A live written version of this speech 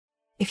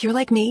If you're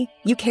like me,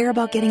 you care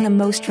about getting the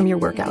most from your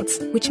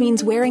workouts, which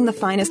means wearing the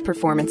finest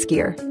performance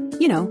gear.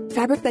 You know,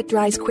 fabric that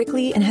dries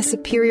quickly and has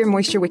superior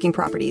moisture-wicking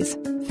properties.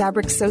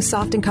 Fabric so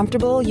soft and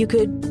comfortable you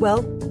could,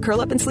 well,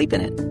 curl up and sleep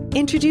in it.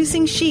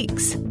 Introducing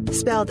Sheex,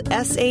 spelled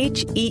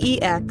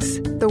S-H-E-E-X,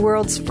 the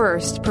world's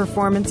first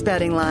performance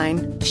bedding line.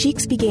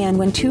 Sheex began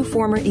when two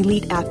former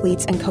elite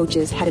athletes and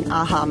coaches had an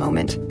aha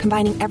moment,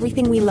 combining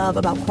everything we love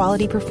about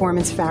quality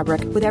performance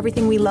fabric with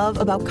everything we love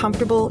about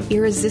comfortable,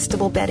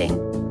 irresistible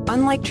bedding.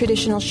 Unlike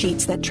traditional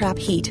sheets that trap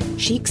heat,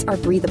 Sheex are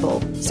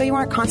breathable, so you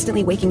aren't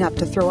constantly waking up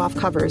to throw off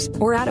covers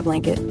or add a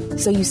blanket,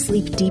 so you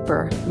sleep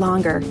deeper,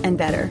 longer, and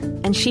better.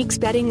 And Sheex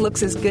bedding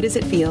looks as good as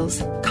it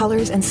feels.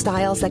 Colors and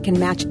styles that can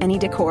match any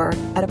decor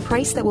at a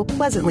price that will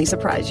pleasantly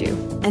surprise you.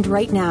 And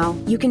right now,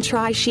 you can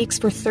try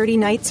Sheex for 30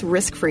 nights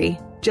risk-free.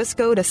 Just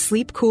go to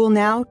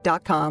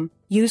sleepcoolnow.com.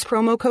 Use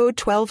promo code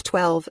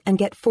 1212 and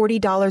get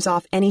 $40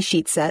 off any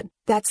sheet set.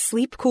 That's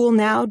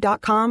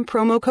sleepcoolnow.com,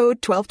 promo code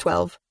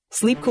 1212.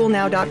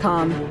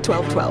 sleepcoolnow.com,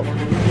 1212.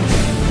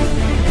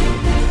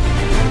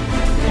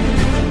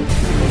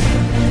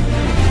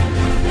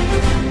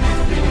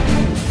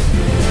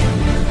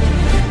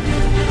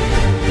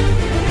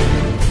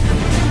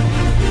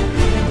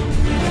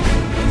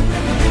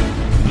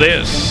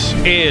 This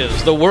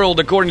is the World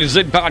According to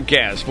Zig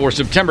podcast for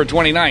September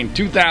 29,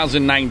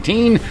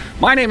 2019.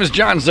 My name is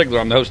John Ziegler.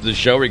 I'm the host of the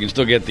show where you can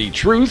still get the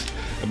truth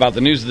about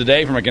the news of the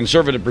day from a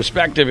conservative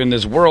perspective in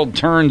this world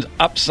turned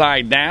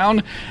upside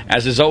down.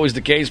 As is always the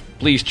case,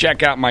 please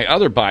check out my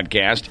other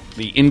podcast,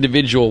 the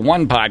Individual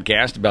One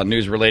podcast, about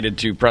news related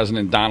to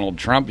President Donald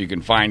Trump. You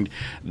can find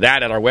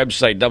that at our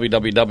website,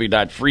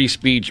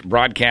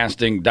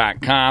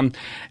 www.freespeechbroadcasting.com.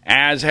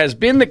 As has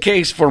been the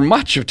case for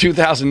much of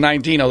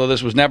 2019, although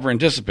this was never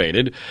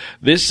anticipated,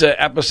 this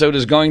episode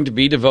is going to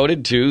be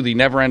devoted to the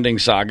never-ending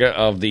saga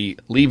of the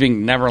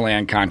Leaving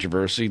Neverland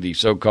controversy, the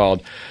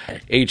so-called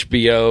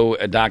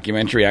HBO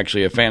documentary,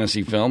 actually a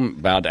fantasy film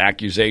about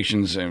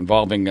accusations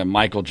involving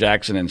Michael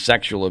Jackson and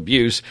sexual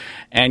abuse.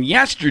 And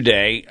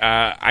yesterday,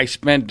 I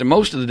spent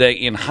most of the day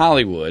in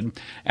Hollywood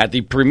at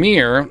the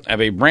premiere of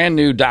a brand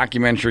new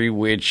documentary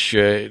which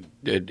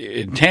it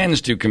intends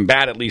to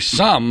combat at least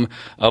some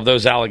of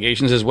those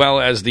allegations, as well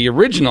as the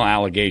original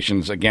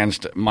allegations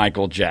against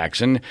Michael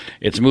Jackson.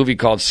 It's a movie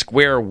called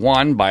Square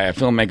One by a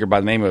filmmaker by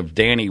the name of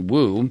Danny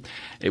Wu.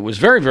 It was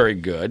very, very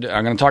good.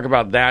 I'm going to talk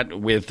about that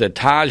with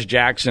Taj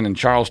Jackson and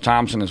Charles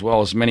Thompson, as well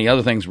as many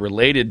other things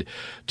related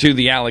to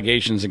the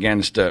allegations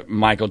against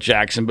Michael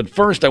Jackson. But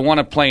first, I want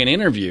to play an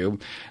interview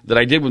that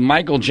I did with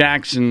Michael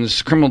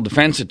Jackson's criminal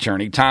defense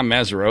attorney, Tom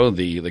Mesereau,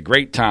 the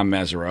great Tom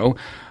Mesereau,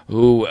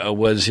 who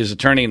was his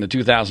attorney in the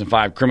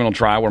 2005 criminal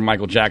trial where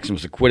Michael Jackson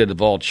was acquitted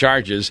of all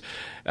charges.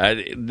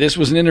 This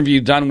was an interview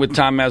done with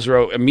Tom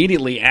Mesereau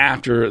immediately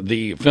after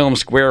the film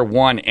Square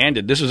One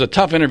ended. This was a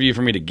tough interview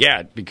for me to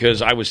get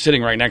because I was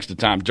sitting right next to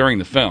Tom during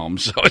the film.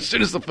 So as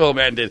soon as the film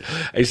ended,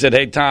 I said,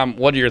 "Hey, Tom,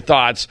 what are your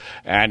thoughts?"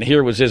 And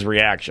here was his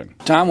reaction.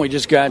 Tom, we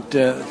just got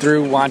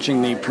through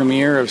watching the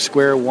premiere of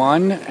Square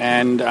One,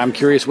 and I'm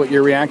curious what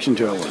your reaction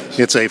to it was.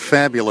 It's a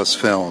fabulous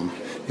film.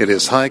 It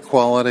is high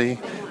quality.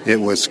 It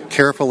was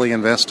carefully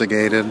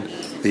investigated.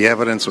 The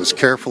evidence was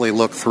carefully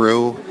looked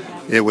through.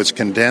 It was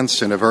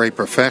condensed in a very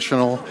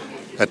professional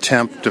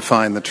attempt to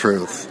find the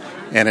truth.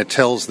 And it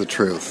tells the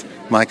truth.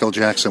 Michael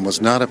Jackson was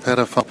not a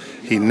pedophile.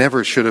 He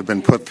never should have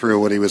been put through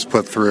what he was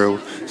put through,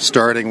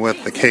 starting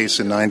with the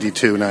case in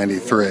 92,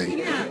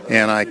 93.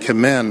 And I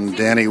commend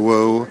Danny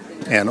Wu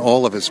and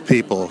all of his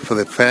people for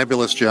the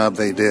fabulous job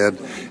they did,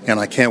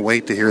 and I can't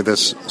wait to hear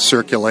this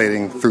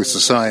circulating through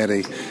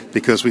society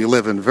because we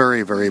live in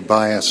very, very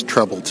biased,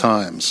 troubled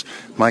times.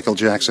 Michael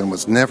Jackson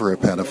was never a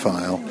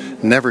pedophile,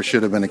 never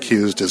should have been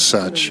accused as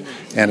such,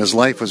 and his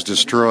life was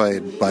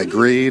destroyed by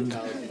greed,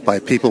 by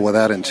people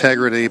without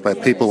integrity, by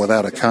people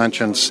without a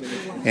conscience,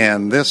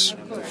 and this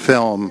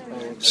film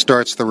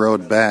starts the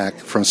road back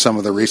from some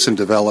of the recent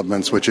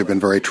developments which have been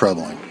very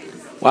troubling.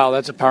 Wow,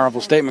 that's a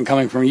powerful statement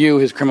coming from you,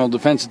 his criminal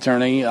defense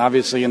attorney,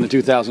 obviously in the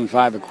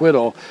 2005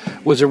 acquittal.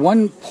 Was there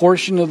one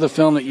portion of the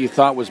film that you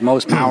thought was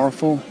most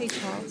powerful?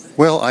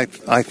 Well, I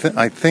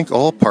think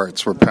all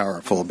parts were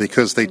powerful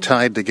because they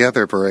tied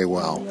together very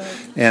well.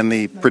 And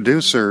the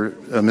producer,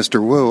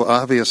 Mr. Wu,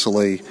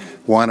 obviously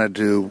wanted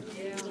to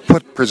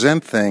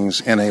present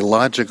things in a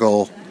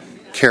logical,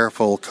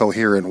 careful,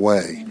 coherent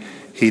way.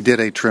 He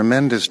did a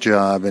tremendous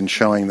job in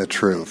showing the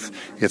truth.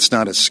 It's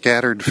not a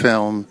scattered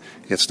film.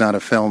 It's not a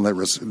film that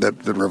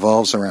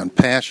revolves around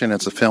passion.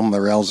 It's a film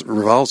that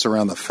revolves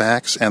around the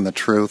facts and the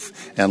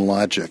truth and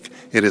logic.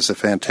 It is a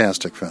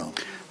fantastic film.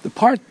 The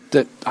part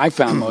that I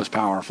found most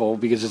powerful,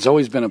 because it's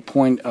always been a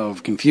point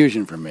of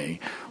confusion for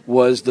me,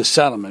 was the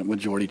settlement with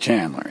Jordy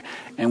Chandler.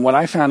 And what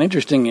I found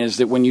interesting is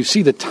that when you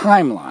see the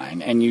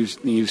timeline and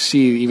you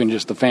see even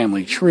just the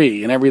family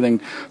tree and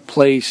everything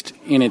placed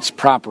in its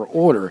proper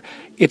order,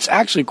 it's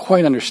actually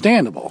quite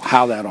understandable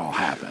how that all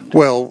happened.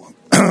 Well,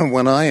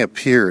 when I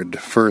appeared the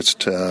first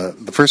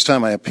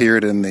time I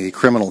appeared in the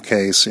criminal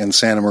case in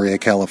Santa Maria,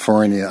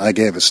 California, I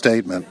gave a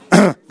statement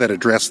that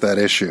addressed that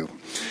issue.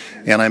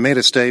 And I made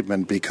a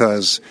statement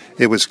because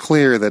it was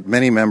clear that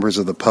many members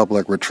of the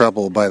public were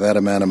troubled by that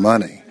amount of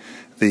money.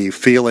 The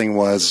feeling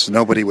was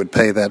nobody would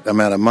pay that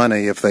amount of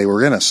money if they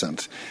were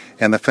innocent.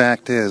 And the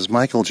fact is,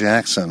 Michael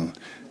Jackson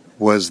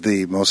was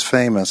the most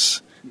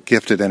famous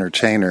gifted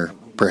entertainer,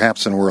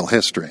 perhaps in world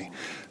history.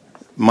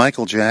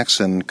 Michael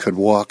Jackson could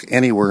walk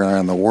anywhere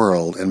around the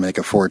world and make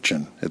a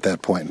fortune at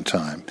that point in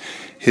time.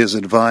 His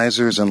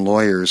advisors and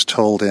lawyers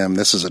told him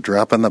this is a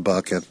drop in the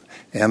bucket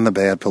and the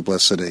bad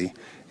publicity.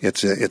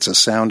 It's a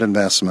sound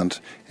investment,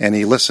 and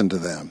he listened to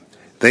them.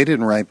 They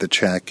didn't write the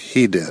check,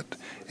 he did.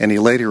 And he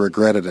later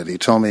regretted it. He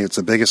told me it's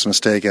the biggest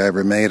mistake I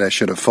ever made. I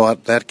should have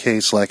fought that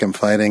case like I'm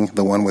fighting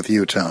the one with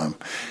you, Tom.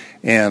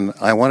 And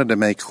I wanted to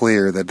make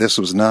clear that this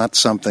was not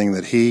something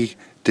that he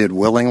did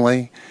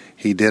willingly.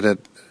 He did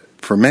it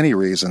for many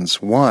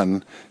reasons.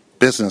 One,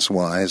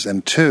 business-wise,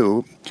 and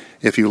two,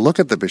 if you look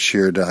at the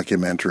Bashir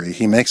documentary,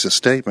 he makes a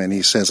statement.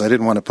 He says, I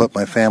didn't want to put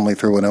my family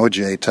through an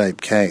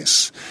OJ-type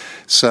case.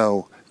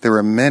 So there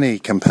are many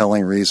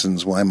compelling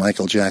reasons why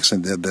Michael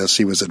Jackson did this.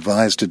 He was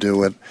advised to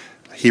do it.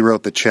 He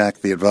wrote the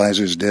check. The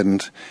advisors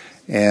didn't.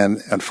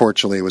 And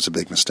unfortunately, it was a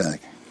big mistake.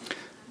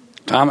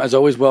 Tom, as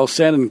always, well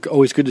said, and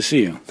always good to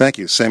see you. Thank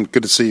you. Same.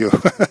 Good to see you.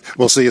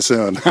 We'll see you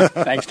soon.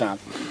 Thanks, Tom.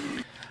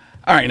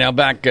 All right, now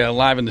back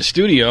live in the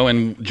studio,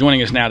 and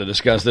joining us now to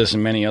discuss this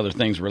and many other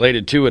things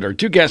related to it are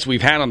two guests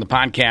we've had on the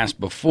podcast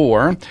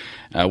before.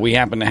 We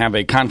happen to have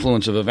a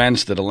confluence of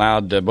events that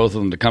allowed both of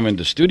them to come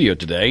into studio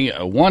today.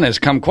 One has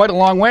come quite a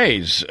long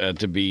ways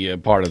to be a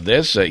part of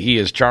this. He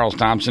is Charles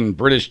Thompson,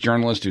 British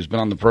journalist who's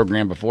been on the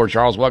program before.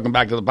 Charles, welcome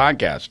back to the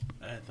podcast.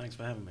 Thanks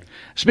for having me.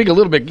 Speak a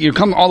little bit. You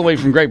come all the way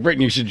from Great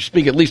Britain. You should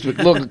speak at least a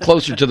little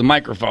closer to the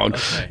microphone.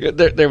 Okay.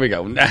 There we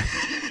go.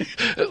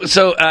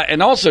 So,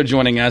 and also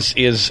joining us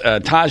is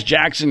Taj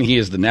Jackson. He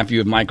is the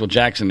nephew of Michael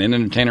Jackson, an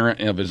entertainer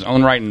of his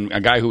own right, and a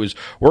guy who is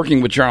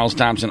working with Charles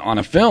Thompson on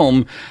a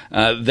film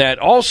that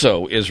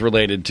also is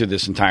related to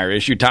this entire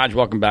issue. Taj,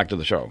 welcome back to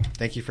the show.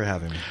 Thank you for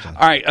having me, John.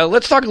 All right,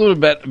 let's talk a little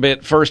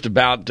bit first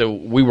about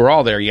we were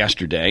all there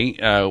yesterday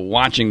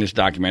watching this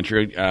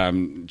documentary.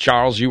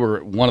 Charles, you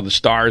were one of the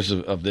stars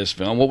of this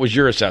film. What was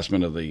your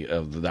assessment of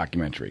the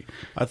documentary?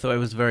 I thought it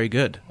was very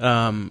good.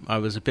 I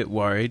was a bit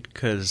worried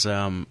because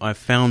I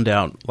found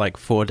out like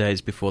 4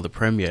 days before the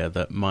premiere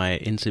that my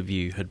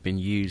interview had been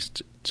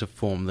used to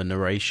form the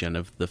narration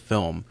of the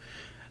film,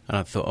 and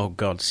I thought, oh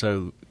God,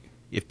 so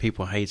if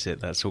people hate it,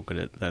 that's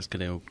going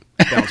to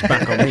bounce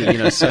back on me, you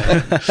know. So,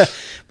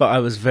 but I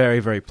was very,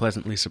 very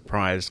pleasantly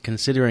surprised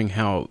considering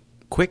how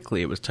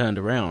quickly it was turned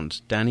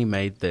around. Danny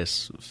made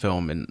this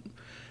film in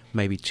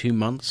maybe 2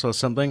 months or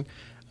something.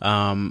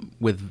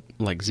 With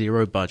like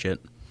zero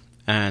budget,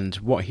 and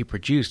what he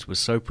produced was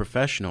so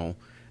professional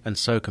and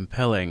so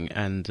compelling.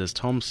 And as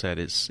Tom said,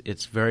 it's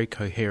very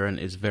coherent,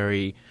 it's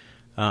very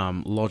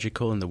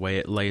logical in the way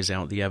it lays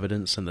out the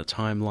evidence and the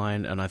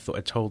timeline. And I thought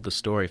it told the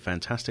story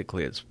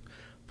fantastically. It's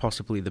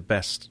possibly the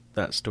best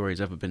that story's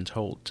ever been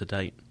told to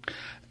date.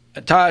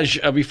 Taj,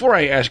 before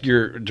I ask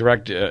your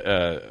direct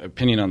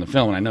opinion on the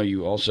film, and I know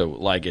you also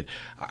like it,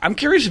 I'm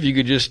curious if you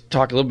could just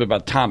talk a little bit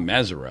about Tom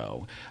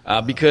Mesereau,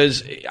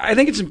 because I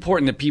think it's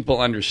important that people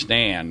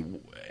understand,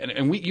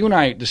 and you and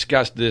I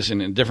discussed this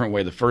in a different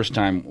way the first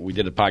time we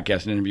did a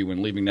podcast interview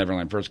when Leaving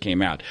Neverland first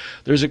came out.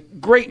 There's a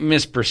great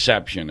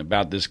misperception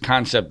about this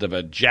concept of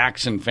a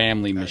Jackson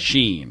family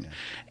machine.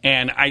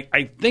 And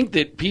I think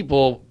that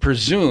people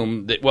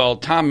presume that, well,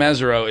 Tom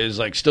Mesereau is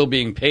like still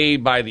being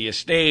paid by the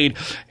estate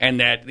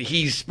and that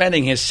he's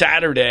spending his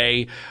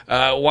Saturday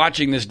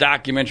watching this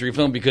documentary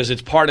film because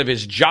it's part of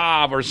his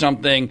job or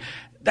something.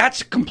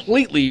 That's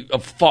completely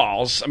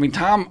false. I mean,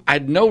 Tom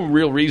had no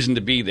real reason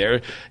to be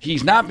there.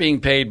 He's not being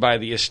paid by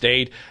the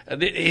estate.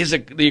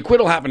 The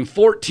acquittal happened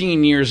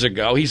 14 years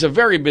ago. He's a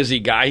very busy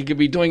guy. He could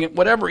be doing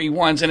whatever he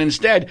wants, and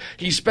instead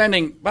he's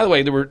spending – by the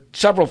way, there were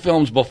several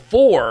films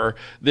before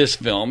this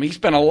film. He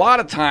spent a lot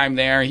of time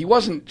there. He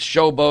wasn't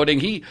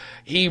showboating.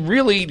 He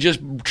really just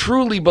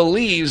truly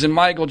believes in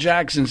Michael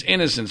Jackson's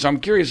innocence. So I'm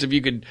curious if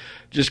you could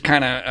just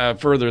kind of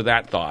further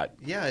that thought.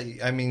 Yeah,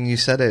 I mean, you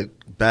said it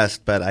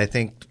best, but I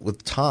think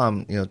with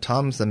Tom, you know,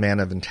 Tom's the man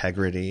of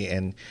integrity,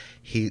 and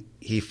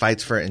he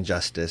fights for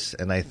injustice.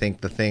 And I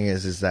think the thing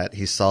is that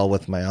he saw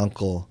with my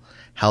uncle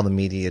how the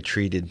media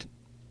treated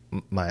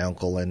my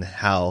uncle and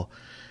how,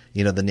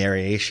 you know, the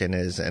narration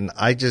is. And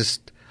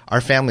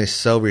our family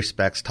so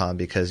respects Tom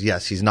because,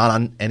 yes, he's not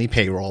on any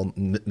payroll,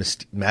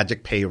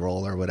 magic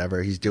payroll or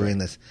whatever. He's doing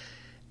this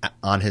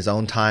on his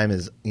own time,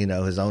 his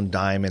own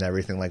dime and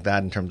everything like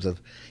that in terms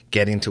of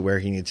getting to where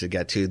he needs to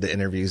get to, the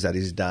interviews that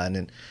he's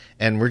done.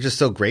 And we're just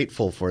so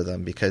grateful for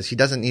them because he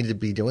doesn't need to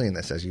be doing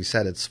this. As you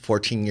said, it's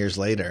 14 years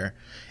later,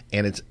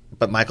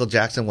 but Michael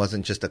Jackson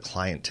wasn't just a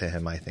client to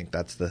him. I think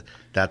that's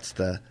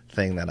the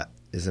thing that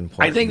is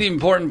important. I think the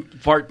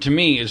important part to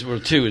me is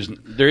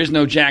there is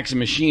no Jackson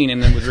machine,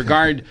 and then with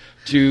regard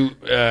to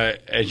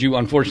as you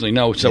unfortunately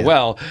know so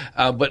well,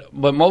 but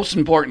most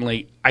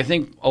importantly, I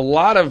think a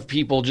lot of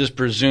people just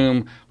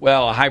presume,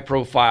 well, a high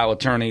profile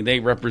attorney, they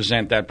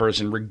represent that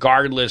person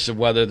regardless of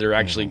whether they're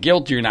actually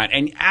guilty or not,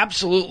 and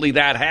absolutely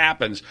that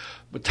happens.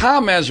 But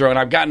Tom Mesereau, and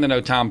I've gotten to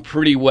know Tom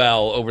pretty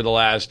well over the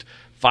last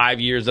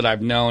 5 years that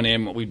I've known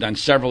him. We've done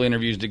several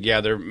interviews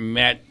together,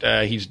 met.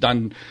 He's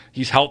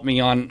helped me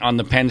on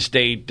the Penn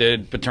State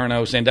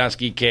Paterno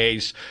Sandusky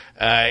case.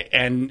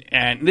 And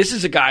this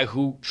is a guy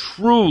who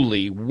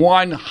truly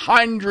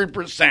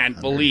 100%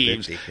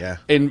 believes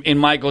in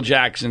Michael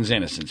Jackson's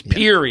innocence,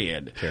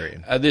 period.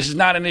 This is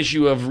not an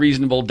issue of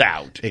reasonable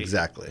doubt.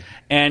 Exactly.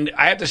 And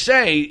I have to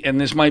say,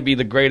 and this might be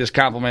the greatest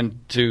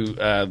compliment to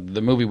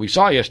the movie we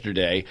saw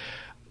yesterday,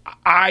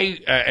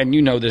 and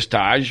you know this,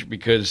 Taj,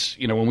 because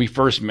when we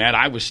first met,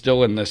 I was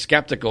still in the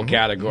skeptical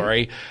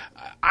category.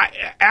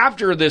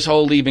 After this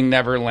whole Leaving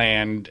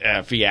Neverland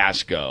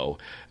fiasco,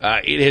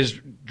 it has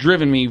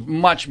driven me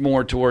much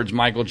more towards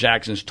Michael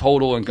Jackson's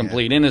total and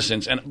complete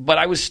innocence. But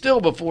I was still,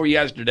 before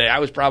yesterday, I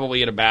was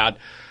probably at about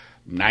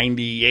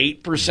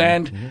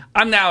 98%.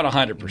 I'm now at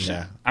 100%.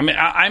 Yeah. I'm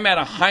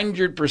at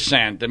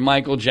 100% that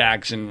Michael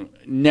Jackson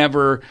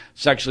never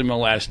sexually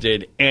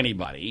molested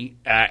anybody,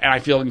 and I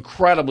feel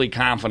incredibly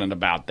confident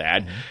about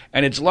that.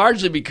 And it's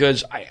largely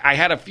because I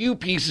had a few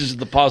pieces of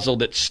the puzzle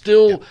that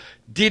still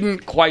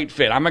didn't quite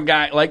fit. I'm a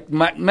guy like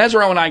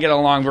Mesereau and I get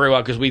along very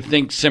well because we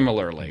think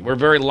similarly. We're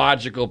very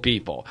logical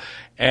people.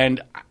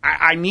 And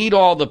I need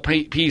all the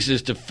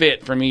pieces to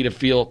fit for me to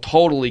feel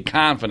totally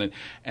confident.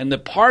 And the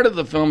part of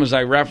the film, as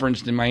I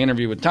referenced in my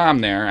interview with Tom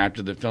there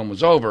after the film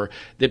was over,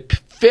 that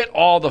fit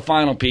all the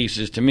final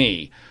pieces to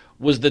me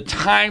was the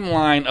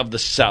timeline of the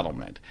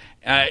settlement.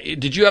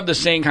 Did you have the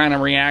same kind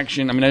of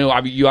reaction? I mean, I know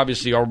you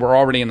obviously were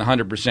already in the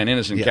 100%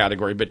 innocent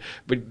category, but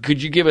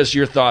could you give us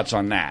your thoughts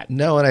on that?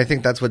 No, and I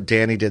think that's what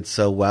Danny did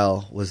so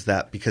well, was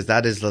that because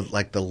that is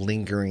the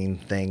lingering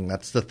thing.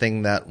 That's the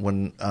thing that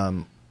when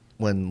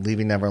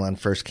Leaving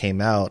Neverland first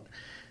came out,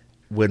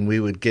 when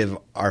we would give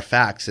our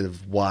facts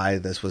of why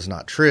this was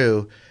not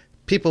true,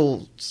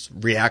 people's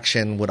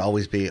reaction would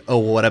always be, oh,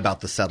 well, what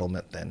about the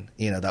settlement then?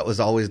 That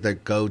was always their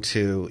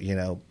go-to,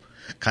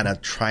 kind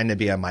of trying to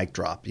be a mic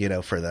drop,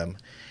 for them.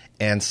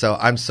 And so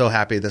I'm so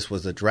happy this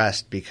was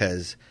addressed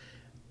because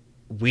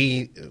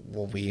we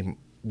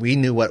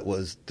knew what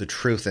was the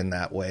truth in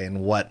that way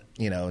and what,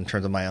 in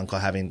terms of my uncle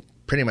having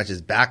pretty much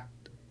his back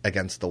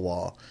against the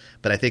wall.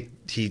 But I think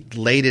Danny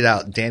laid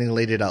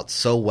it out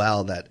so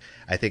well that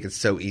I think it's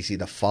so easy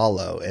to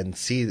follow and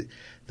see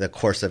the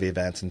course of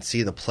events and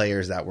see the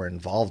players that were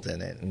involved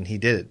in it. And he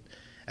did it,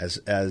 as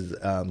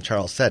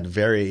Charles said,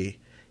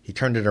 he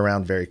turned it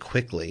around very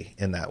quickly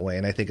in that way.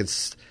 And I think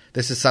this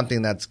is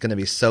something that's going to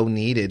be so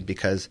needed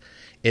because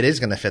it is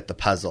going to fit the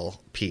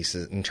puzzle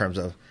pieces in terms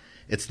of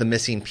it's the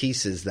missing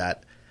pieces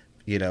that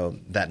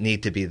that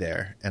need to be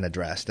there and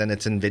addressed, and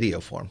it's in video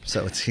form,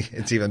 so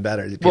it's even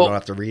better. People don't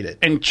have to read it.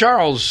 And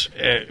Charles,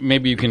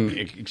 maybe you can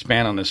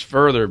expand on this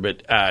further,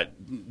 but I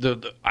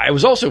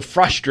was also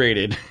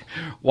frustrated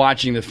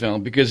watching the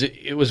film because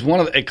it was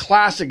a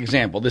classic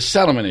example. The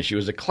settlement issue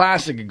is a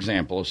classic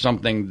example of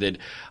something that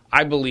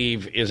I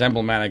believe is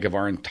emblematic of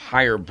our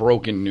entire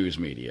broken news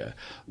media,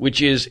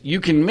 which is you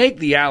can make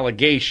the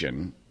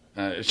allegation.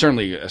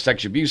 Certainly a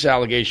sex abuse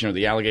allegation or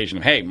the allegation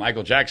of, hey,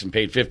 Michael Jackson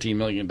paid $15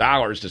 million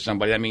to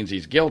somebody, that means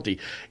he's guilty.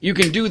 You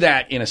can do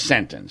that in a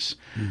sentence.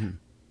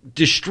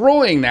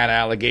 Destroying that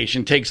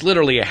allegation takes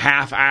literally a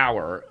half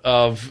hour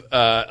of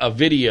a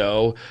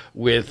video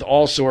with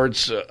all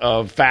sorts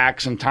of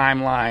facts and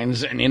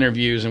timelines and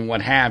interviews and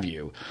what have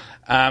you.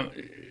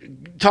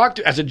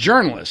 As a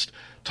journalist,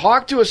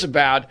 talk to us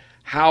about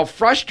how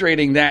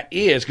frustrating that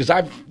is, because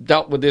I've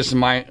dealt with this in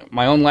my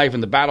own life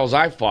and the battles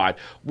I've fought,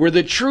 where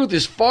the truth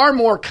is far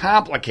more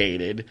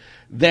complicated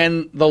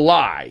than the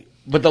lie.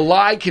 But the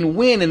lie can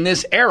win in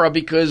this era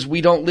because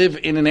we don't live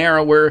in an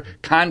era where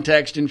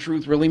context and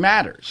truth really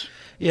matters.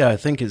 Yeah, I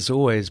think it's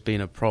always been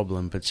a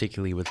problem,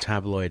 particularly with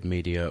tabloid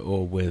media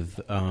or with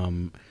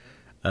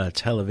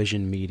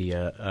television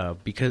media,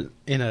 because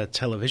in a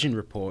television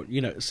report,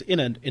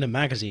 in a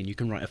magazine, you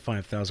can write a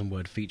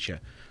 5,000-word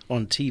feature.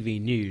 On TV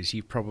news,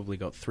 you've probably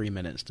got 3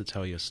 minutes to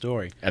tell your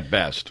story. At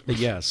best.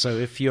 Yeah, so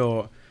if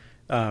you're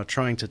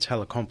trying to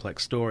tell a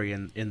complex story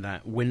in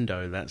that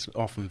window, that's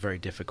often very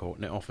difficult,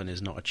 and it often is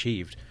not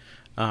achieved.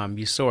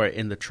 You saw it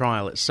in the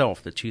trial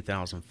itself, the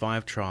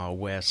 2005 trial,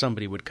 where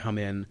somebody would come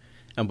in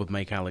and would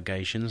make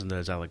allegations, and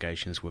those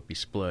allegations would be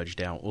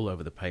splurged out all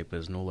over the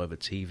papers and all over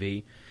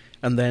TV.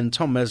 And then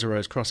Tom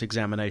Mesereau's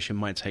cross-examination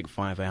might take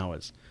 5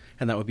 hours.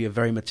 And that would be a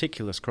very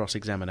meticulous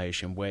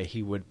cross-examination where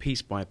he would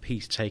piece by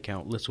piece take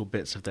out little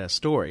bits of their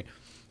story.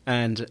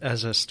 And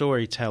as a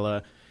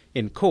storyteller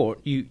in court,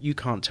 you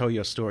can't tell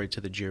your story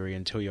to the jury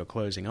until your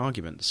closing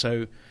argument.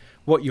 So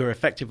what you're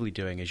effectively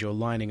doing is you're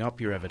lining up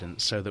your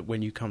evidence so that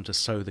when you come to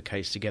sew the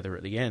case together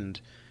at the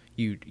end,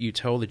 you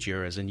tell the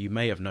jurors, and you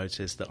may have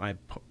noticed that I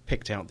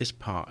picked out this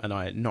part and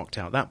I knocked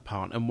out that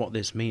part, and what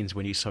this means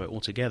when you sew it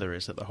all together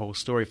is that the whole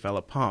story fell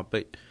apart.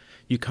 But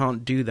you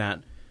can't do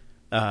that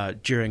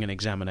during an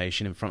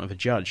examination in front of a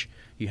judge.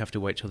 You have to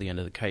wait till the end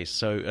of the case.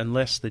 So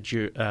unless the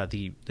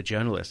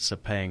journalists are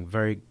paying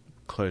very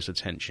close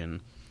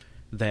attention,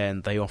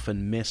 then they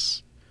often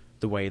miss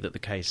the way that the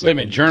case Wait a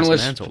minute, is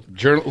journalists.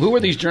 dismantled. Who are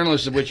these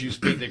journalists of which you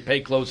speak that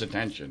pay close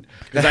attention?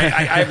 Because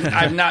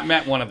I've not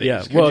met one of these.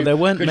 Yeah, There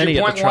weren't many you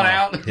at point the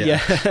trial. one out?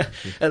 Yeah,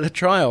 at the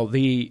trial,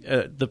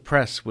 the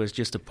press was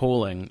just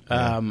appalling.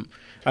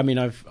 I mean,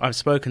 I've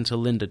spoken to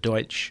Linda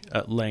Deutsch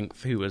at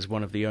length, who was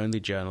one of the only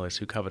journalists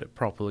who covered it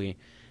properly.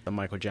 The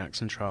Michael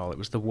Jackson trial, it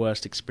was the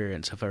worst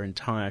experience of her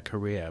entire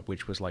career,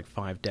 which was like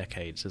 5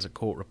 decades as a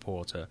court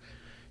reporter.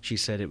 She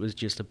said it was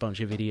just a bunch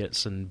of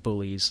idiots and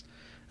bullies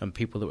and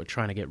people that were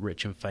trying to get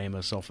rich and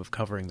famous off of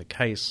covering the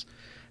case.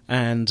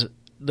 And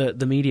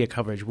the media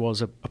coverage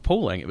was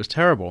appalling. It was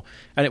terrible.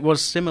 And it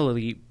was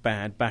similarly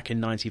bad back in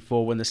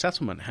 94 when the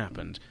settlement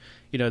happened.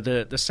 You know,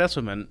 the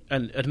settlement,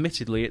 and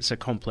admittedly it's a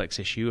complex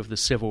issue of the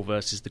civil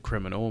versus the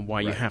criminal, and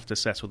why you have to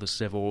settle the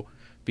civil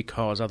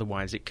because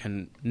otherwise it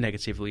can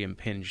negatively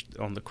impinge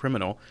on the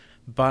criminal.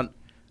 But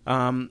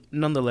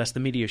nonetheless, the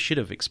media should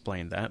have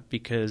explained that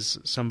because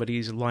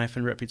somebody's life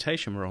and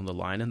reputation were on the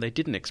line, and they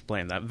didn't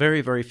explain that.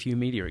 Very, very few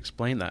media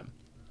explained that.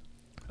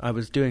 I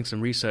was doing some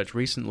research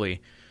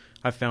recently.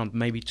 I found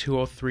maybe 2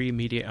 or 3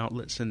 media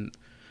outlets in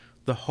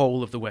the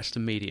whole of the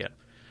Western media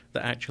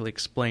that actually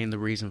explain the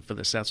reason for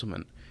the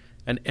settlement,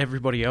 and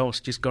everybody else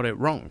just got it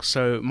wrong.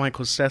 So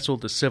Michael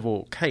settled the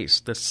civil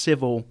case,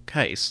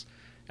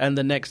 and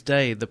the next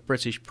day the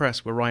British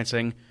press were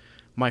writing,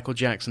 Michael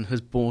Jackson has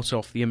bought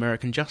off the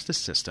American justice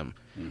system.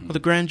 Mm-hmm. Well, the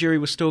grand jury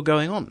was still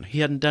going on. He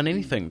hadn't done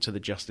anything to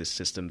the justice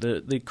system.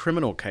 The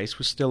criminal case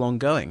was still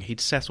ongoing. He'd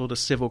settled a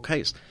civil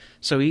case.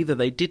 So either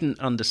they didn't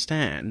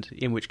understand,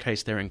 in which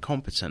case they're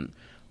incompetent,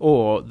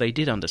 or they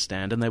did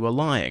understand and they were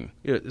lying.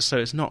 So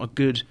it's not a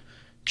good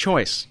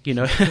choice, you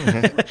know.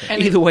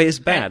 Either way is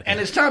bad. And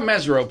as Tom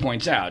Mesereau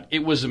points out,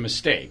 it was a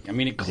mistake. I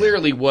mean, it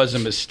clearly was a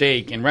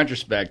mistake in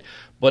retrospect,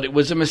 but it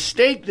was a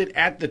mistake that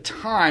at the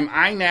time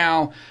I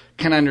now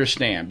can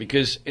understand,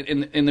 because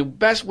in the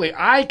best way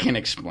I can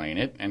explain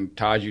it, and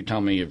Todd, you tell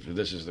me if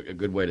this is a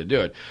good way to do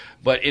it,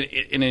 but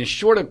in as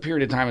short a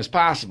period of time as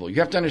possible, you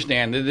have to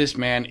understand that this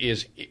man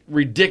is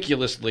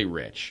ridiculously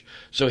rich.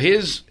 So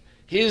his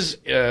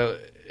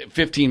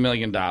 $15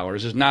 million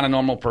is not a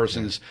normal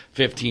person's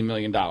 $15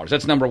 million.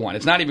 That's number one.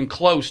 It's not even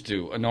close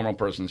to a normal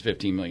person's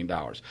 $15 million.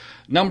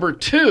 Number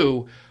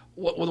two,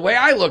 the way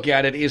I look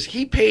at it is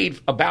he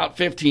paid about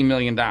 $15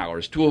 million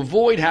to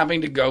avoid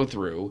having to go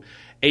through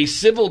a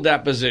civil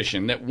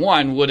deposition that,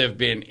 one, would have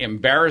been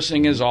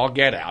embarrassing as all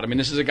get out. I mean,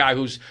 this is a guy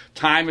whose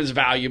time is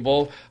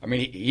valuable. I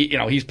mean,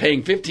 he's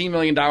paying $15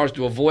 million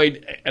to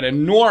avoid an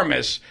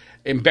enormous,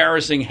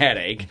 embarrassing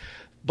headache.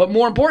 But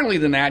more importantly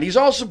than that, he's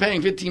also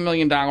paying $15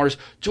 million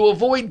to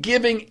avoid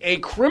giving a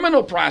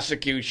criminal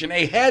prosecution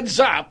a heads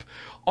up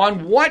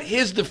on what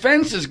his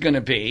defense is going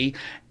to be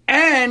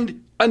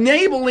and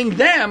enabling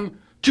them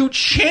to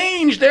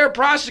change their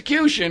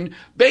prosecution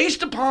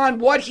based upon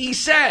what he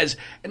says.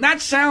 And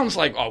that sounds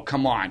like, oh,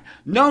 come on.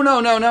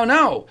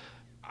 No.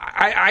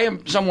 I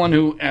am someone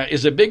who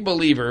is a big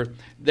believer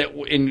that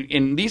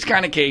in these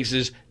kind of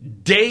cases,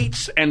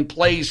 dates and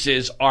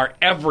places are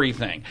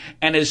everything.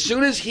 And as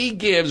soon as he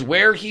gives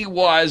where he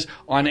was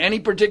on any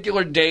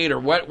particular date or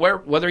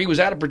whether he was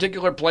at a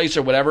particular place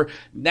or whatever,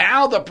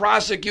 now the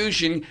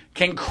prosecution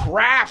can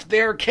craft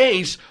their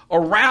case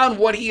around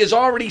what he has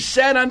already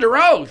said under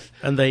oath.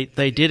 And they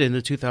did in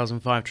the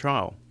 2005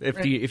 trial.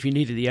 If you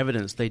needed the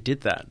evidence, they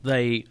did that.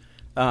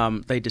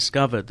 They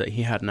discovered that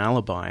he had an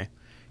alibi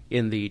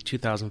in the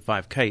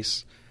 2005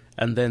 case,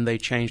 and then they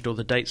changed all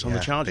the dates on the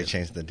charges. They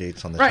changed the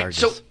dates on the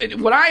charges. Right. So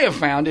what I have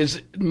found is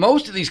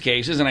most of these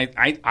cases, and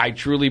I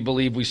truly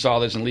believe we saw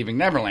this in Leaving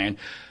Neverland,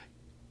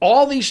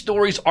 all these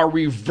stories are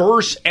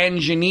reverse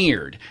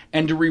engineered.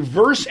 And to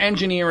reverse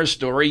engineer a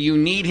story, you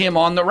need him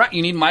on the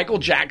you need Michael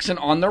Jackson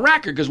on the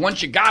record, because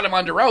once you got him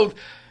under oath,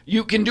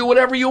 you can do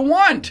whatever you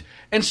want.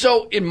 And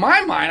so in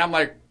my mind, I'm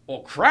like, well,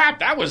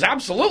 crap, that was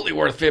absolutely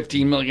worth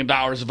 $15 million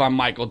if I'm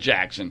Michael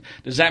Jackson.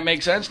 Does that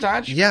make sense,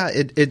 Taj? Yeah,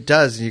 it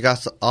does. You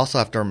guys also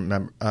have to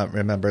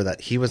remember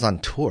that he was on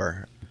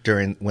tour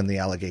when the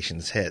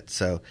allegations hit.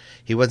 So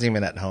he wasn't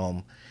even at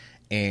home.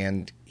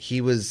 And he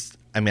was,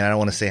 I mean, I don't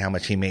want to say how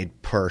much he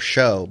made per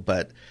show,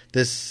 but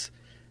this,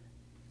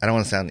 I don't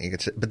want to sound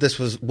egotistic, but this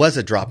was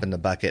a drop in the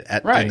bucket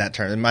in that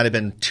term. It might have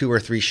been 2 or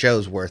 3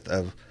 shows worth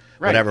of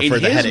whatever for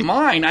the headache. In his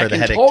mind, I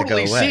can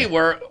totally see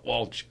where,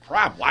 well,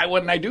 crap, why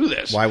wouldn't I do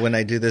this? Why wouldn't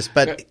I do this?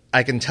 But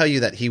I can tell you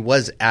that he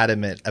was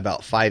adamant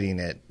about fighting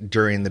it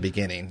during the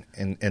beginning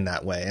in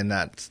that way. And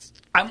that's...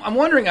 I'm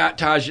wondering,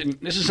 Taj, and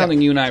this is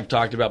something you and I have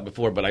talked about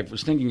before, but I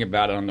was thinking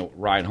about it on the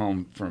ride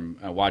home from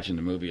watching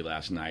the movie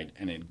last night,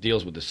 and it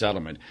deals with the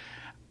settlement.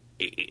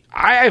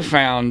 I have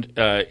found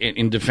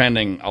in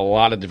defending a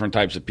lot of different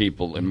types of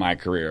people in my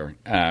career,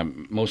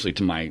 mostly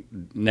to my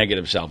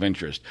negative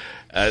self-interest,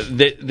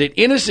 that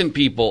innocent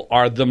people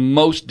are the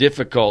most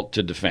difficult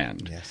to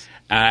defend. Yes.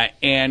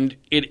 And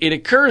it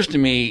occurs to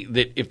me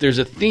that if there's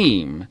a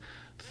theme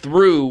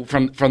through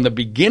from the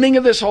beginning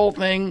of this whole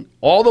thing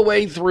all the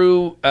way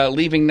through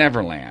Leaving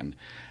Neverland,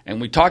 and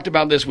we talked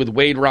about this with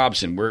Wade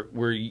Robson,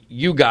 where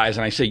you guys,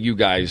 and I say you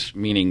guys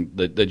meaning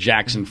the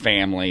Jackson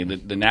family,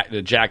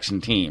 the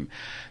Jackson team,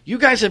 you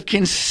guys have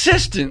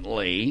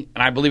consistently,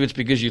 and I believe it's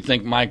because you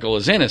think Michael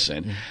is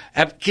innocent,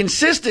 have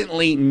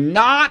consistently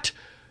not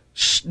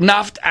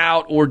snuffed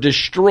out or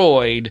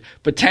destroyed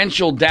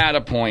potential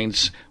data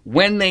points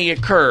when they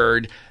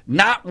occurred,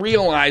 not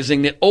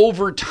realizing that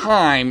over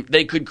time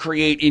they could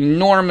create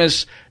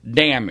enormous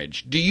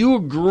damage. Do you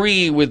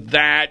agree with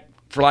that,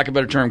 for lack of a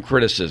better term,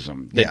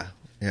 criticism? Yeah,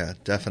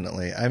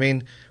 definitely. I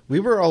mean,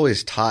 we were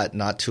always taught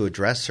not to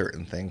address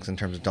certain things in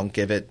terms of don't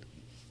give it,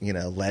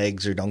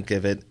 legs or don't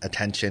give it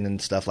attention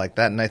and stuff like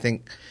that. And I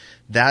think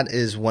that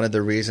is one of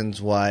the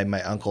reasons why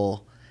my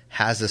uncle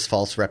has this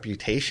false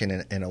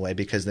reputation in a way,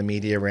 because the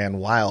media ran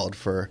wild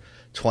for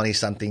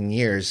 20-something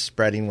years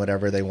spreading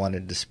whatever they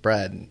wanted to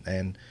spread.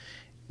 And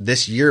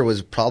this year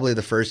was probably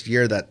the first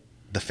year that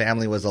the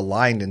family was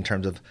aligned in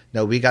terms of,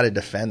 no, we got to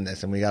defend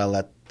this and we got to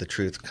let the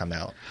truth come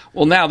out.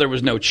 Well, now there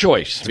was no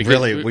choice.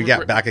 Really, we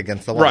got back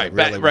against the wall. Right,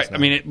 right. I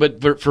mean,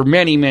 but for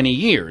many, many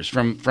years,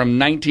 from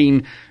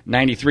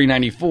 1993,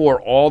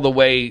 94, all the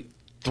way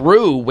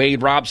through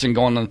Wade Robson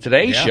going on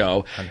Today's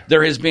Show,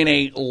 there has been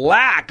a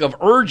lack of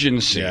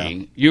urgency.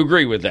 Yeah. You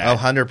agree with that?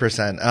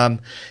 100%.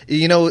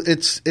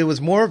 It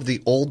was more of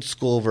the old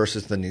school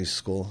versus the new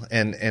school,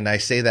 and I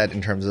say that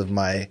in terms of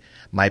my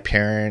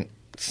parent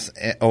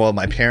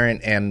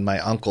and my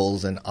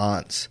uncles and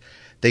aunts.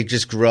 They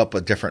just grew up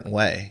a different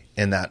way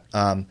in that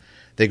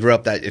they grew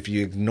up that if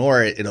you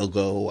ignore it, it'll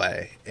go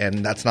away.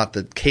 And that's not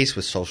the case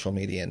with social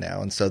media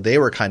now. And so they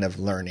were kind of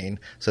learning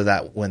so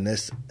that when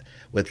this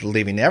with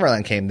Leaving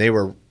Neverland came, they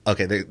were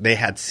okay. They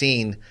had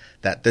seen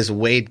that this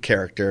Wade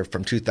character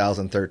from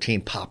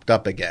 2013 popped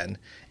up again,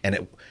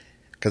 and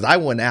because I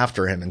went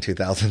after him in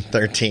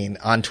 2013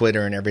 on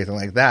Twitter and everything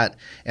like that,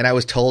 and I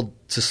was told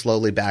to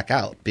slowly back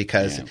out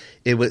because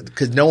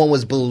no one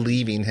was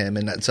believing him,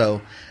 and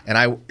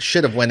I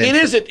should have went in.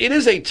 It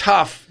is a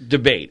tough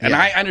debate, and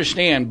I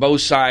understand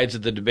both sides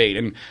of the debate.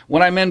 And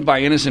what I meant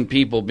by innocent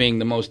people being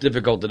the most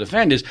difficult to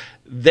defend is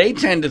they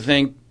tend to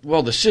think,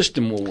 well, the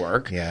system will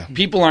work. Yeah.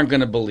 People aren't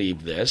going to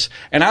believe this,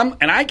 and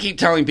I keep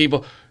telling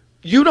people,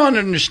 you don't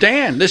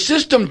understand. The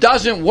system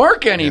doesn't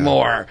work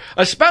anymore,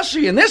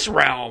 especially in this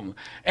realm.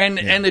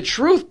 And the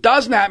truth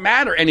does not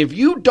matter. And if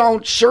you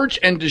don't search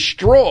and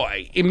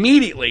destroy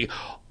immediately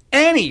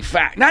any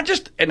fact, not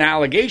just an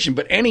allegation,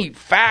 but any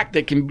fact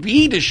that can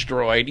be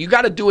destroyed, you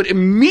got to do it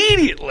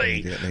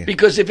immediately.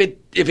 Because if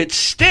it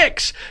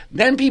sticks,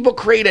 then people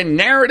create a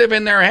narrative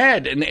in their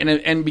head,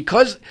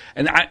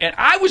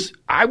 I was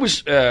I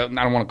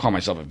don't want to call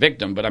myself a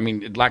victim, but I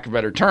mean, lack of a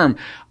better term,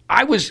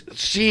 I was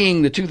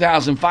seeing the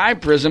 2005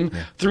 prism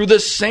through the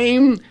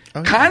same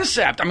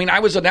concept. I mean,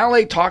 I was an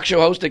LA talk show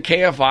host at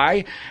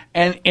KFI,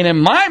 and in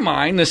my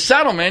mind, the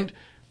settlement,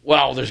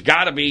 well, there's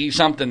got to be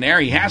something there.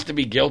 He has to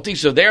be guilty,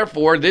 so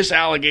therefore this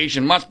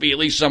allegation must be at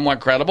least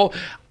somewhat credible.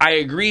 I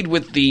agreed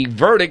with the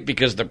verdict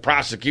because the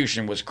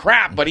prosecution was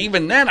crap, but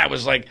even then I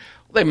was like,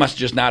 they must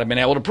just not have been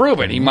able to prove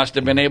it. He must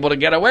have been able to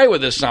get away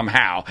with this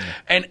somehow.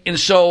 And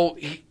so,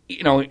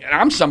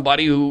 I'm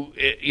somebody who,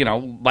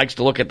 likes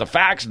to look at the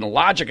facts and the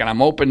logic, and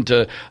I'm open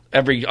to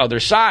every other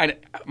side.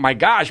 My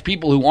gosh,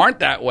 people who aren't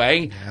that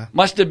way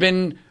must have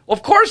been,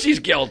 of course he's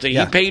guilty.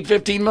 He paid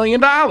 $15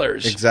 million.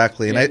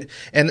 Exactly.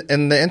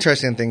 And the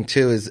interesting thing,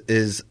 too,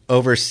 is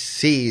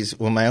overseas,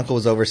 when my uncle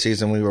was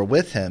overseas and we were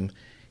with him,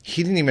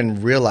 he didn't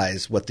even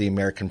realize what the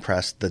American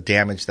press, the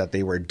damage that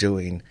they were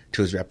doing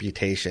to his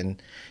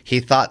reputation. He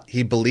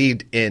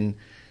believed in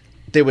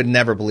they would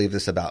never believe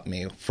this about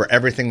me for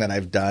everything that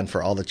I've done,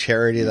 for all the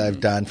charity that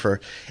I've done,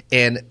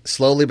 and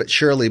slowly but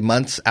surely,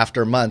 months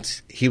after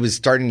months, he was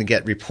starting to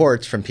get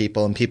reports from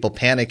people and people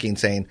panicking,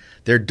 saying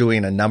they're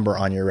doing a number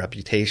on your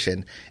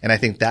reputation. And I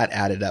think that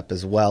added up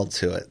as well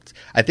to it.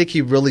 I think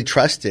he really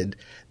trusted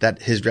that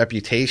his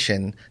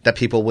reputation, that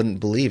people wouldn't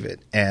believe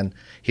it. And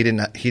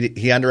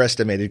he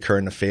underestimated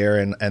Current Affair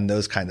and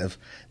those kind of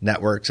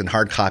networks and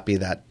hard copy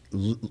that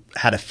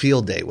had a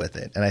field day with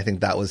it, and I think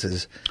that was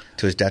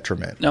to his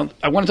detriment. Now,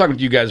 I want to talk with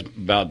you guys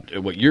about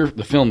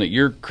the film that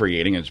you're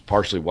creating. It's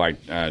partially why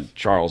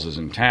Charles is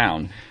in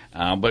town.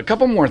 But a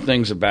couple more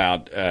things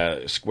about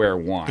Square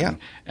One.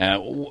 Yeah.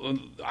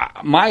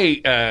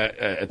 My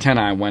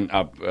antennae went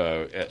up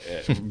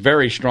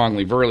very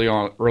strongly early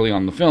on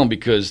in the film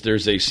because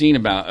there's a scene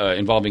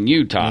involving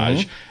you,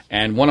 Taj,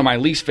 and one of my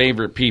least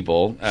favorite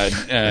people,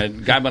 a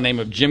guy by the name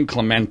of Jim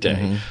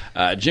Clemente.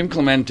 Jim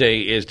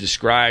Clemente is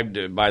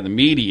described by the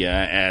media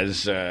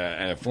as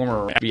a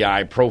former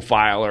FBI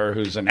profiler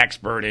who's an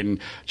expert in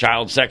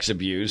child sex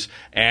abuse,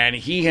 and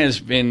he has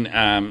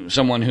been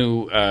someone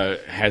who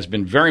has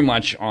been very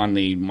much on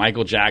the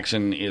Michael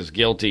Jackson is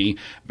guilty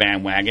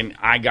bandwagon.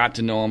 I got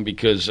to know him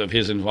because of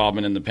his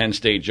involvement in the Penn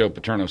State Joe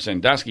Paterno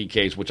Sandusky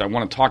case, which I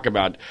want to talk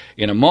about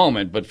in a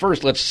moment. But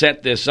first, let's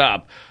set this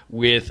up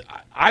with,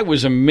 I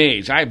was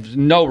amazed. I have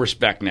no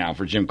respect now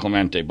for Jim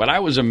Clemente, but I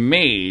was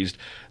amazed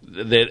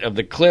that of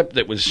the clip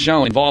that was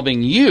shown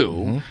involving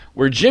you,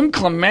 where Jim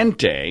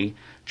Clemente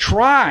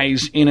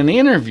tries in an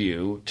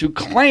interview to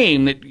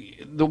claim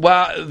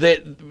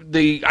that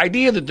the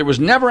idea that there was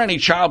never any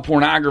child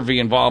pornography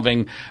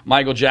involving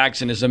Michael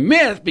Jackson is a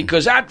myth,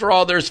 because after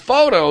all, there's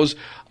photos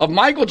of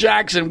Michael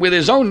Jackson with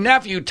his own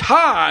nephew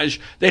Taj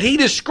that he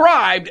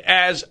described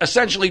as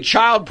essentially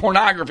child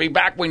pornography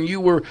back when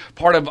you were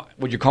part of,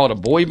 would you call it a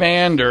boy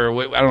band, or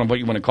I don't know what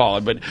you want to call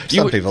it, but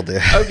some people do.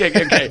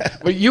 Okay.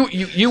 But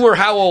you were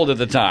how old at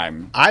the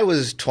time? I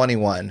was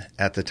 21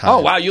 at the time.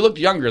 Oh wow, you looked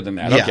younger than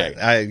that. Yeah,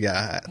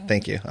 okay.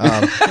 Thank you.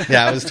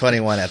 I was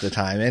 21 at the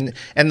time,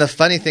 and the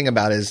funny thing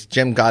about it is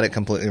Jim got it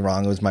completely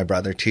wrong. It was my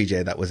brother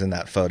TJ that was in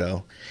that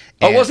photo.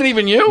 And, it wasn't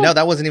even you? No,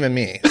 that wasn't even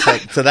me.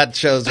 So that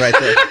shows right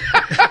there.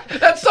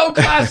 That's so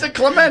classic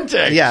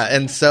Clemente. Yeah,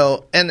 and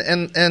so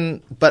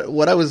but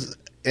what I was,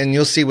 and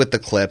you'll see with the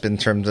clip in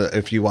terms of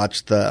if you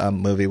watch the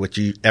movie, which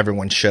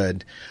everyone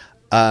should.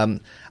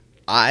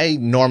 I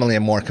normally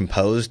am more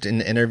composed in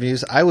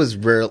interviews. I was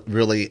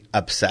really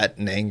upset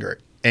and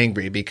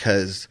angry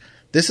because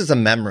this is a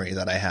memory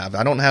that I have.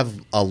 I don't have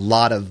a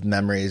lot of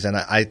memories, and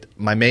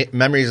my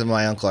memories of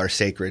my uncle are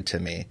sacred to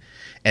me.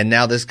 And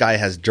now this guy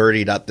has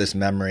dirtied up this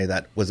memory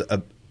that was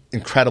an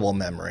incredible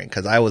memory,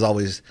 because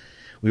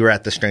we were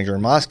at the Stranger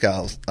in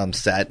Moscow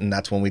set, and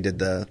that's when we did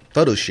the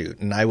photo shoot.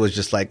 And I was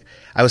just like,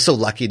 I was so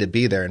lucky to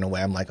be there in a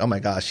way. I'm like, oh my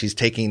gosh, he's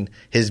taking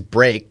his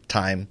break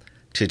time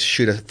to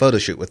shoot a photo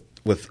shoot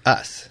with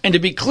us. And to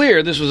be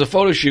clear, this was a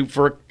photo shoot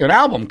for an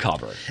album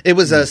cover. It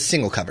was a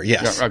single cover,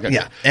 yes. Yeah, okay.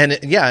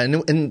 Yeah.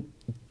 And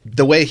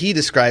the way he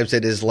describes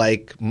it is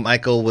like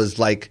Michael was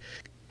like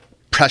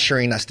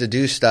pressuring us to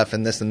do stuff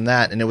and this and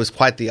that, and it was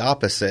quite the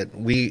opposite.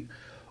 We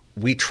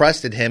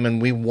trusted him, and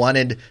we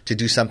wanted to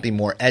do something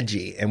more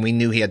edgy, and we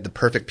knew he had the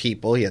perfect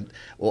people.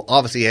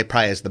 Obviously he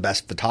probably has the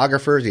best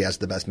photographers, he has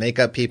the best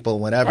makeup people,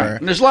 whatever. Right.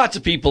 And there's lots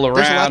of people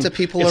around.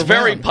 It's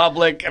very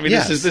public. I mean,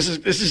 yes. This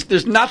is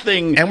there's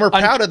nothing. And we're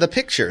proud of the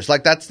pictures.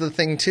 Like, that's the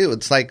thing too.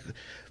 It's like,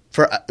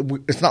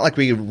 it's not like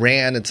we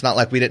ran. It's not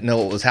like we didn't know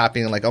what was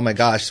happening. Like, oh my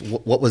gosh,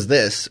 what was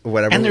this or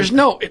whatever. And there's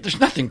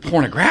nothing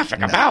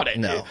pornographic about it.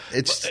 No,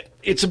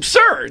 it's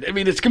absurd. I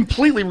mean, it's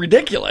completely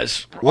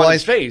ridiculous on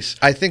his face.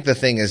 I think the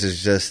thing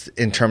is just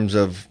in terms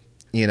of,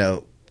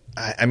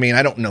 I mean,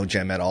 I don't know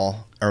Jim at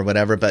all or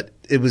whatever, but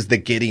it was the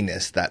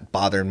giddiness that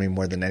bothered me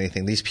more than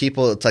anything. These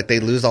people, it's like they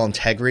lose all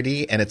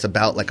integrity, and it's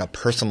about like a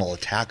personal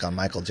attack on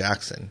Michael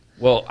Jackson.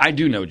 Well, I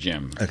do know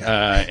Jim.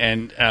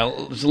 Okay.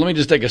 So let me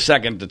just take a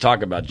second to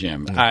talk about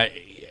Jim.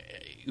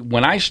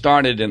 When I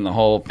started in the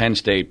whole Penn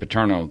State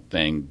Paterno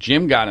thing,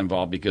 Jim got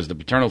involved because the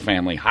Paterno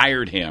family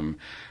hired him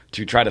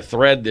to try to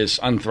thread this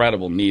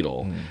unthreadable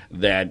needle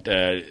that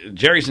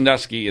Jerry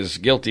Sandusky is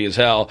guilty as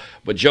hell,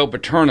 but Joe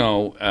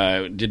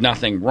Paterno did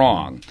nothing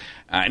wrong.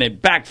 And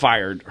it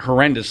backfired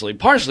horrendously,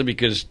 partially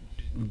because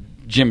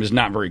Jim is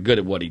not very good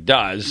at what he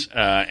does,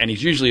 and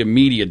he's usually a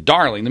media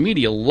darling. The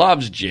media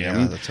loves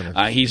Jim.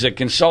 Yeah, he's a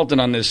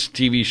consultant on this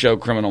TV show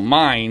Criminal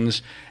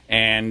Minds,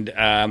 and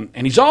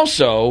he's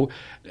also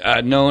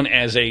known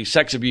as a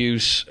sex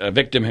abuse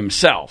victim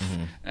himself.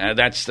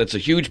 That's a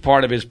huge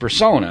part of his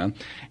persona.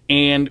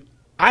 And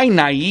I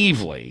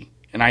naively,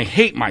 and I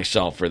hate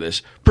myself for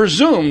this,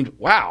 presumed,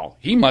 wow,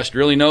 he must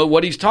really know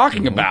what he's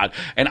talking about.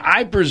 And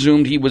I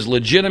presumed he was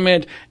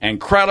legitimate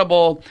and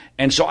credible.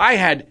 And so I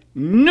had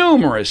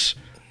numerous,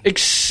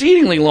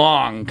 exceedingly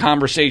long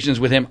conversations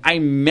with him. I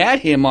met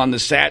him on the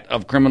set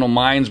of Criminal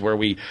Minds, where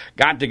we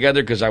got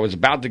together because I was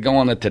about to go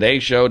on the Today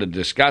Show to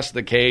discuss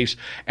the case.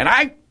 And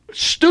I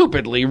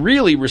stupidly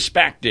really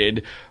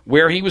respected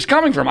where he was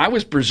coming from. I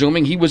was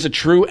presuming he was a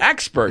true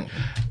expert.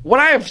 What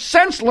I have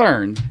since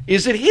learned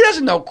is that he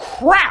doesn't know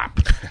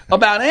crap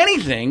about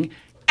anything,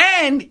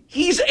 and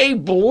he's a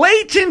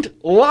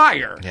blatant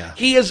liar. Yeah.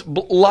 He has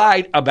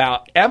lied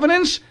about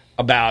evidence,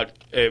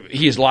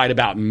 he has lied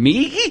about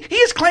me. He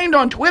has claimed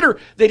on Twitter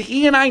that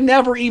he and I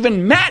never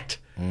even met,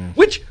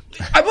 which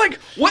I'm like,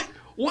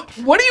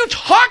 what are you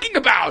talking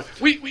about?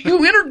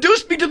 You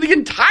introduced me to the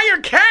entire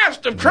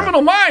cast of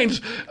Criminal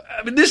Minds.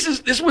 I mean,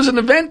 this was an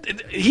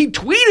event he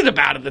tweeted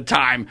about at the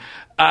time,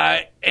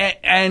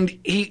 and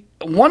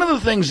one of the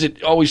things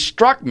that always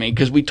struck me,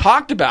 because we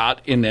talked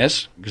about in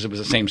this, because it was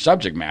the same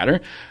subject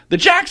matter, the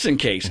Jackson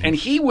case, and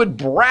he would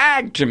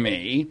brag to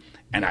me,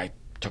 and I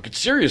took it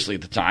seriously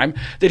at the time,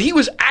 that he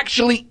was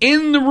actually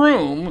in the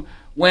room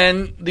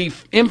when the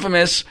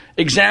infamous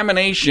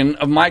examination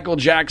of Michael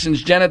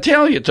Jackson's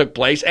genitalia took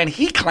place, and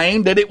he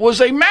claimed that it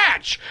was a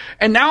match.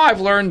 And now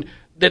I've learned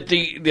that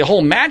the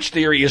whole match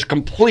theory is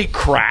complete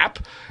crap.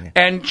 Yeah.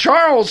 And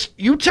Charles,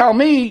 you tell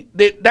me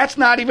that that's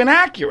not even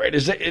accurate.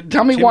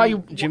 Tell me why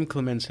you... Jim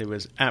Clemente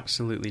was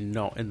absolutely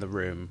not in the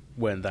room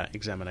when that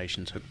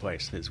examination took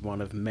place. It's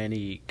one of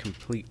many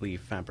completely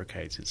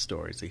fabricated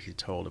stories that he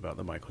told about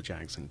the Michael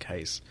Jackson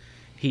case.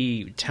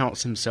 He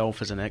touts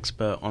himself as an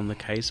expert on the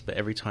case, but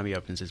every time he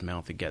opens his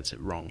mouth, he gets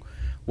it wrong.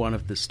 One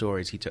of the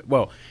stories he took...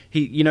 Well,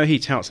 he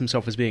touts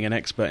himself as being an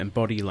expert in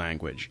body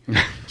language.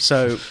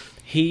 So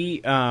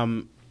he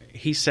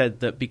said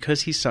that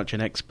because he's such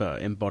an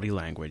expert in body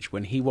language,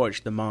 when he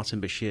watched the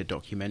Martin Bashir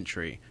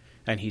documentary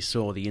and he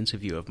saw the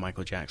interview of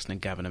Michael Jackson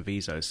and Gavin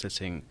Avizo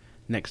sitting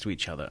next to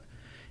each other,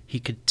 he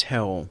could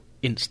tell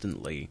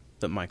instantly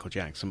that Michael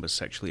Jackson was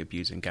sexually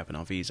abusing Gavin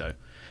Avizo.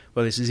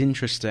 Well, this is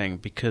interesting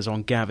because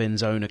on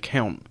Gavin's own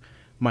account,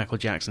 Michael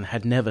Jackson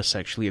had never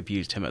sexually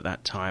abused him at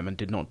that time and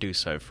did not do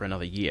so for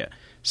another year.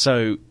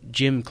 So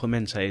Jim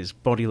Clemente's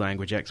body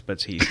language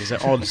expertise is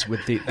at odds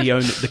with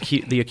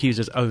the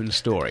accuser's own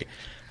story.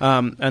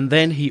 And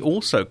then he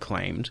also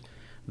claimed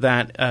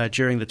that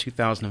during the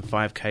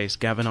 2005 case,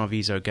 Gavin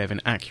Avizo gave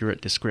an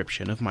accurate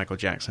description of Michael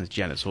Jackson's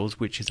genitals,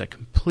 which is a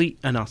complete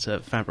and utter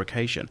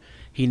fabrication.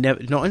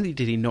 Not only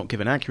did he not give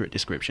an accurate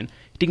description,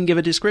 he didn't give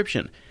a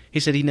description. He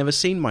said he'd never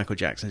seen Michael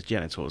Jackson's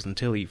genitals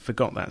until he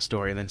forgot that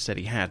story and then said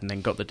he had and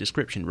then got the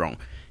description wrong.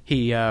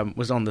 He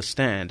was on the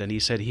stand and he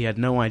said he had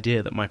no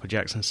idea that Michael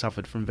Jackson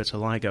suffered from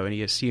vitiligo and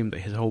he assumed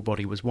that his whole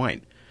body was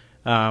white.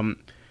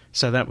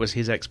 So that was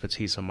his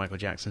expertise on Michael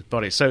Jackson's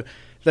body. So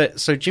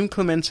Jim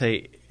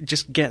Clemente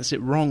just gets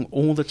it wrong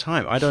all the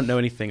time. I don't know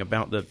anything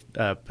about the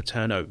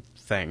Paterno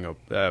thing or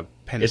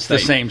Penn It's State.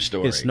 the same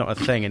story. It's not a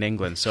thing in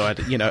England, so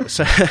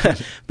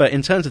but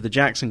in terms of the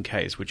Jackson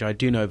case, which I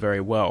do know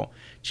very well,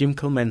 Jim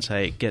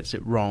Clemente gets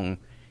it wrong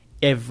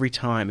every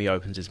time he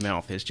opens his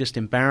mouth. It's just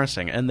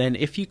embarrassing. And then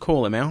if you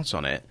call him out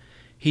on it,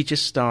 he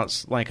just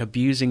starts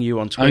abusing you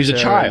on Twitter. Oh, he's a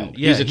child.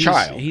 He's a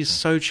child. He's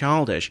so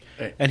childish,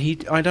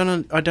 and I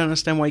don't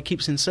understand why he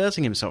keeps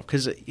inserting himself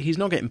because he's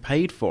not getting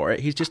paid for it.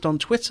 He's just on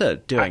Twitter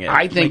doing it.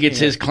 I think it's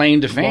his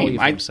claim to fame.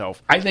 I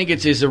think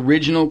it's his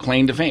original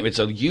claim to fame. It's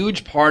a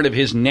huge part of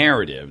his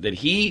narrative that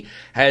he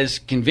has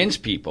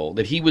convinced people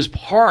that he was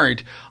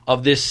part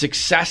of this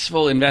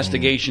successful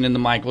investigation into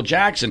Michael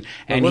Jackson.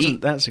 And it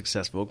wasn't that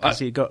successful because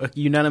he got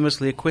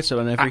unanimously acquitted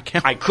on every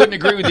count. I couldn't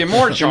agree with you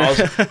more,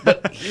 Charles.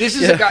 But this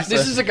is a guy.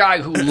 This is a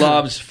guy who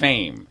loves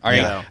fame. All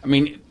right? Yeah. I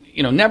mean,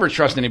 never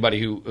trust anybody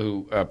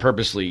who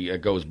purposely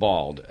goes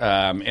bald.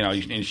 I'm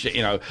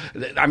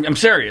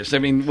serious. I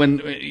mean,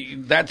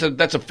 when that's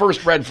a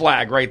first red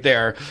flag right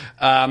there.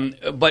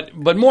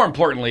 But more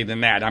importantly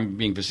than that, I'm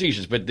being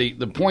facetious. But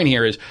the point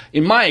here is,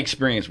 in my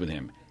experience with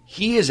him,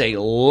 he is a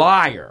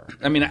liar.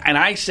 I mean, and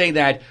I say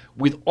that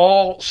with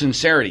all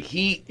sincerity.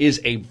 He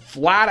is a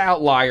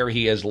flat-out liar.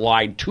 He has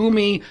lied to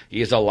me. He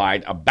has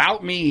lied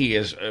about me. He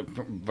is,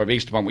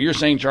 based upon what you're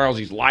saying, Charles,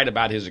 he's lied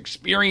about his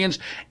experience.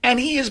 And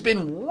he has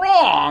been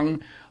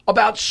wrong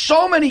about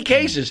so many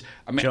cases.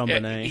 I mean,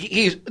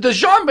 the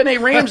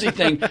JonBenet Ramsey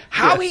thing,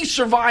 how he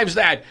survives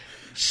that.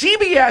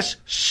 CBS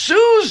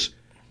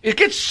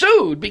gets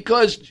sued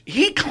because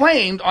he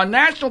claimed on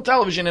national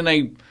television in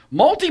a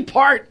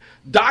multi-part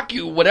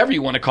whatever you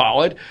want to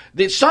call it,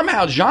 that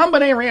somehow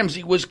JonBenet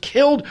Ramsey was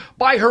killed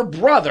by her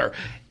brother.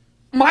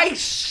 My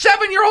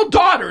 7-year-old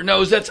daughter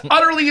knows that's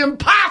utterly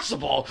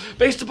impossible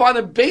based upon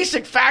the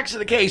basic facts of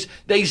the case.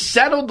 They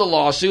settled the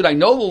lawsuit. I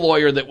know the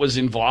lawyer that was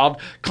involved.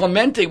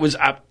 Clemente was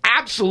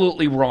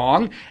absolutely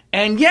wrong,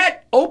 and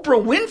yet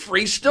Oprah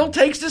Winfrey still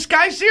takes this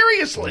guy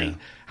seriously. Yeah.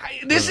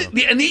 This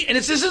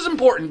is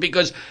important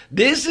because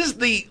this is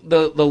the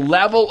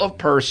level of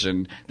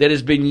person that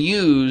has been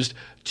used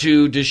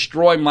to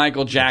destroy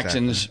Michael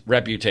Jackson's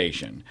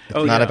reputation.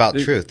 It's not about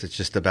truth. It's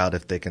just about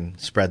if they can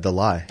spread the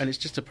lie. And it's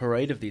just a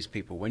parade of these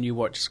people. When you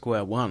watch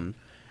Square One,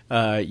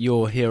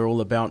 you'll hear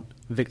all about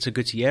Victor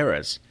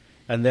Gutierrez.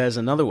 And there's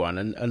another one.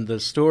 And the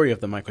story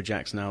of the Michael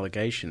Jackson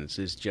allegations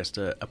is just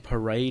a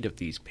parade of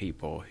these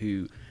people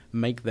who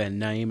make their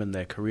name and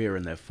their career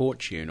and their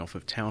fortune off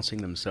of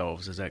touting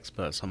themselves as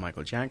experts on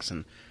Michael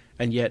Jackson.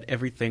 And yet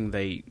everything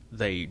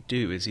they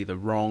do is either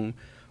wrong,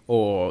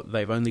 or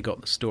they've only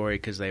got the story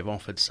because they've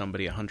offered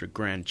somebody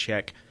 $100,000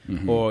 check,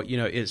 or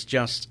it's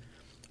just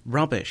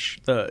rubbish.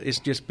 It's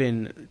just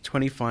been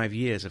 25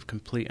 years of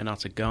complete and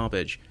utter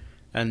garbage,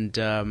 and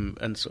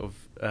sort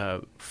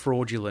of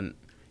fraudulent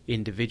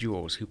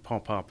individuals who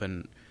pop up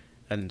and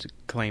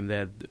claim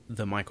they're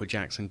the Michael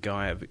Jackson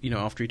guy.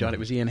 After he died, it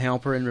was Ian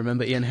Halperin.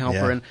 Remember Ian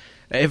Halperin?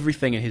 Yeah.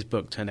 Everything in his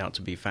book turned out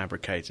to be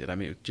fabricated. I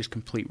mean, it was just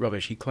complete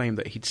rubbish. He claimed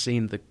that he'd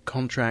seen the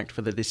contract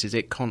for the This Is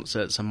It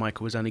concerts, and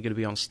Michael was only going to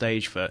be on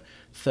stage for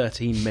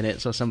 13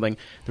 minutes or something.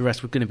 The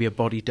rest was going to be a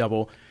body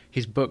double.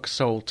 His book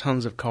sold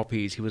tons of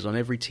copies. He was on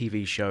every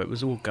TV show. It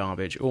was all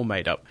garbage, all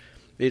made up.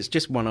 it's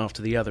just one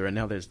after the other, and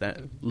now there's that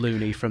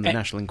loony from the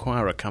National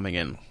Enquirer coming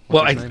in.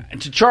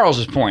 To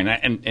Charles's point,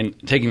 and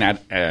taking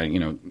that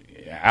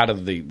out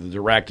of the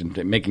direct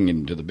and making it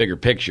into the bigger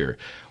picture,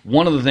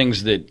 one of the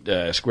things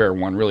that Square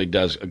One really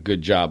does a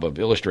good job of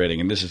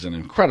illustrating, and this is an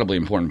incredibly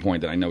important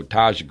point that I know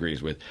Taj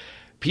agrees with,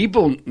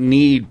 people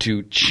need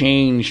to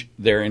change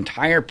their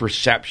entire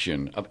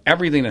perception of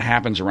everything that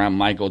happens around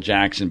Michael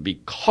Jackson,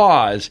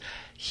 because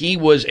he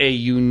was a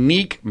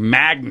unique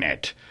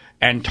magnet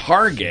and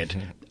target.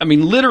 I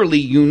mean, literally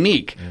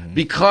unique,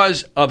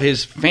 because of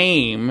his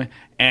fame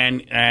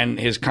and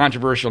his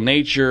controversial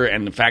nature,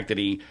 and the fact that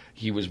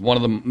he was one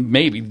of the,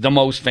 maybe the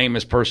most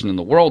famous person in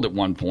the world at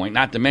one point,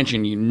 not to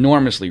mention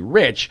enormously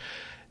rich.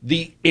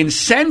 The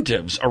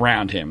incentives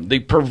around him, the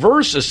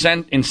perverse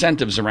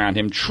incentives around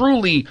him,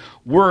 truly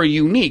were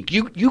unique.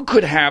 You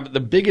could have the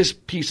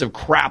biggest piece of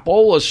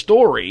crapola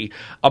story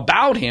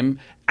about him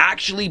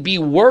actually be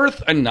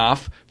worth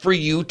enough for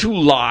you to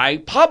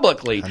lie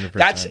publicly.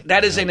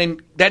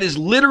 That is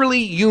literally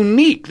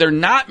unique. There are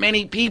not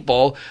many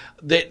people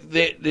that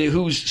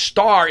whose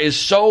star is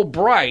so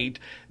bright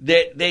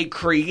that they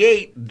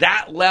create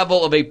that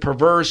level of a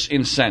perverse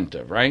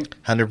incentive, right?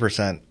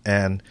 100%.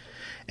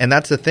 And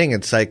that's the thing.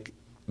 It's like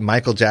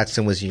Michael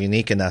Jackson was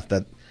unique enough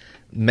that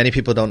many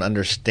people don't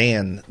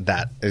understand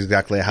that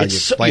exactly how you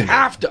explain it. You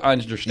have to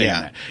understand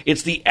that.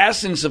 It's the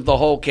essence of the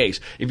whole case.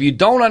 If you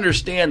don't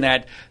understand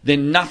that,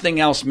 then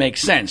nothing else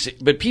makes sense.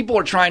 But people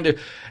are trying to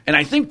 – and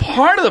I think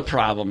part of the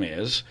problem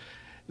is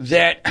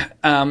that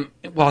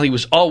while he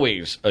was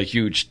always a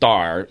huge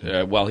star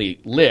while he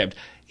lived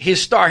 – his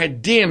star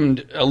had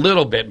dimmed a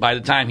little bit by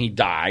the time he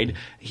died.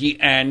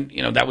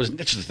 That was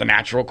just the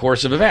natural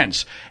course of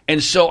events.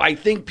 And so I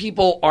think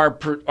people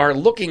are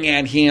looking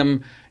at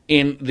him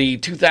in the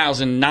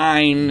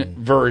 2009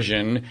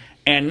 version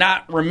and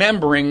not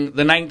remembering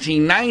the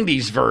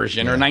 1990s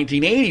version or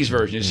 1980s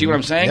version. You see what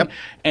I'm saying? Yep.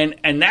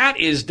 And that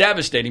is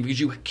devastating, because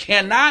you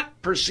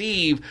cannot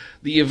perceive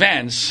the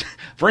events,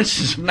 for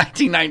instance, of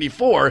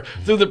 1994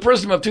 through the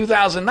prism of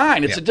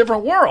 2009. It's a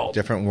different world.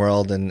 Different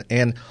world.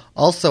 And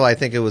also I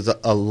think it was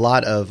a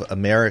lot of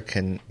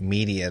American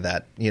media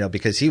that,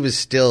 because he was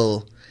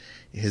still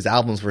 – his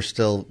albums were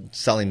still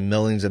selling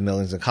millions and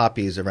millions of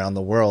copies around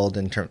the world.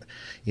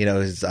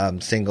 His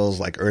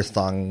singles like Earth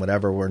Song,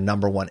 whatever, were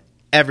number one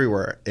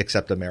everywhere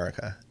except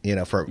America.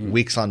 For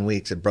weeks on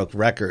weeks, it broke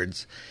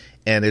records,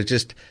 and it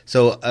just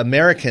so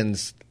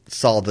Americans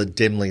saw the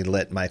dimly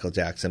lit Michael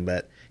Jackson,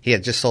 but he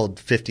had just sold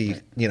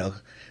 50,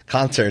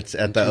 concerts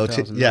at the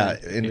O2. Yeah,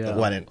 in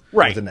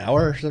an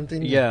hour or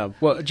something. Yeah.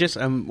 Well, just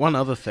one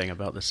other thing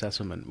about the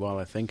settlement. While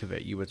I think of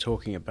it, you were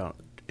talking about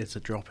it's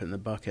a drop in the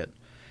bucket.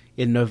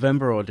 In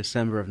November or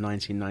December of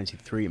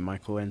 1993,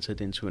 Michael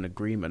entered into an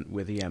agreement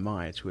with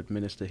EMI to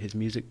administer his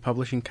music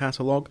publishing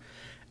catalogue,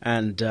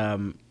 and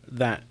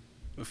that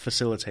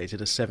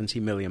facilitated a $70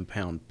 million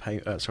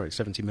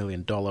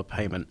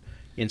payment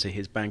into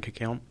his bank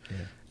account. Yeah.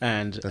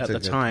 And at the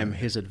time,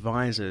 his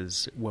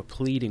advisors were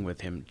pleading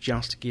with him,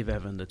 just give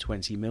Evan the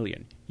 $20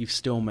 million. You've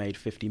still made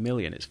 $50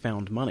 million. It's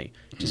found money.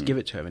 Just give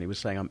it to him. And he was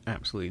saying, I'm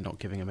absolutely not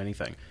giving him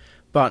anything.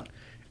 But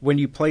when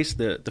you place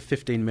the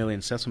 $15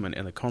 million settlement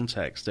in the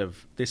context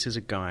of this is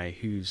a guy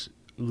who's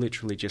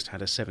literally just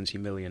had a $70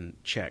 million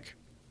check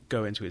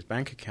go into his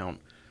bank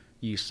account,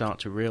 you start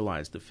to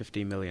realize that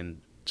 $15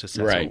 million to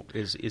settle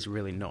is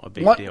really not a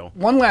big deal.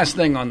 One last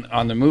thing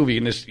on the movie,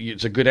 and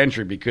it's a good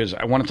entry because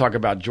I want to talk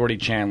about Geordie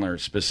Chandler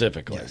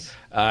specifically. Yes.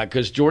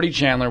 Because Geordie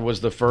Chandler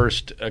was the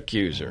first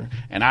accuser.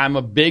 And I'm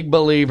a big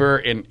believer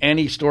in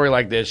any story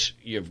like this,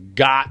 you've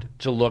got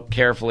to look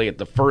carefully at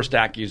the first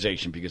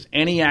accusation, because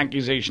any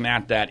accusation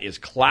at that is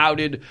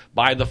clouded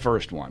by the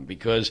first one,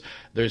 because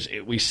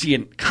we see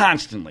it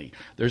constantly.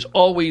 There's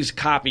always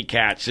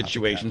copycat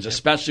situations,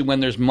 especially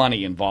when there's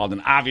money involved.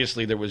 And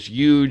obviously there was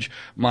huge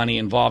money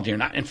involved here.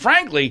 And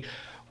frankly,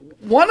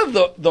 one of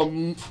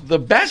the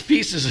best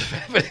pieces of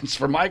evidence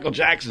for Michael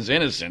Jackson's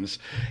innocence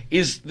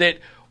is that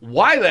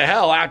why the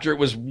hell, after it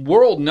was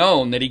world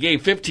known that he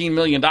gave $15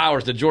 million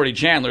to Geordie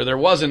Chandler, there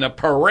wasn't a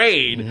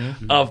parade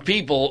of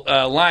people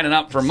lining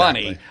up for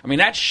money? I mean,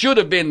 that should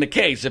have been the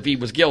case if he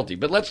was guilty.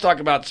 But let's talk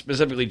about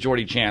specifically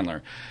Geordie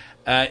Chandler.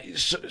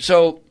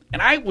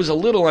 And I was a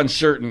little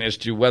uncertain as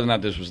to whether or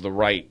not this was the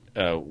right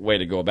way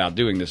to go about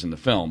doing this in the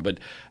film. But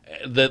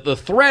the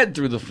thread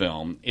through the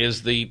film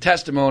is the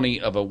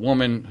testimony of a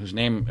woman whose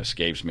name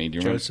escapes me. Do you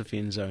remember?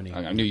 Josephine Zoni.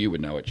 I knew you would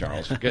know it,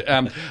 Charles.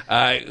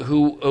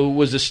 Who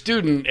was a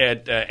student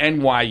at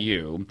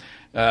NYU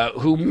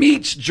who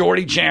meets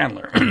Geordie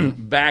Chandler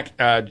back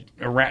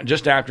around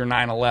just after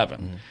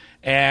 9/11.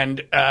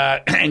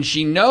 And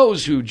she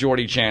knows who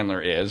Geordie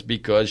Chandler is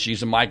because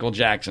she's a Michael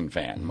Jackson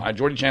fan.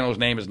 Geordie Chandler's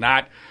name is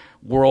not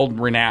world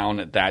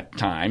renowned at that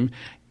time,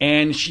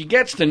 and she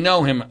gets to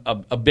know him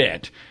a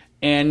bit.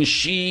 And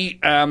she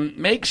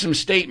makes some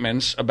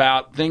statements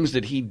about things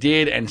that he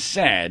did and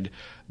said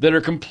that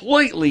are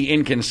completely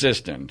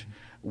inconsistent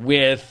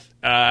with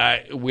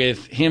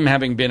him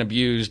having been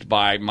abused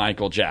by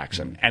Michael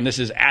Jackson. And this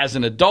is as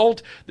an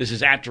adult. This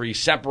is after he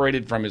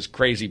separated from his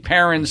crazy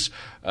parents.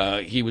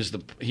 He was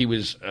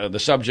the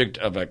subject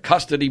of a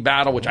custody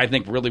battle, which I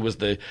think really was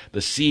the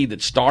seed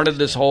that started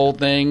this whole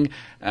thing.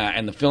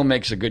 And the film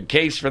makes a good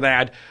case for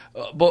that.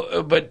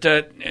 But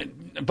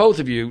both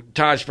of you,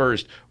 Taj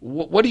first,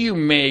 what do you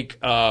make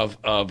of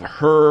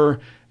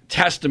her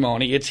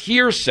testimony? It's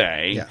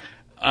hearsay. Yeah.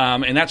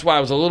 And that's why I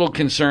was a little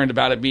concerned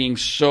about it being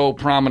so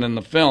prominent in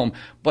the film.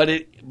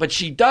 But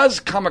she does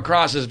come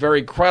across as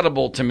very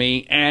credible to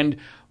me. And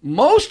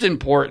most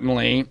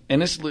importantly, and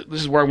this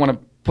is where I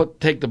want to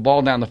take the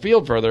ball down the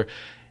field further,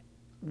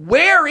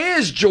 where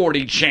is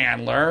Geordie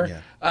Chandler?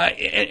 Yeah.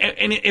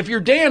 And if you're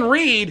Dan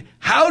Reed,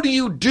 how do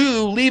you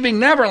do Leaving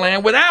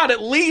Neverland without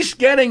at least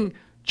getting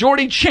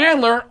Geordie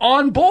Chandler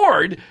on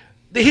board?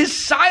 His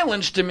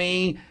silence to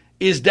me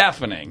is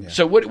deafening. Yeah.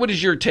 So what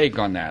is your take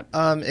on that?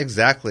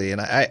 Exactly.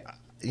 And I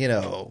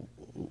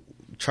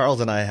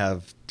Charles and I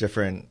have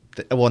different,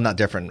 well, not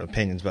different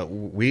opinions, but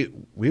we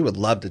would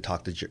love to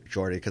talk to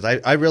Geordie, because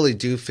I really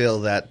do feel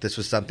that this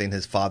was something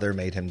his father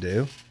made him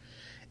do,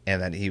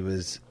 and that he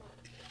was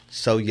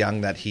so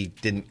young that he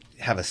didn't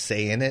have a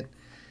say in it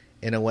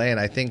in a way. And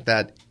I think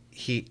that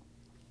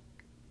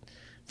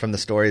from the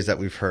stories that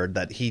we've heard,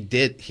 that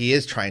he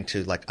is trying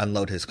to like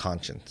unload his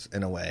conscience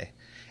in a way.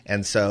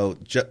 And so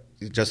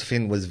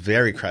Josephine was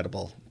very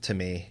credible to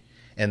me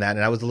in that.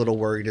 And I was a little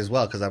worried as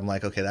well, because I'm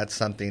like, okay, that's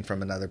something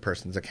from another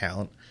person's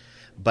account.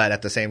 But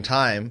at the same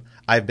time,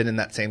 I've been in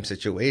that same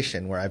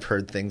situation where I've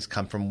heard things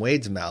come from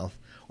Wade's mouth,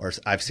 or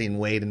I've seen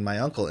Wade and my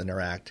uncle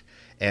interact.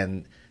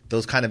 And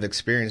those kind of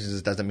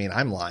experiences doesn't mean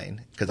I'm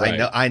lying, because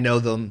right. I know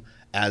them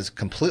as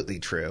completely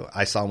true.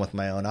 I saw them with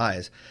my own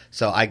eyes.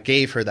 So I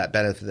gave her that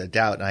benefit of the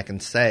doubt. And I can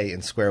say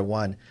in Square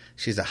One,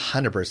 she's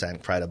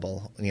 100%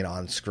 credible,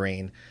 on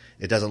screen.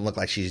 It doesn't look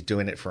like she's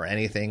doing it for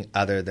anything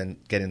other than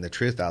getting the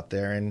truth out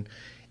there.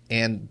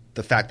 And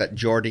the fact that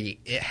Geordie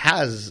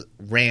has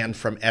ran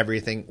from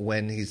everything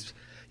when he's,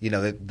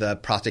 the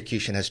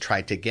prosecution has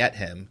tried to get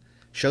him,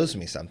 shows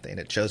me something.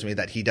 It shows me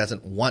that he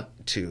doesn't want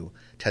to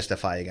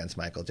testify against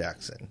Michael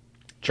Jackson.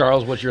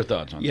 Charles, what's your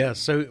thoughts on that? Yeah,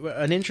 so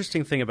an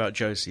interesting thing about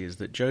Josie is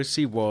that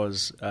Josie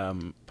was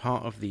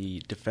part of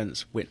the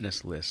defense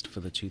witness list for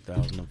the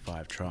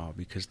 2005 trial,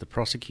 because the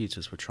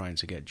prosecutors were trying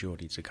to get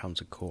Geordie to come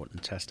to court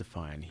and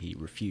testify, and he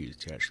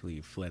refused. He actually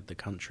fled the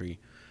country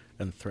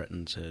and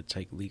threatened to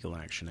take legal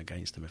action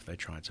against them if they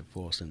tried to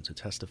force him to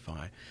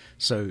testify.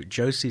 So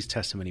Josie's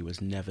testimony was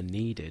never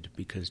needed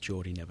because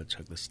Geordie never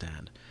took the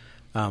stand.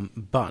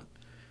 But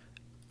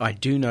I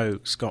do know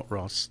Scott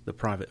Ross, the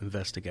private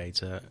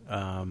investigator,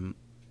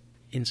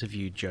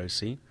 interviewed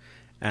Josie,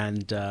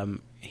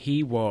 and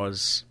he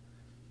was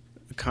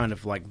kind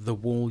of like the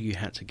wall you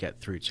had to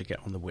get through to get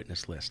on the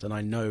witness list. And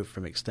I know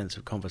from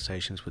extensive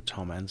conversations with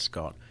Tom and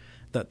Scott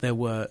that there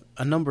were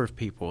a number of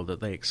people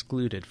that they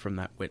excluded from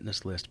that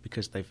witness list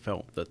because they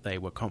felt that they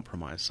were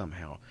compromised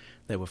somehow.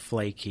 They were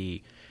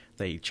flaky.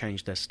 They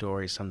changed their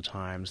stories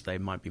sometimes. They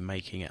might be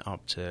making it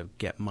up to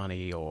get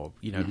money, or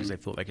because they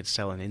thought they could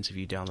sell an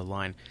interview down the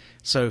line.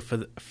 So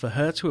for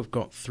her to have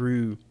got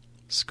through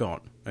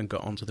Scott and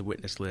got onto the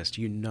witness list,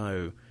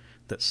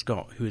 that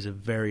Scott, who is a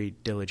very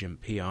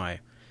diligent PI,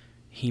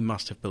 he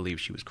must have believed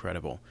she was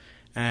credible.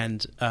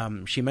 And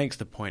she makes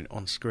the point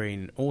on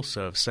screen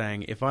also of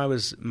saying, if I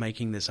was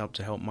making this up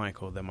to help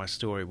Michael, then my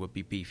story would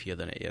be beefier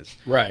than it is.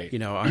 Right.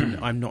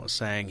 I'm not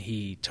saying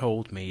he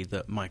told me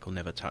that Michael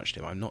never touched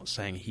him. I'm not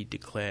saying he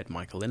declared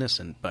Michael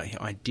innocent, but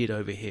I did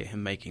overhear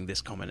him making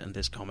this comment and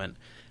this comment,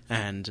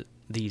 and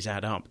these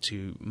add up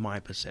to my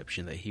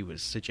perception that he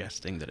was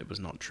suggesting that it was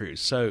not true.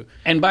 So,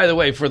 and by the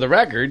way, for the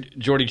record,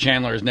 Geordie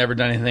Chandler has never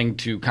done anything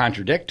to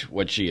contradict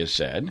what she has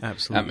said.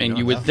 Absolutely. And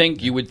you would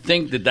think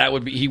that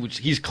would be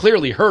he's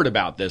clearly heard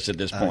about this at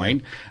this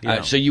point.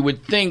 So you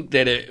would think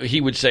that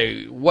he would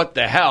say, "What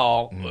the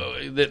hell?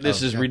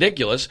 This is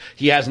ridiculous."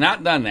 He has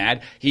not done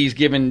that. He's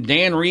given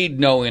Dan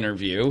Reed no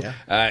interview. Yeah.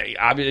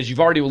 As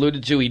you've already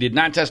alluded to, he did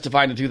not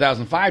testify in the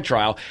 2005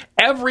 trial.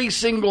 Every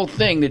single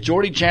thing that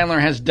Geordie Chandler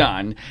has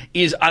done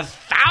is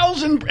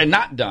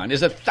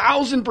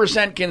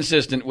 1,000%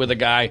 consistent with a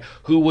guy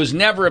who was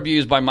never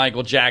abused by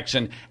Michael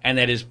Jackson, and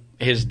that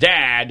his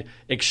dad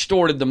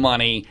extorted the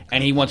money,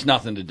 and he wants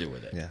nothing to do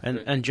with it. Yeah.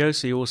 And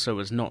Josie also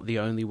was not the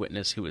only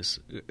witness who was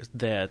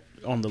there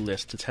on the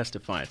list to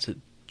testify to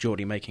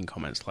Geordie making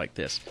comments like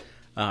this.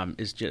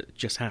 It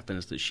just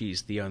happens that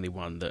she's the only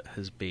one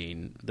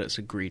that's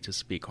agreed to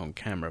speak on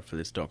camera for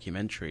this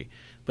documentary.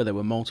 But there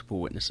were multiple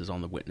witnesses on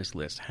the witness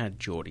list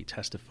had Geordie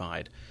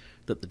testified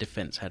that the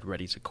defense had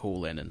ready to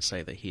call in and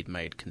say that he'd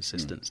made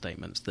consistent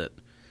statements that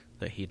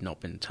he'd not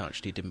been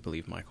touched. He didn't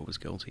believe Michael was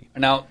guilty.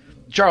 Now,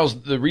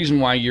 Charles, the reason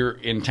why you're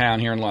in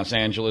town here in Los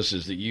Angeles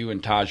is that you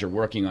and Taj are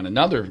working on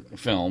another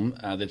film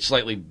that's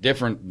slightly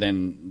different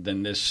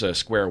than this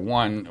Square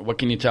One. What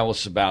can you tell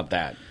us about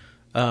that?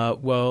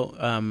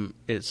 Well,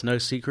 it's no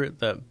secret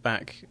that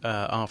back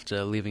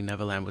after Leaving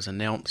Neverland was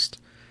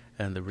announced,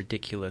 the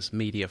ridiculous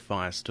media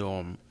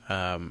firestorm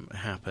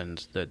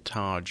happened, that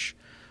Taj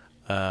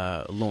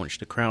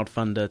launched a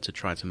crowdfunder to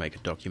try to make a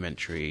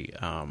documentary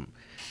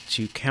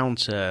to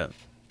counter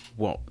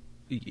what,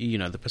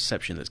 the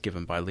perception that's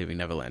given by Leaving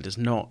Neverland is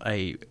not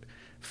a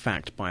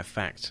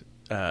fact-by-fact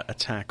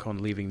attack on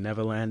Leaving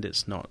Neverland.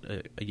 It's not,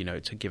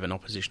 to give an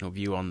oppositional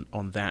view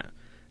on that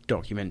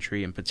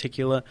documentary in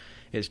particular.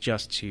 It's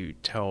just to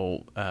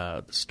tell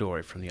the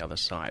story from the other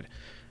side.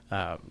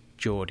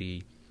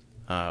 Geordie,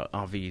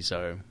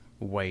 Arvizo,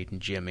 Wade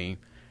and Jimmy,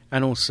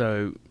 and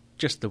also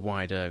just the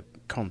wider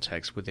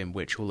context within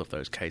which all of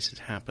those cases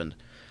happened.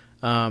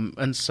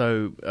 And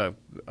so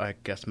I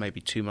guess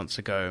maybe 2 months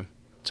ago,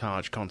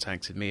 Taj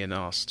contacted me and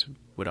asked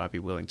would I be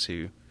willing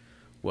to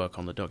work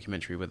on the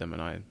documentary with him,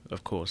 and I,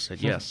 of course,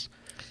 said yes.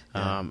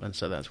 And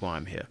so that's why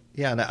I'm here.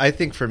 Yeah, and I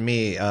think for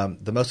me,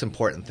 the most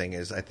important thing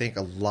is I think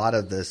a lot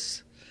of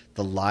this,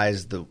 the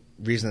lies, the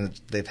reason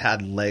that they've had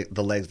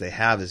the legs they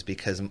have is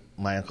because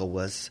my uncle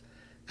was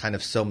kind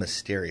of so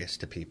mysterious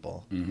to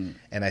people. Mm-hmm.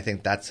 And I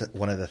think that's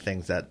one of the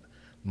things that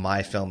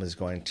my film is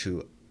going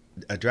to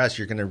address.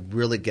 You're going to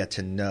really get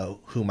to know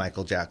who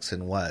Michael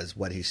Jackson was,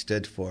 what he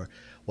stood for,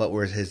 what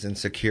were his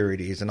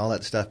insecurities and all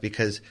that stuff,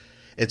 because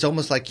it's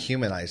almost like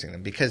humanizing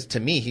him. Because to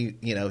me,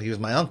 he was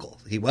my uncle.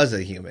 He was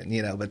a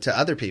human, but to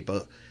other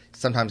people,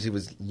 sometimes he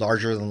was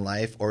larger than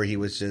life, or he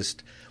was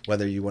just,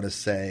 whether you want to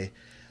say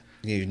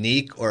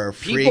unique or a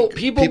freak.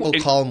 People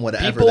call him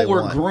whatever they want.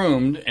 People were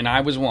groomed, and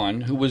I was one,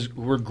 who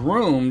were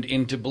groomed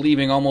into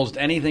believing almost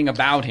anything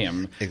about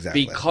him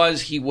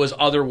because he was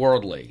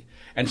otherworldly.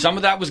 And some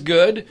of that was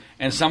good,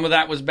 and some of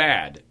that was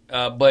bad.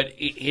 But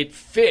it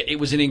fit. It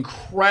was an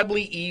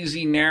incredibly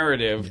easy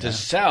narrative to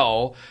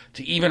sell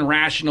to even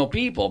rational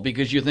people,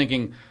 because you're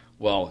thinking,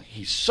 well,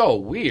 he's so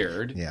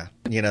weird. Yeah.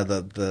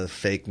 The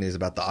fake news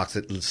about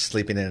the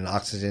sleeping in an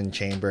oxygen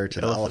chamber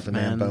to the Elephant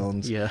Man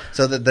bones. Yeah.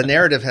 So the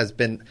narrative has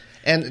been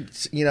 – and,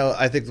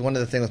 I think one of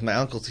the things with my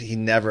uncles, he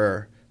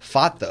never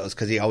fought those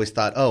because he always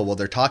thought, oh, well,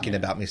 they're talking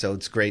about me, so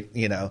it's great,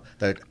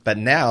 But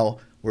now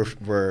 –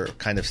 We're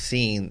kind of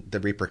seeing the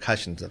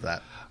repercussions of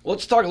that. Well,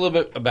 let's talk a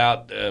little bit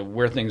about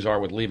where things are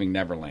with Leaving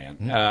Neverland.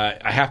 Mm-hmm.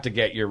 I have to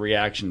get your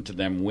reaction to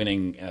them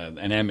winning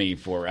an Emmy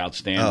for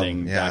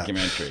Outstanding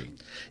Documentary.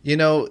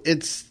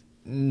 It's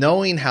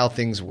knowing how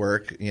things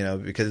work,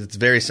 because it's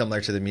very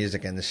similar to the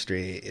music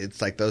industry. It's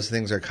like those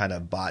things are kind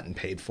of bought and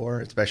paid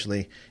for,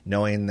 especially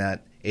knowing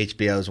that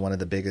HBO is one of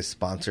the biggest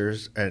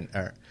sponsors of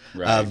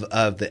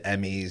the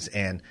Emmys,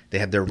 and they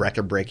had their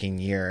record-breaking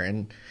year.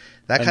 And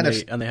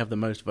they have the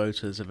most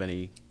voters of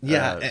any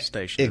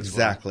station.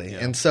 Exactly. As well.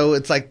 Yeah. And so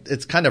it's like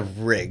it's kind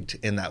of rigged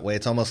in that way.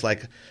 It's almost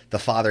like the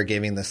father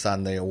giving the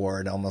son the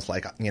award, almost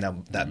like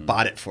that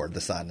bought it for the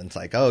son. And it's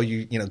like, oh,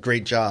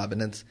 great job.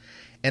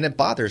 And it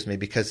bothers me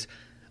because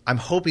I'm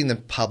hoping the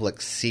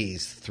public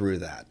sees through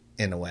that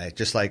in a way,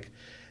 just like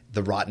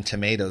the Rotten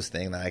Tomatoes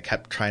thing that I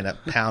kept trying to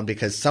pound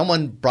because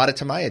someone brought it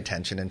to my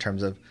attention in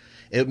terms of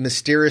it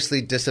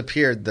mysteriously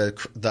disappeared.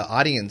 The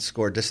audience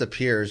score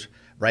disappears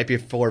right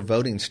before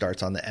voting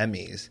starts on the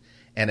Emmys,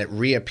 and it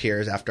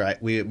reappears after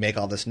we make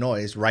all this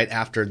noise right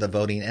after the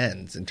voting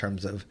ends in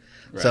terms of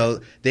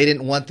so they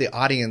didn't want the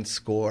audience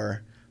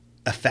score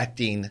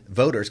affecting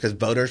voters, because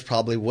voters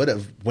probably would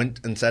have went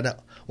and said,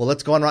 well,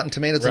 let's go on Rotten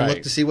Tomatoes and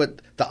look to see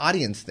what the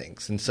audience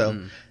thinks. And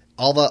so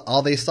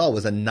all they saw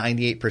was a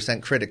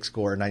 98% critic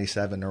score,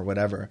 97 or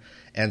whatever.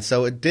 And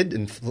so it did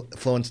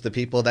influence the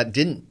people that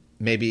didn't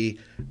maybe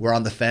were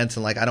on the fence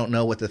and like, I don't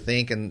know what to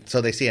think. And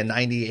so they see a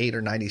 98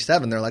 or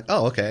 97. They're like,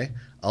 oh, okay,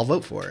 I'll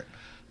vote for it.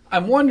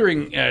 I'm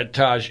wondering,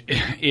 Taj,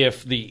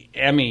 if the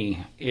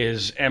Emmy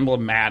is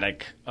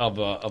emblematic of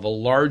a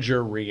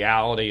larger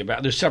reality.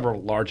 There's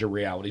several larger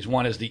realities.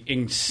 One is the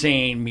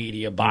insane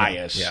media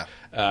bias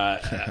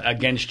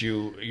against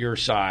your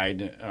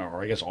side,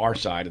 or I guess our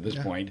side at this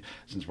point,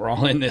 since we're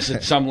all in this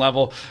at some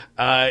level.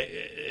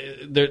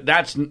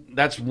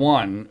 That's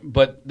one.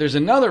 But there's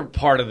another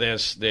part of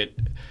this that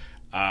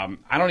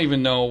I don't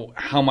even know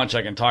how much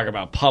I can talk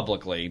about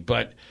publicly,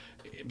 but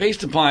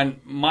based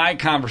upon my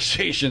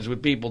conversations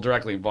with people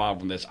directly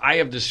involved in this, I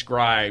have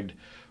described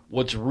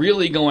what's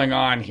really going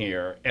on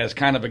here as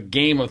kind of a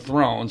Game of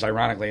Thrones,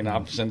 ironically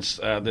enough, since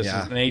this is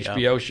an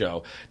HBO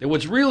show. That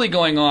what's really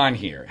going on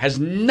here has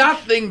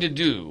nothing to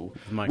do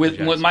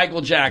with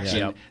Michael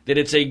Jackson, that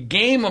it's a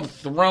Game of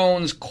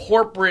Thrones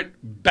corporate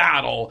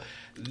battle.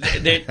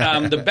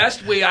 That the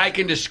best way I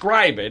can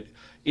describe it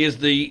is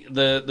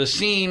the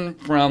scene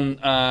from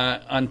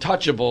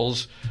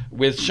Untouchables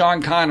with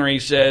Sean Connery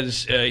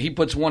says he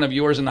puts one of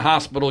yours in the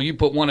hospital, you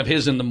put one of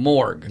his in the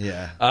morgue.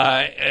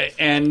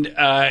 And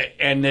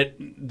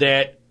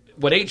that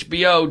what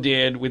HBO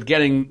did with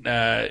getting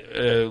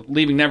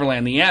Leaving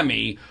Neverland the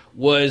Emmy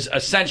was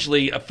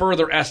essentially a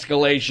further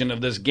escalation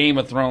of this Game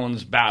of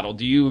Thrones battle.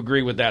 Do you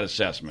agree with that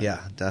assessment? Yeah,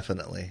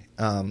 definitely.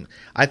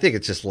 I think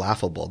it's just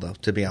laughable, though,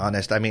 to be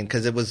honest. I mean,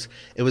 because it was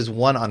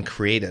one on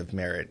creative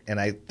merit, and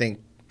I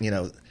think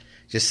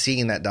just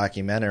seeing that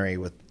documentary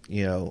with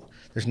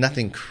there's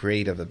nothing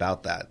creative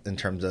about that in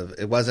terms of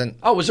it wasn't.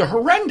 Oh, it was a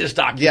horrendous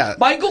documentary. Yeah.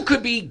 Michael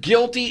could be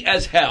guilty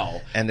as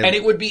hell, and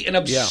it would be an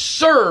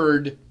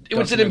absurd. It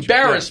was an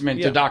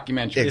embarrassment to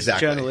documentary.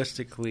 Exactly. It's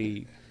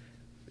journalistically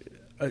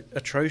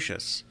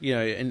atrocious,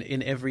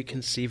 in every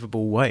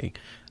conceivable way.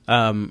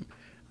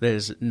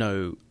 There's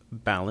no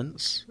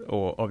balance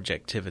or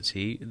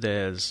objectivity.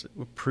 There's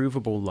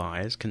provable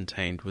lies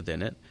contained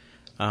within it.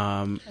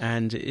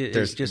 And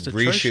it's just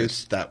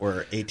atrocious. Reshoots that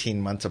were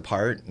 18 months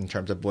apart in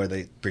terms of where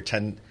they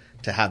pretend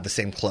to have the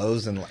same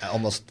clothes and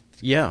almost...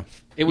 Yeah.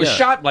 It was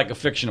shot like a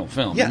fictional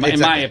film, in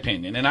my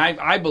opinion. And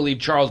I believe,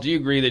 Charles, do you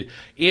agree that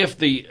if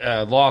the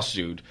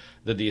lawsuit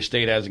that the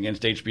estate has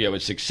against HBO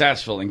is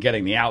successful in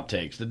getting the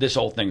outtakes, that this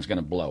whole thing's going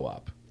to blow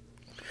up?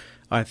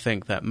 I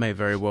think that may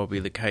very well be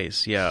the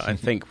case. Yeah, I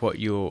think what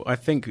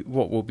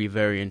will be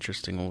very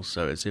interesting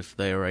also is if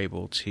they are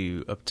able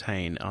to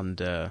obtain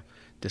under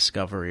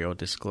discovery or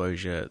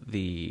disclosure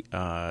the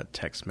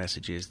text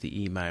messages, the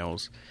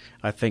emails.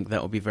 I think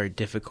that will be very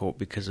difficult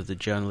because of the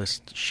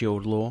Journalist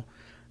Shield law.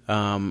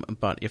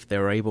 But if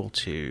they're able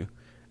to,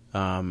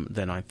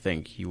 then I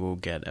think you will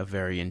get a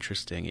very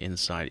interesting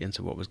insight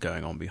into what was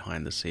going on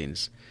behind the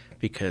scenes,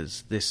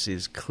 because this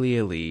is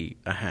clearly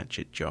a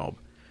hatchet job.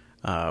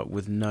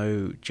 With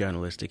no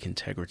journalistic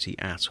integrity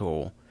at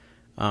all.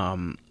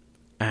 And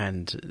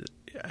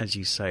as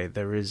you say,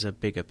 there is a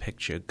bigger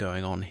picture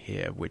going on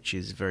here, which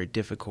is very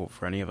difficult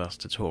for any of us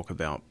to talk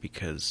about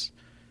because,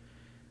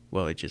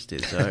 well, it just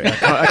is.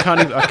 I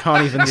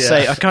can't even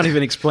say. I can't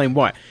even explain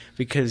why.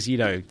 Because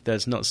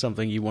there's not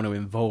something you want to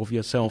involve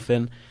yourself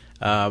in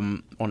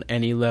on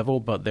any level,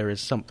 but there is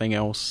something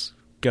else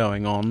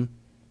going on,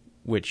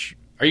 which.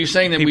 Are you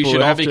saying that we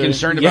should all be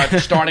concerned about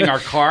starting our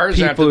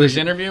cars after this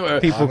interview?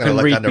 People can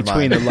read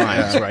between the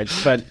lines, right?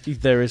 But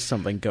there is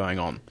something going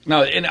on.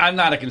 No, and I'm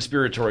not a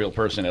conspiratorial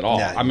person at all.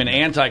 Yeah, I'm an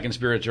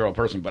anti-conspiratorial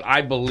person, but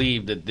I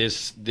believe that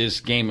this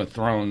Game of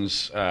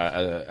Thrones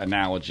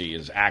analogy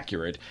is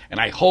accurate, and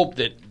I hope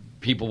that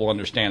people will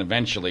understand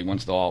eventually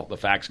once all the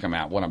facts come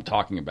out what I'm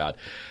talking about.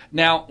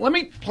 Now, let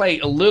me play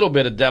a little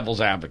bit of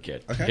devil's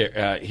advocate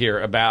here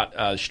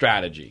about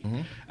strategy,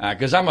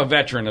 because I'm a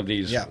veteran of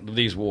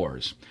these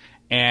wars.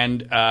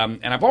 And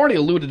I've already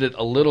alluded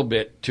a little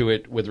bit to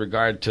it with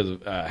regard to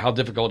how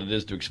difficult it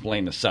is to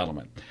explain the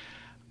settlement.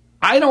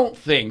 I don't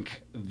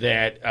think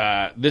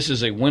that this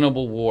is a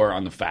winnable war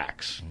on the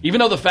facts, even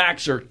though the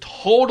facts are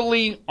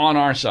totally on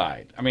our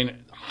side. I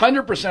mean,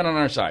 100% on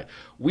our side.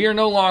 We are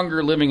no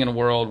longer living in a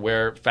world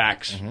where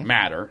facts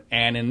matter.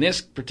 And in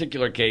this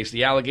particular case,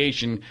 the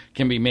allegation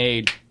can be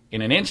made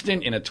in an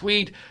instant, in a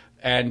tweet,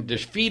 and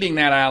defeating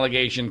that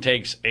allegation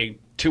takes a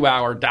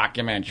 2-hour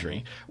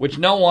documentary, which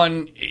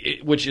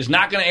is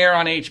not going to air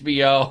on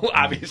HBO,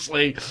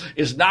 obviously,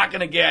 is not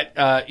going to get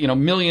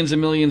millions and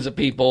millions of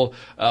people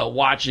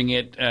watching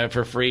it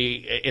for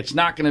free. It's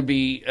not going to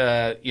be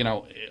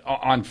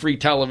on free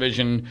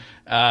television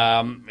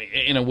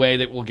in a way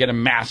that will get a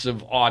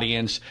massive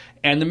audience.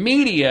 And the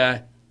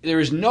media, there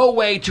is no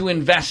way to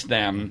invest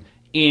them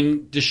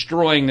in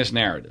destroying this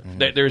narrative.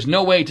 There's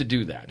no way to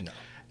do that. No.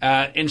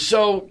 And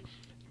so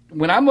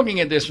when I'm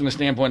looking at this from the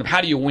standpoint of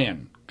how do you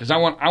win? Because I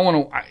want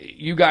to.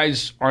 You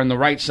guys are on the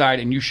right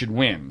side, and you should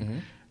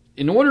win.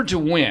 In order to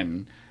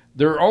win,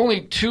 there are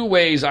only two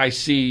ways I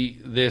see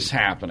this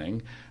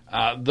happening.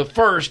 The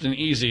first and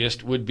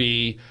easiest would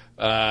be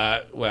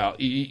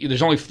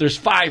there's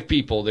 5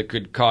 people that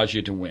could cause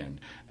you to win.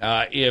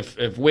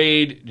 If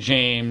Wade,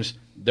 James,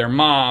 their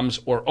moms,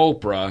 or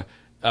Oprah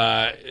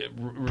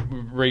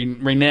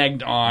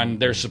reneged on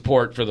their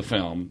support for the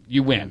film,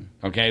 you win.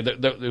 Okay,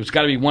 there's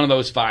got to be one of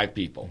those 5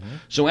 people.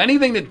 So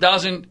anything that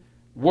doesn't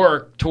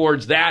work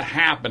towards that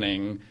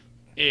happening,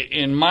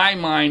 in my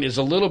mind, is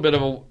a little bit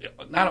of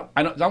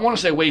I don't want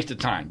to say waste of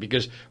time,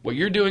 because what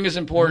you're doing is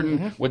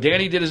important, what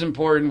Danny did is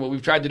important, what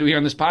we've tried to do here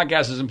on this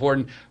podcast is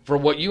important for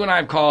what you and I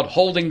have called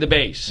holding the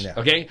base,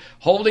 okay?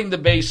 Holding the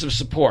base of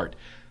support.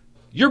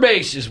 Your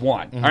base is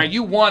won, all right?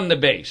 You won the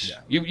base.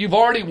 Yeah. You've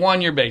already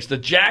won your base. The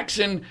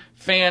Jackson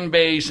fan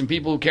base and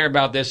people who care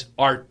about this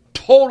are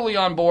totally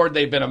on board.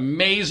 They've been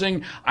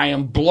amazing. I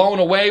am blown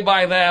away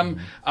by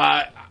them.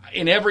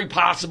 In every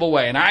possible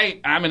way. And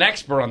I'm an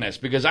expert on this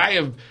because I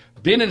have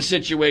been in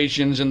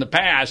situations in the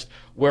past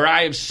where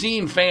I have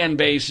seen fan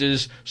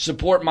bases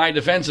support my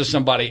defense of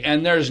somebody,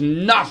 and there's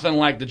nothing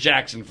like the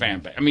Jackson fan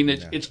base. I mean,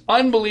 it's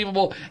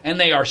unbelievable, and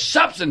they are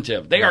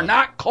substantive. They are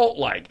not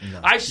cult-like. No.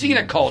 I've seen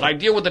a cult. I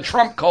deal with the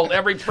Trump cult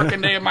every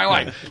freaking day of my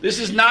life. This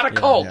is not a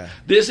cult.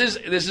 This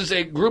is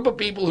a group of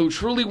people who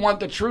truly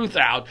want the truth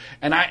out,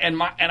 and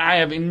I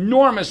have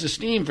enormous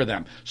esteem for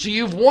them. So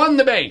you've won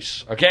the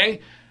base,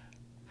 okay?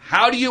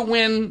 How do you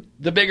win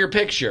the bigger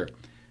picture?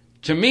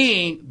 To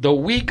me, the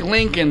weak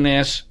link in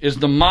this is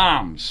the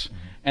moms.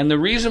 And the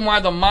reason why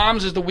the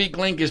moms is the weak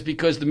link is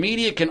because the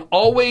media can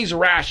always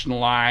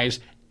rationalize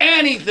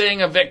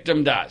anything a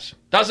victim does.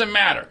 Doesn't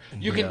matter.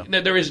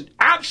 There is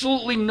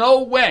absolutely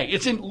no way.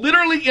 It's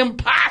literally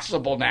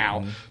impossible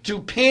now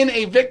to pin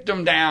a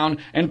victim down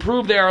and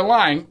prove they are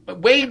lying.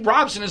 Wade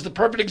Robson is the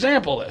perfect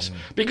example of this.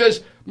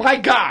 Because, my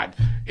God,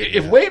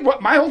 If Wade,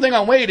 my whole thing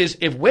on Wade is,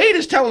 if Wade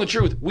is telling the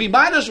truth, we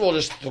might as well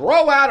just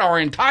throw out our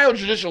entire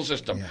judicial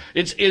system. Yeah.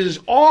 It is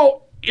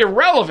all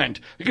irrelevant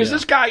because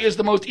this guy is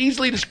the most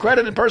easily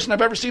discredited person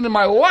I've ever seen in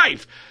my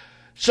life.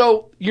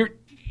 So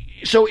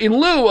in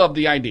lieu of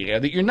the idea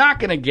that you're not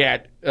going to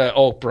get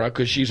Oprah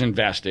because she's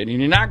invested, and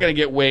you're not going to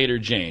get Wade or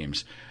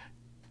James,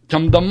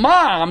 the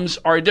moms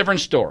are a different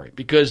story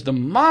because the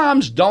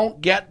moms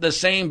don't get the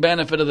same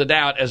benefit of the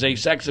doubt as a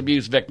sex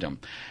abuse victim.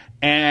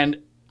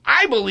 And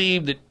I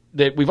believe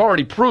that we've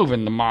already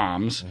proven the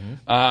moms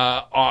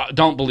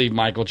don't believe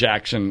Michael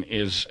Jackson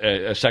is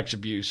a sex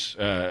abuse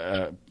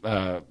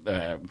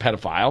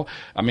pedophile.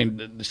 I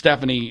mean,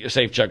 Stephanie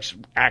Safechuck's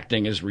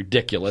acting is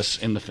ridiculous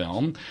in the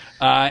film.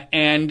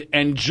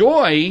 And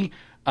Joy,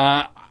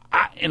 I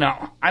don't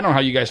know how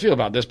you guys feel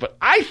about this, but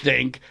I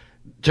think,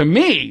 to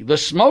me, the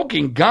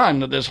smoking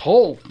gun of this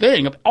whole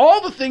thing, of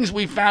all the things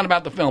we found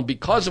about the film,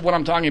 because of what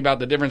I'm talking about,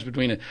 the difference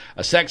between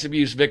a sex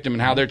abuse victim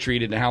and how they're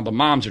treated and how the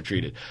moms are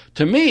treated,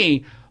 to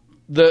me,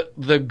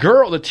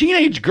 the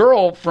teenage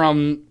girl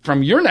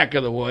from your neck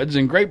of the woods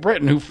in Great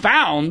Britain who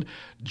found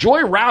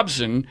Joy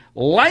Robson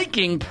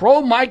liking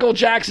pro-Michael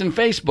Jackson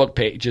Facebook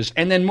pages,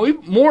 and then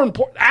more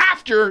important,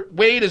 after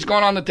Wade has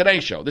gone on the Today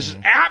Show. This is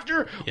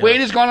after Wade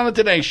has gone on the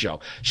Today Show.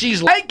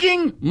 She's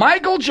liking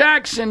Michael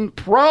Jackson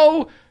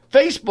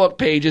pro-Facebook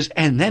pages,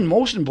 and then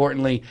most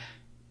importantly,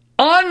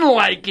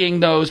 unliking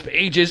those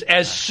pages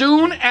as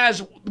soon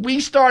as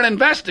we start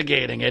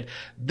investigating it.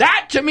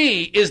 That, to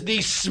me, is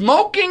the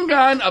smoking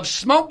gun of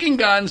smoking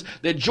guns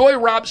that Joy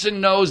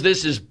Robson knows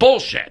this is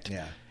bullshit.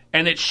 Yeah.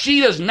 And that she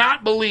does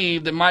not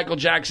believe that Michael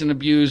Jackson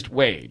abused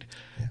Wade.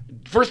 Yeah.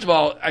 First of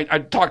all, I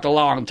talked a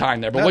long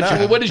time there, but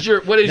what is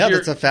your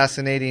that's a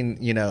fascinating,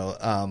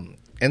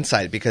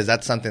 insight, because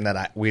that's something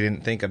that we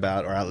didn't think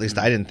about, or at least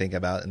I didn't think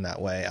about in that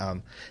way,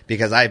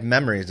 because I have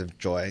memories of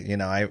Joy.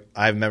 I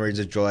have memories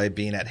of Joy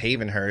being at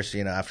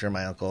Havenhurst, after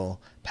my uncle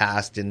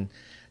passed, and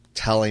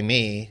telling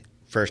me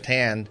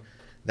firsthand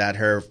that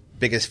her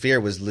biggest fear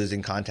was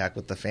losing contact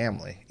with the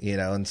family,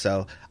 and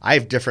so I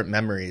have different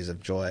memories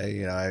of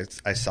Joy.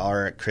 I saw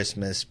her at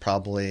Christmas,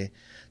 probably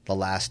the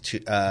last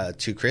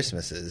two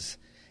Christmases,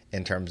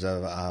 in terms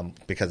of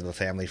because of a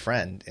family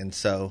friend, and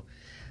so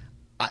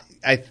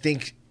I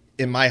think,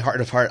 in my heart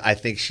of heart, I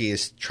think she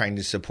is trying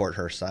to support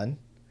her son.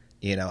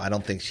 I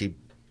don't think she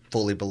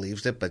fully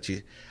believes it, but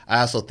I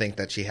also think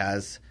that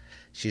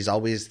she's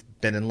always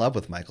been in love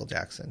with Michael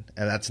Jackson,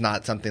 and that's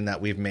not something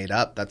that we've made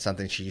up. That's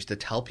something she used to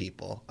tell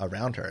people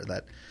around her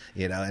that,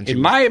 and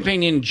in my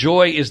opinion,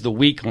 Joy is the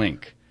weak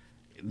link.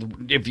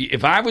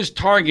 If I was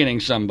targeting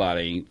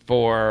somebody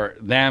for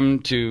them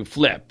to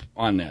flip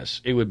on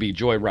this, it would be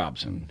Joy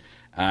Robson.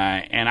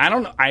 And I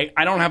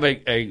don't have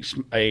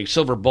a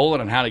silver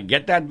bullet on how to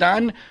get that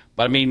done.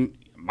 But I mean,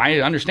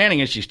 my understanding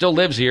is she still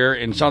lives here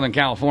in Southern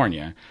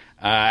California.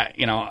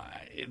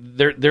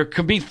 There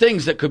could be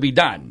things that could be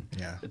done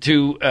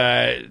to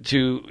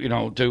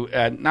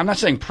I'm not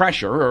saying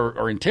pressure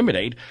or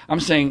intimidate. I'm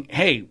saying,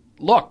 hey,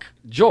 look,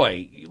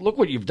 Joy, look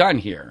what you've done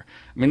here.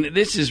 I mean,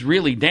 this is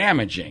really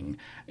damaging.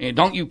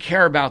 Don't you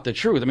care about the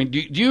truth? I mean, do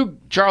you,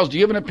 Charles, do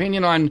you have an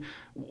opinion on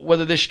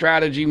whether this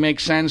strategy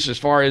makes sense as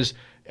far as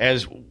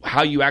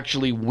how you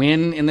actually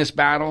win in this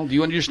battle? Do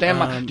you understand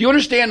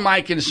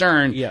my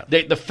concern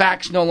that the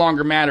facts no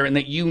longer matter and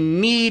that you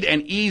need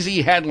an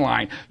easy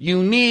headline?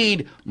 You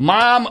need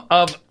mom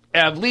of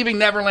Leaving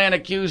Neverland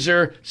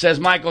accuser says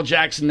Michael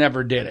Jackson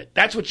never did it.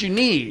 That's what you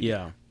need.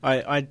 Yeah,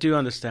 I do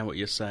understand what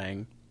you're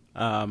saying.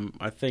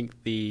 I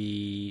think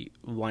the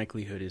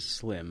likelihood is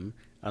slim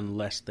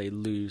unless they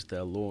lose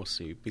their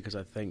lawsuit, because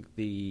I think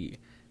the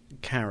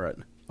carrot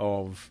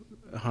of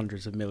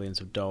hundreds of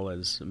millions of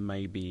dollars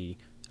may be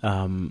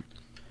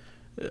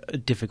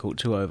difficult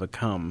to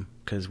overcome,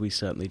 because we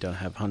certainly don't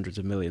have hundreds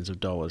of millions of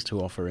dollars to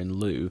offer in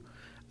lieu.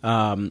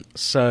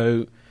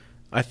 So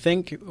I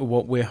think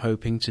what we're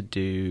hoping to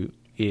do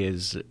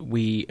is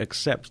we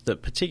accept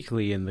that,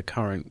 particularly in the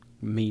current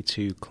Me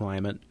Too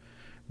climate,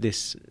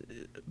 this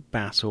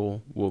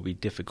battle will be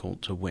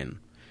difficult to win,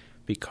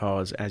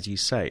 because, as you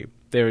say,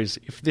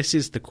 if this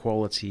is the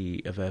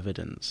quality of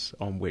evidence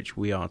on which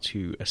we are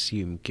to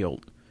assume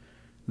guilt,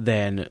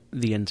 then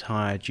the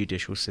entire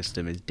judicial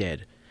system is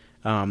dead.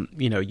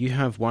 You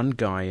have one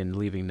guy in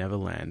Leaving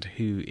Neverland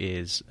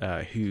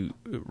who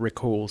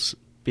recalls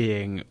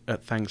being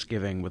at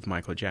Thanksgiving with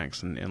Michael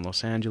Jackson in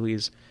Los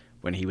Angeles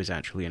when he was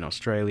actually in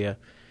Australia.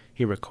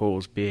 He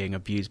recalls being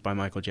abused by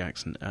Michael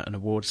Jackson at an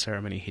awards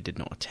ceremony he did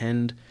not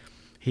attend.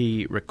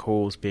 He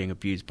recalls being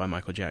abused by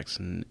Michael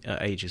Jackson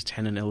at ages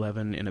 10 and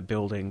 11 in a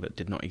building that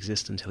did not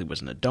exist until he was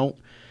an adult.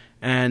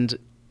 And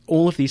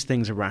all of these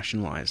things are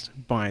rationalized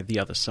by the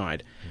other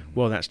side. Mm-hmm.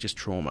 Well, that's just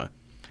trauma.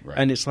 Right.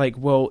 And it's like,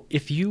 well,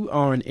 if you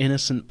are an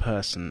innocent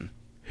person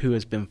who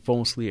has been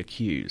falsely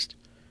accused,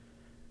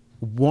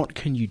 what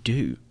can you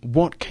do?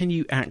 What can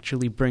you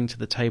actually bring to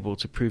the table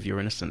to prove your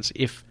innocence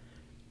if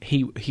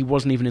he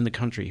wasn't even in the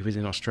country, he was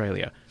in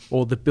Australia,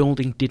 or the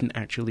building didn't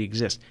actually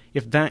exist?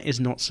 If that is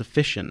not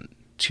sufficient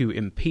to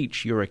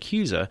impeach your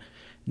accuser,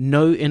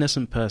 no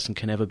innocent person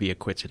can ever be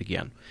acquitted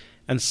again.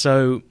 And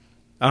so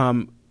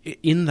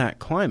in that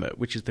climate,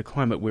 which is the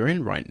climate we're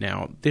in right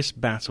now, this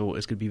battle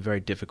is going to be very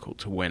difficult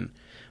to win.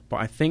 But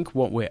I think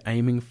what we're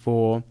aiming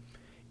for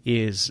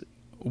is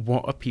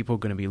what are people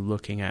going to be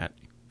looking at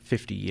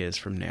 50 years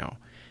from now?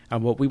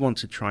 And what we want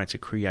to try to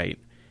create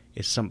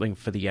is something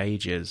for the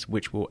ages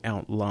which will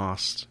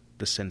outlast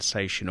the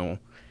sensational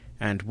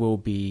and will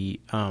be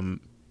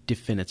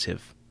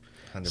definitive.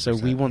 So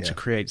we want to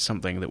create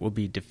something that will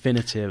be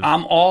definitive.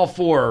 I'm all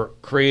for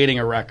creating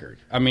a record.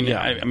 I mean,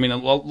 a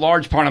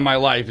large part of my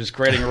life is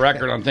creating a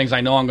record on things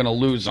I know I'm going to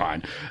lose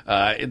on.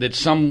 That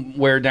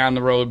somewhere down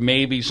the road,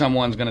 maybe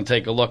someone's going to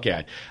take a look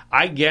at.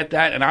 I get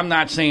that, and I'm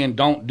not saying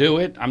don't do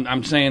it.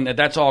 I'm saying that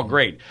that's all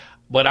great.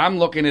 But I'm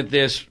looking at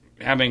this,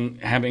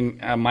 having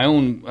my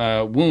own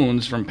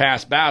wounds from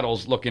past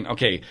battles. Looking,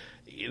 okay,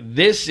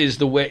 this is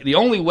the way, the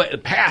only way, the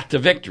path to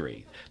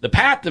victory. The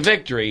path to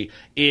victory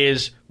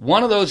is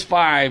one of those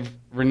 5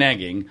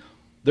 reneging.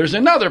 There's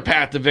another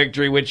path to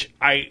victory, which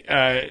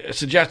I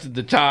suggested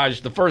to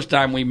Taj the first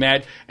time we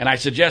met, and I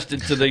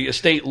suggested to the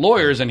estate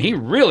lawyers, and he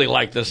really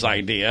liked this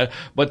idea.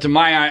 But to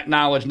my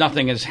knowledge,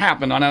 nothing has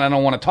happened on it. I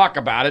don't want to talk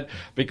about it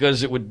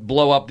because it would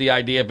blow up the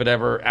idea if it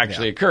ever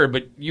actually occurred.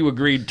 But you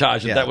agreed,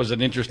 Taj, that was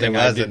an interesting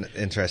idea. It was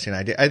an interesting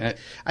idea.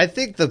 I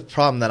think the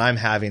problem that I'm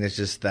having is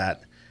just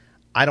that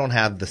I don't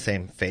have the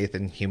same faith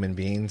in human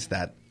beings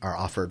that are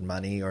offered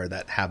money or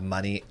that have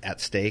money at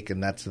stake,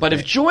 and that's the But thing.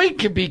 if Joy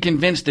could be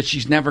convinced that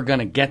she's never going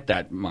to get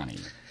that money,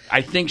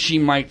 I think she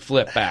might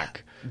flip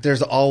back.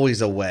 There's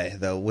always a way,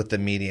 though, with the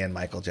media and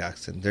Michael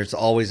Jackson. There's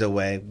always a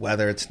way,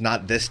 whether it's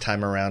not this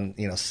time around,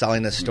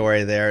 selling a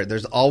story there.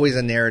 There's always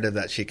a narrative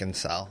that she can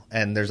sell,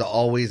 and there's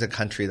always a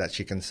country that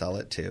she can sell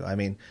it to. I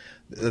mean,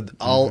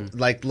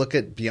 look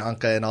at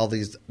Bianca and all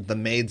the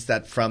maids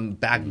that from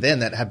back then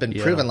that have been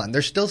proven.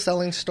 They're still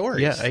selling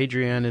stories. Yeah,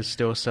 Adrienne is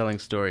still selling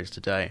stories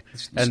today, and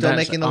still that's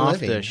making a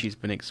after living. she's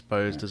been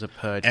exposed as a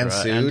perjurer And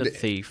sued. and a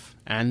thief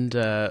and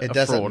a It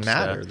doesn't fraudster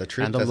matter. The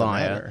truth and a doesn't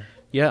liar. matter.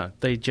 Yeah,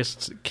 they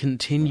just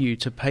continue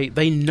to pay.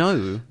 They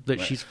know that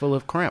she's full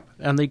of crap,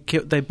 and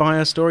they buy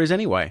her stories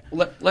anyway.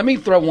 Let me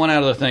throw one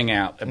other thing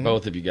out at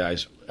both of you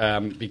guys,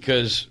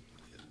 because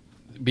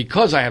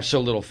I have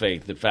so little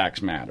faith that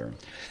facts matter,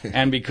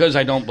 and because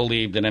I don't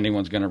believe that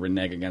anyone's going to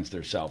renege against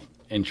their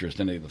self-interest,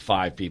 any of the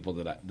 5 people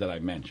that I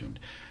mentioned.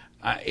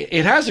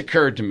 It has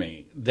occurred to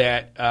me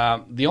that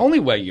the only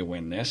way you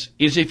win this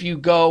is if you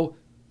go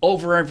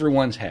over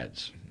everyone's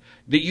heads,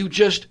 that you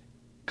just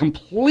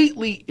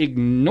completely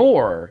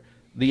ignore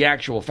the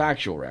actual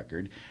factual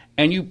record,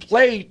 and you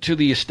play to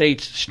the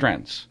estate's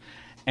strengths.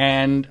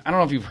 And I don't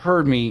know if you've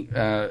heard me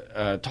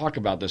talk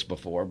about this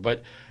before,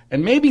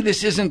 and maybe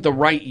this isn't the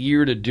right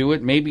year to do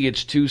it. Maybe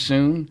it's too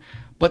soon.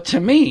 But to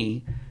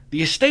me,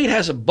 the estate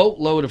has a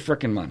boatload of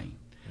frickin' money.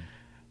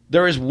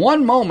 There is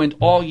one moment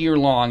all year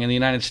long in the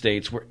United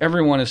States where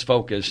everyone is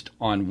focused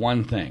on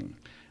one thing.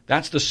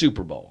 That's the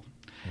Super Bowl.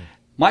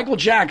 Michael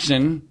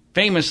Jackson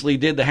famously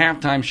did the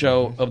halftime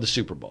show of the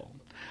Super Bowl.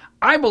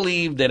 I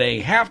believe that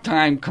a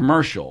halftime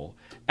commercial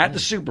at the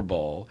Super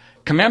Bowl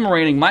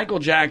commemorating Michael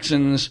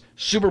Jackson's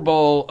Super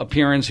Bowl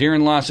appearance here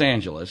in Los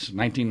Angeles,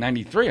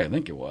 1993, I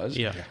think it was.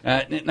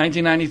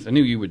 1990. I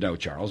knew you would know,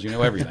 Charles. You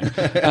know everything.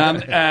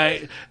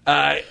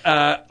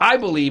 I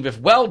believe if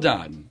well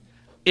done,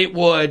 it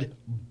would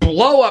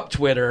blow up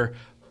Twitter.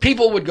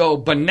 People would go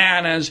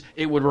bananas.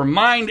 It would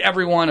remind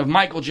everyone of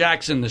Michael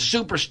Jackson, the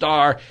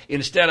superstar,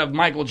 instead of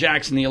Michael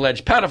Jackson, the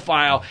alleged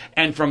pedophile.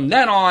 And from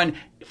then on,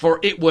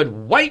 it would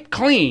wipe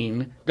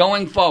clean,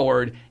 going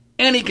forward,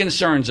 any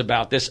concerns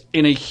about this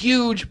in a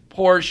huge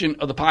portion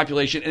of the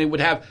population, and it would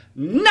have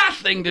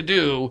nothing to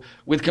do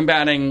with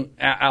combating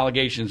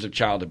allegations of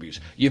child abuse.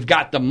 You've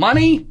got the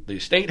money. The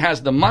state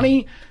has the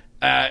money.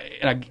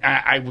 And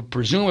I would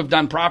presume, if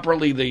done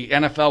properly, the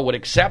NFL would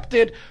accept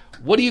it.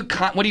 What do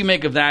you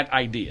make of that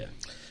idea?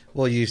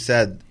 Well, you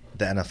said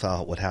the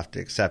NFL would have to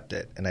accept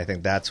it, and I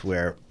think that's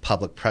where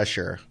public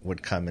pressure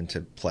would come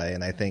into play.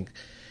 And I think,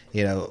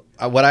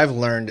 what I've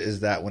learned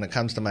is that when it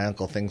comes to my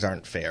uncle, things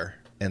aren't fair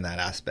in that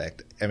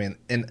aspect. I mean,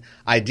 and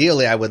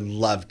ideally, I would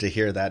love to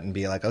hear that and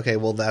be like, okay,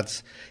 well,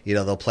 that's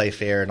they'll play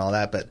fair and all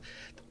that, but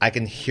I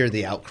can hear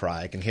the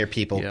outcry. I can hear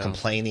people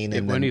complaining.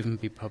 It won't even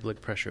be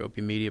public pressure. It'll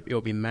be media.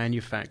 It'll be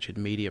manufactured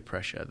media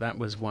pressure. That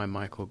was why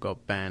Michael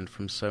got banned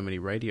from so many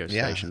radio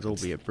stations,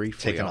 albeit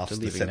briefly after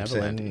leaving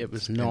Neverland. It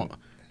was not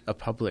a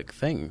public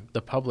thing.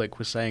 The public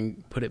was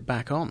saying, put it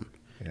back on.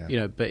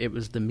 But it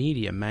was the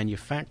media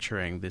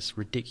manufacturing this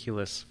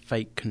ridiculous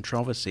fake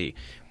controversy,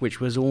 which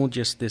was all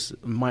just this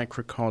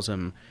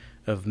microcosm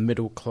of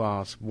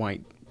middle-class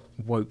white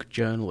woke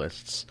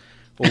journalists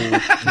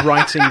all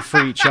writing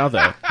for each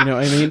other. You know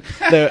what I mean?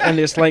 And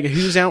it's like,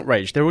 who's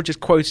outraged? They're all just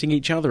quoting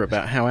each other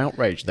about how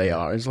outraged they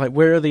are. It's like,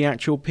 where are the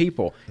actual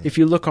people? If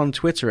you look on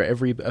Twitter at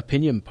every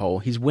opinion poll,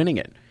 he's winning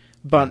it.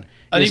 But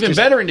an even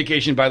better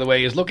indication, by the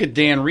way, is look at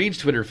Dan Reed's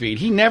Twitter feed.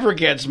 He never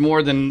gets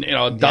more than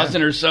a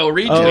dozen or so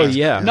retweets. Oh,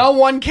 yeah. No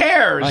one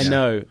cares. I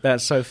know.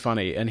 That's so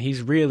funny. And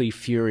he's really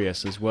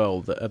furious as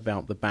well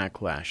about the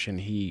backlash, and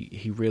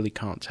he really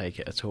can't take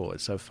it at all.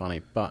 It's so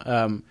funny. But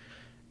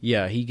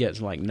Yeah, he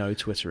gets like no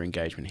Twitter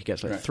engagement. He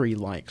gets like 3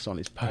 likes on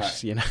his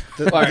posts, you know.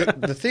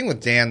 The thing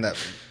with Dan that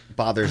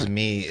bothers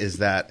me is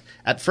that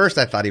at first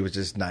I thought he was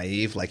just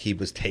naive, like he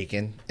was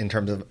taken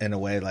in a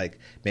way, like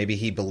maybe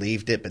he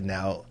believed it, but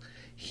now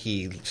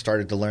he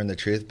started to learn the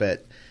truth.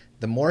 But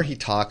the more he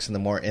talks and the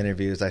more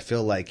interviews, I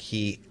feel like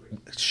he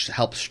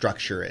helps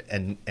structure it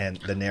and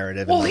the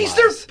narrative. Well, he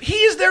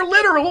is their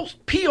literal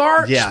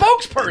PR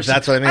spokesperson.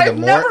 That's what I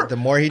mean. The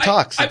more he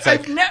talks, I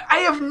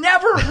have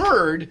never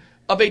heard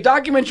of a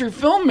documentary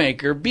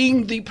filmmaker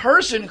being the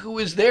person who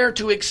is there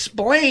to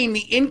explain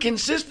the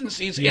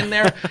inconsistencies in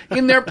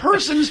their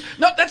persons.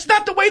 No, that's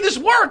not the way this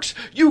works.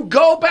 You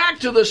go back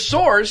to the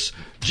source.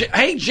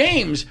 Hey,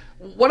 James,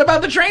 what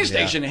about the train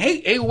station?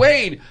 Hey,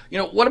 Wade,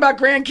 what about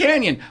Grand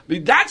Canyon?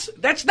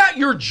 That's not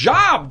your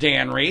job,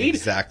 Dan Reed.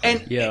 Exactly.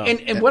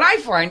 And what I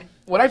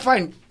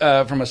find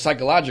from a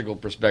psychological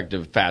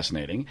perspective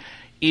fascinating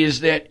is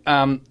that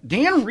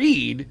Dan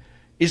Reed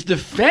is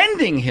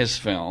defending his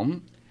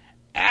film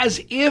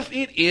as if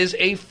it is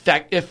a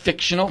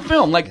fictional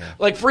film.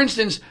 Like for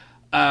instance,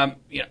 I'm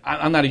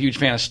not a huge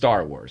fan of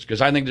Star Wars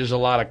because I think there's a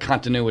lot of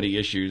continuity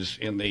issues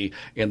in the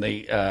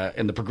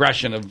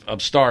progression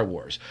of Star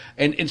Wars,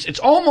 and it's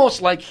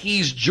almost like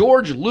he's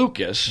George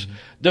Lucas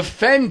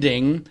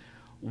defending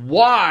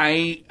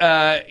why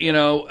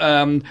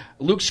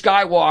Luke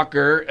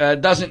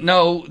Skywalker doesn't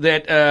know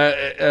that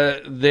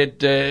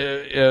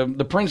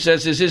the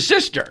princess is his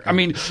sister.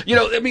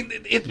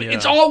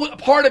 It's all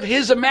part of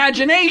his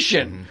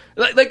imagination.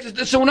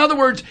 So in other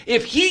words,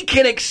 if he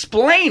can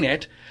explain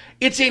it,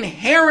 it's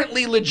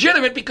inherently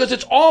legitimate because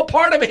it's all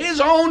part of his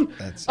own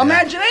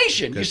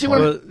imagination. You see what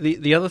Well,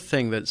 the other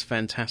thing that's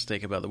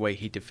fantastic about the way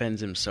he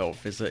defends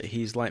himself is that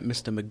he's like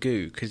Mr.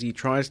 Magoo because he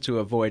tries to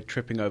avoid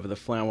tripping over the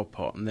flower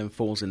pot and then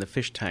falls in the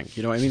fish tank.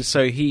 You know what I mean?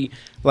 So he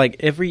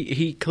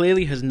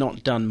clearly has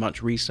not done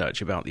much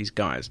research about these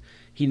guys.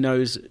 He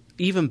knows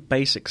even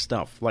basic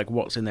stuff like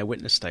what's in their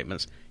witness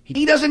statements.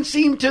 He doesn't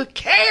seem to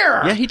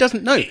care. Yeah, he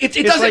doesn't know. It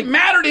doesn't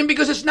matter to him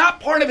because it's not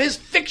part of his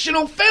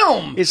fictional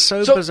film. It's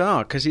so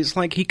bizarre because it's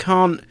like he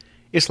can't.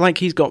 It's like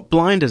he's got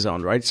blinders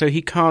on, right? So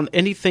he can't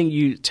anything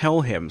you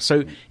tell him.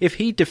 So if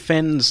he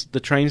defends the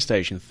train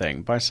station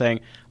thing by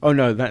saying, "Oh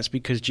no, that's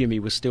because Jimmy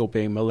was still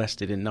being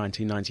molested in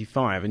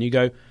 1995," and you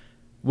go,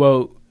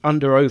 "Well,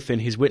 under oath in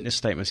his witness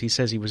statements, he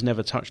says he was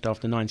never touched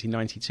after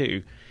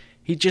 1992,"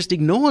 he just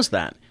ignores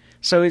that.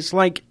 So it's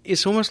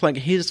almost like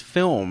his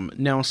film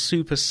now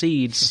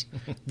supersedes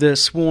the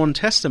sworn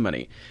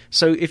testimony.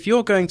 So if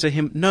you're going to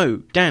him,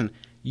 no, Dan,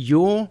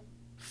 your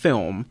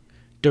film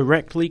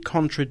directly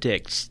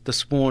contradicts the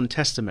sworn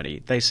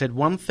testimony. They said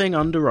one thing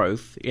under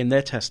oath in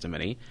their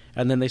testimony,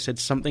 and then they said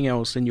something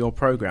else in your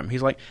program.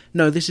 He's like,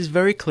 no, this is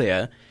very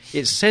clear.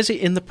 It says it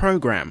in the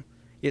program.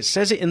 It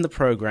says it in the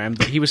program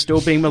that he was still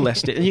being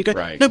molested. And you go,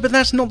 no, but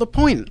that's not the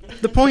point.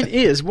 The point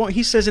is what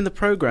he says in the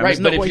program is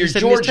not what he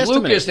said in his testimony. But if you're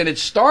George Lucas and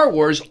it's Star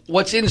Wars,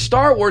 what's in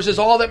Star Wars is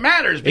all that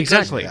matters.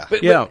 Exactly.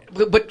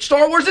 But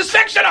Star Wars is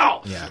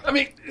fictional. Yeah.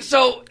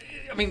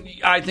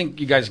 I think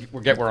you guys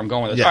get where I'm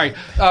going with this. Yeah.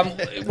 All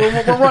right.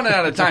 We're running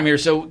out of time here,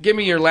 so give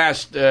me your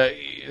last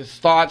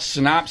thoughts,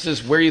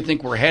 synopsis, where you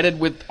think we're headed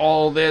with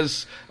all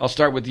this. I'll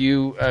start with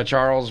you,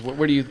 Charles.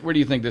 Where do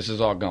you think this is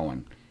all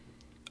going?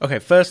 Okay,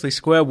 firstly,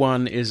 Square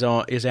One is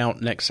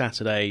out next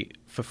Saturday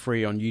for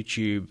free on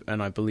YouTube,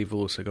 and I believe will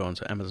also go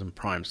onto Amazon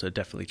Prime, so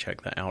definitely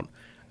check that out.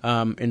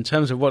 In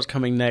terms of what's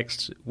coming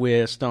next,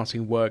 we're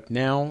starting work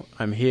now.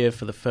 I'm here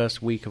for the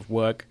first week of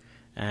work,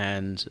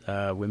 and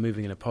we're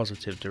moving in a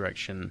positive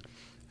direction,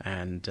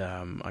 and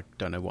I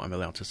don't know what I'm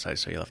allowed to say,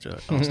 so you'll have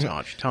to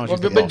ask Taj.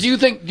 But do you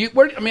think...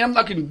 I'm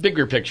looking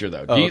bigger picture,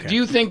 though. Do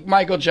you think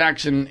Michael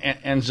Jackson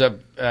ends up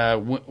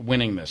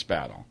winning this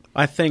battle?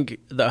 I think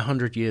that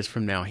 100 years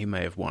from now he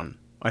may have won.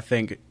 I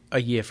think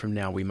a year from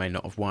now we may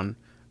not have won.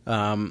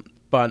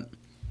 But,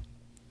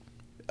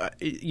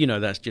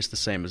 that's just the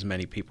same as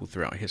many people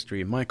throughout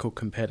history. Michael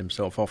compared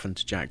himself often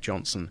to Jack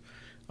Johnson.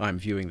 I'm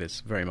viewing this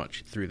very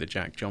much through the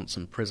Jack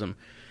Johnson prism.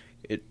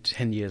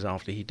 10 years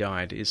after he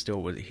died, he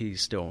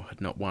still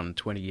had not won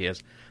 20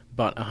 years.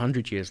 But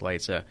 100 years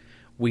later,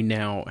 we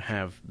now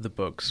have the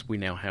books, we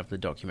now have the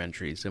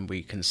documentaries, and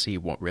we can see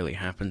what really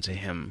happened to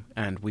him,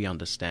 and we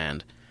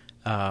understand.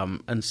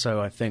 And so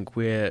I think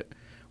we're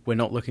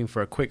not looking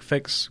for a quick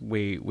fix.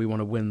 We want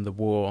to win the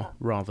war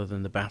rather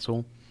than the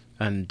battle,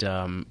 and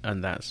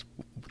that's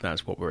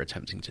what we're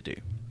attempting to do.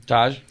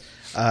 Taj?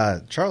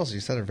 Charles, you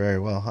said it very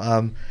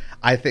well.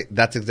 I think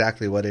that's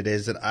exactly what it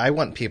is. And I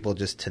want people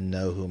just to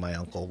know who my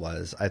uncle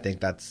was. I think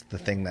that's the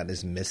thing that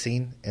is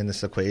missing in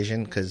this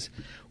equation, because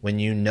when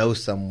you know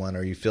someone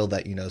or you feel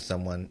that you know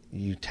someone,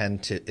 you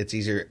tend to – it's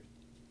easier –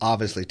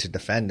 obviously to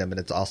defend them, but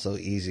it's also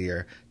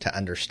easier to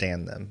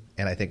understand them.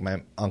 And I think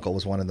my uncle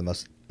was one of the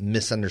most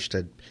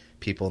misunderstood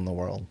people in the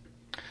world.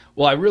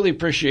 Well, I really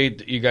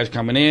appreciate you guys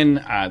coming in.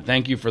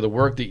 Thank you for the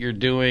work that you're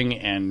doing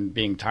and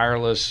being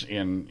tireless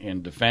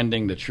in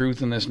defending the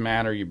truth in this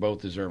matter. You both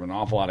deserve an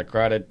awful lot of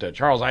credit.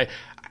 Charles,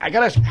 I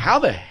got to ask, how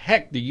the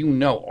heck do you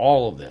know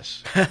all of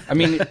this? I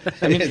mean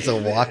it's a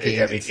walking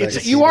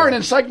encyclopedia. You are an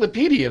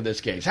encyclopedia of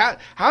this case.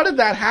 How did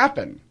that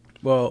happen?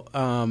 Well,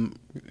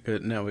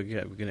 now we're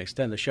going to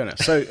extend the show now.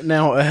 So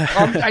now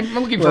I'm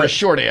looking for a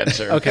short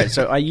answer. Okay,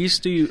 so I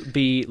used to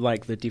be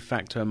like the de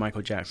facto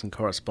Michael Jackson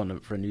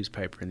correspondent for a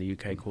newspaper in the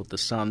UK called The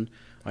Sun.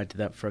 I did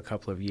that for a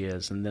couple of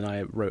years, and then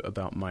I wrote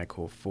about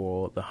Michael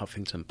for the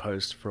Huffington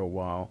Post for a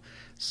while.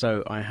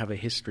 So I have a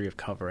history of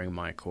covering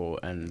Michael,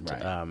 and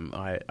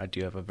right. I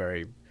do have a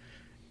very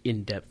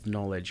in-depth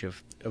knowledge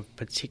of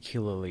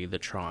particularly the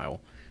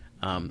trial.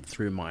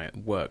 Through my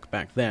work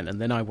back then.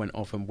 And then I went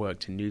off and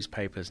worked in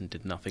newspapers and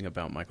did nothing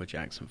about Michael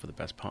Jackson for the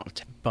best part of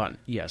time. But,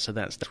 yeah, so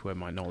that's where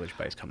my knowledge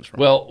base comes from.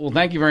 Well,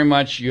 thank you very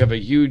much. You have a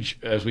huge,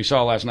 as we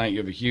saw last night, you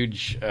have a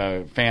huge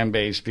fan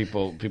base.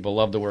 People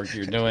love the work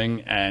you're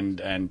doing.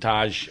 And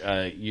Taj,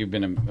 you've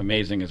been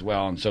amazing as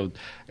well. And so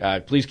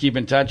please keep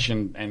in touch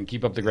and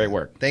keep up the great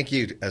work. Thank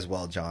you as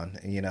well, John,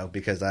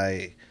 because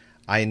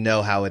I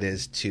know how it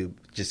is to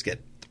just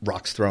get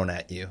rocks thrown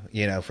at you,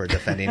 for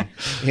defending,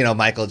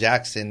 Michael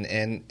Jackson.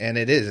 And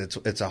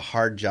it's a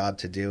hard job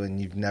to do, and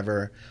you've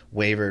never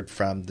wavered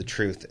from the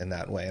truth in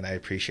that way. And I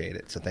appreciate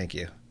it. So thank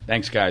you.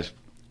 Thanks, guys.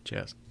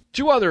 Cheers.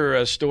 Two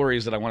other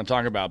stories that I want to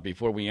talk about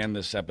before we end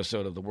this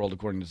episode of the World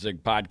According to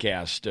Zig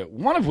podcast,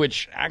 one of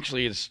which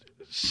actually is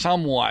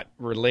somewhat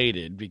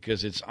related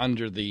because it's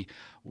under the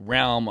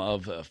realm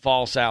of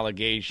false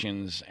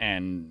allegations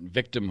and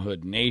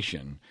victimhood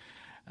nation.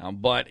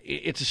 But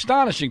it's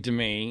astonishing to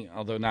me,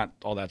 although not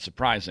all that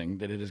surprising,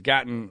 that it has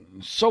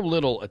gotten so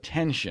little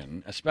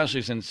attention,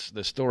 especially since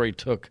the story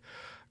took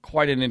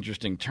quite an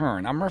interesting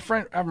turn. I'm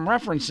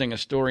referencing a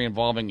story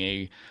involving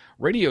a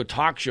radio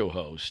talk show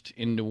host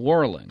in New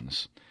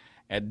Orleans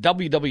at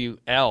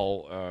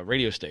WWL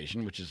radio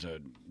station, which is a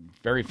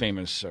very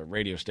famous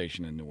radio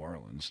station in New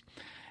Orleans.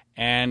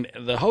 And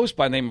the host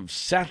by the name of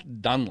Seth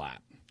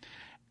Dunlap.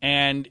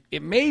 And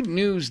it made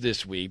news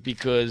this week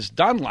because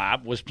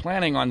Dunlap was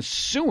planning on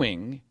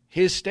suing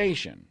his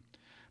station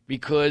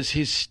because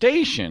his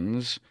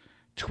station's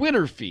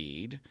Twitter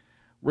feed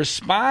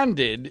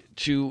responded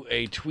to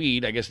a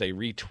tweet. I guess they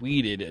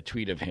retweeted a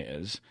tweet of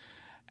his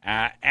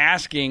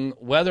asking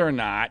whether or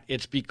not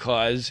it's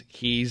because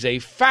he's a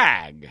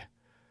fag.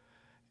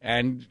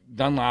 And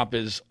Dunlap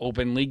is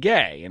openly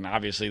gay. And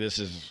obviously this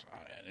is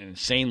an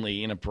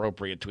insanely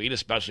inappropriate tweet,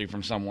 especially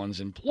from someone's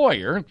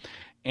employer.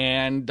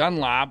 And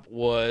Dunlap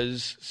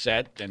was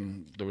set,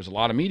 and there was a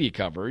lot of media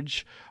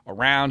coverage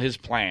around his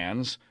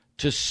plans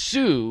to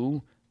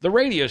sue the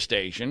radio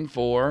station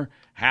for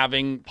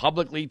having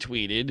publicly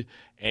tweeted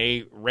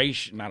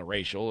obviously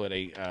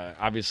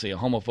a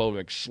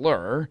homophobic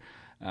slur,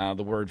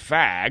 the word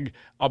fag,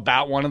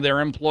 about one of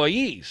their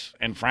employees.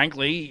 And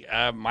frankly,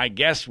 my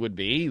guess would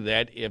be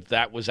that if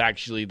that was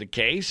actually the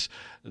case,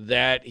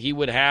 that he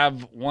would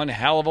have one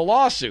hell of a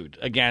lawsuit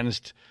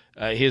against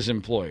his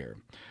employer.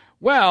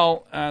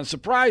 Well,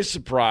 surprise,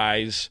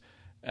 surprise,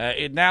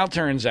 it now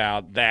turns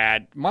out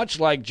that much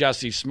like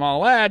Jussie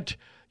Smollett,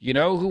 you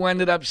know who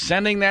ended up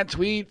sending that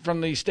tweet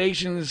from the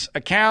station's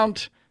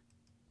account?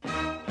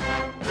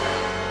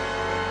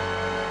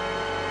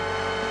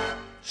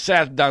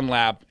 Seth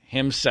Dunlap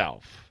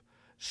himself.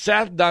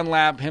 Seth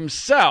Dunlap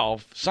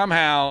himself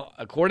somehow,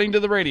 according to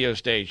the radio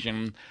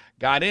station,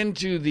 got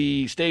into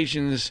the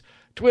station's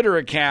Twitter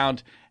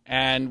account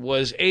and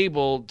was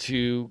able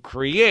to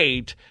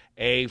create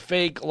a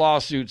fake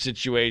lawsuit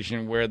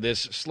situation where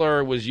this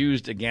slur was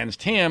used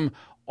against him,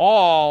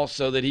 all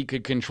so that he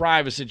could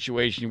contrive a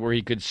situation where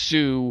he could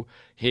sue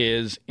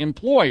his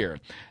employer.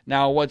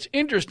 Now, what's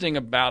interesting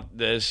about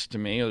this to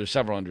me, there's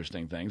several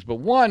interesting things, but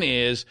one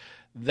is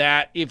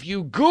that if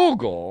you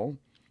Google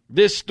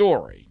this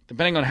story,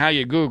 depending on how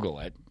you Google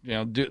it,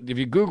 if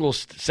you Google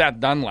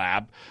Seth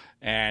Dunlap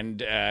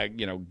and,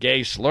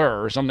 gay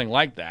slur or something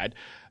like that,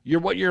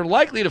 what you're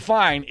likely to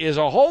find is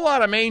a whole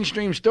lot of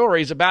mainstream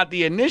stories about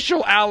the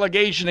initial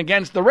allegation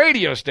against the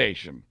radio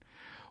station.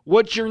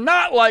 What you're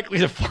not likely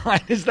to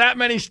find is that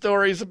many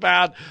stories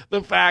about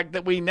the fact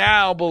that we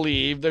now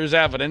believe there's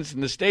evidence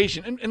in the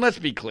station. And let's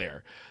be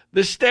clear,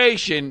 the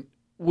station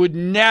would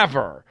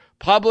never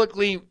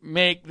publicly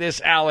make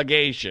this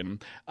allegation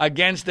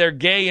against their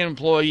gay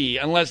employee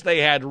unless they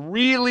had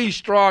really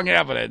strong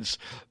evidence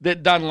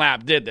that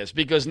Dunlap did this.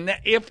 Because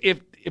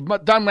if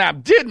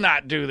Dunlap did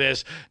not do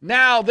this,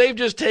 now they've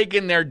just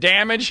taken their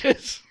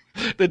damages.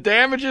 The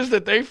damages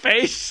that they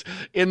face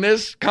in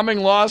this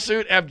coming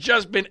lawsuit have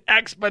just been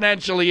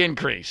exponentially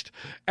increased.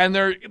 And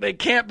they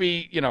can't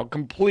be,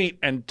 complete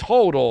and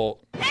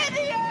total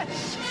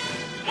idiots.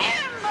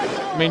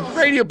 I mean,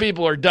 radio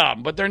people are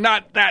dumb, but they're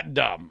not that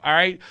dumb, all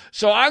right?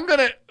 So I'm going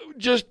to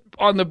just,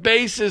 on the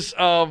basis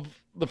of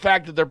the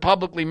fact that they're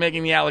publicly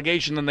making the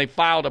allegation and they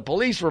filed a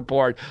police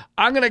report,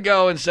 I'm going to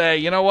go and say,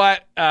 you know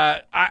what?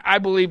 I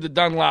believe that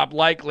Dunlap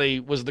likely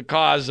was the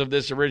cause of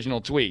this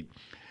original tweet.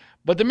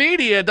 But the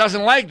media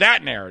doesn't like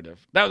that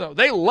narrative.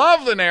 They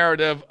love the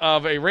narrative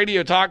of a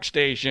radio talk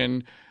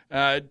station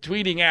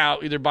tweeting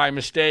out, either by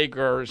mistake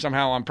or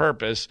somehow on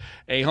purpose,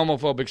 a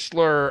homophobic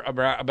slur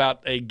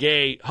about a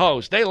gay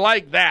host. They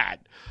like that.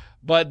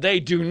 But they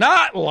do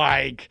not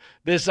like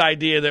this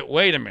idea that,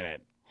 wait a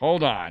minute,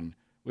 hold on.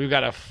 We've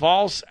got a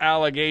false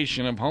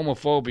allegation of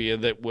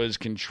homophobia that was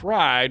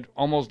contrived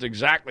almost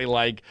exactly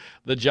like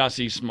the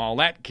Jussie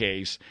Smollett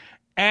case.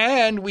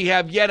 And we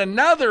have yet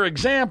another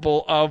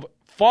example of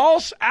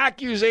false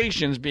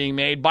accusations being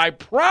made by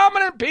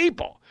prominent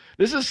people.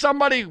 This is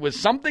somebody with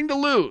something to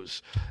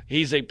lose.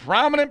 He's a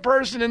prominent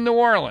person in New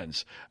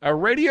Orleans, a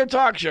radio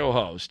talk show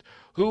host,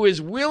 who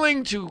is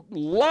willing to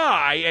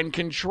lie and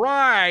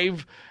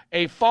contrive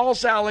a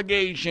false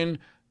allegation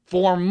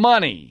for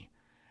money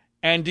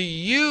and to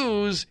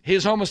use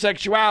his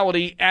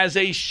homosexuality as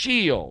a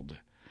shield.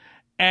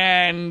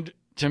 And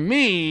to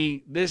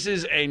me, this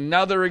is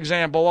another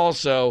example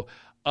also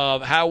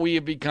of how we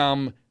have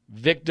become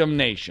victim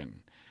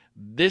nation.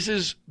 This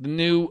is the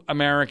new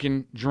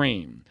American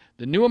dream.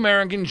 The new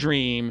American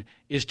dream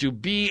is to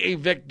be a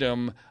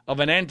victim of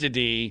an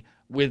entity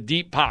with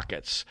deep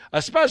pockets,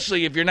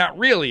 especially if you're not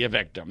really a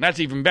victim. That's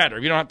even better.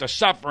 If you don't have to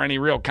suffer any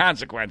real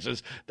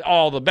consequences,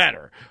 all the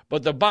better.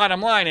 But the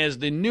bottom line is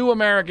the new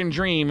American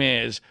dream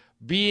is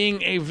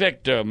being a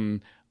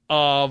victim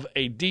of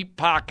a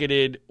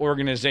deep-pocketed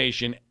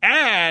organization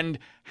and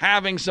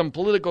having some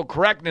political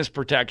correctness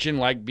protection,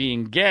 like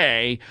being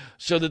gay,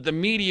 so that the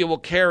media will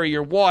carry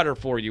your water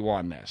for you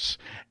on this.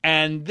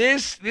 And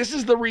this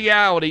is the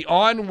reality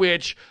on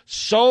which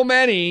so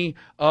many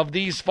of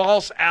these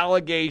false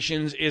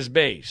allegations is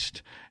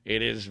based.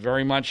 It is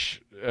very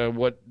much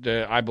what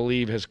I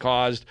believe has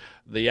caused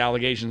the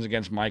allegations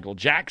against Michael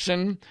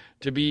Jackson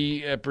to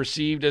be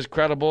perceived as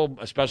credible,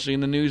 especially in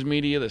the news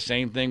media. The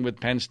same thing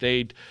with Penn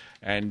State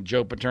and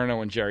Joe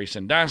Paterno and Jerry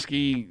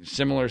Sandusky.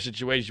 Similar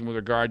situation with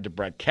regard to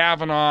Brett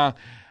Kavanaugh.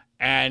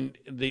 And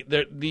in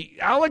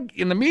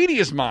the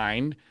media's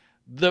mind,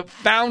 the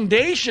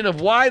foundation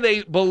of why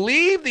they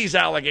believe these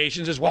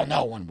allegations is, well,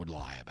 no one would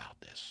lie about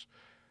this.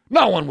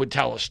 No one would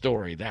tell a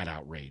story that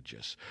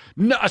outrageous,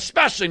 no,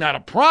 especially not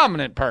a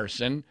prominent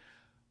person.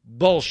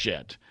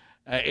 Bullshit.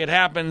 It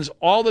happens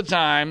all the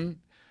time,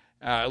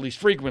 at least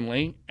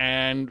frequently.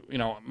 And,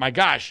 my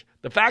gosh,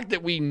 the fact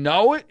that we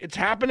know it's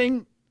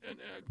happening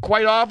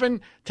quite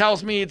often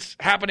tells me it's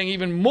happening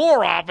even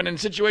more often in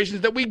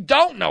situations that we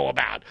don't know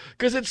about,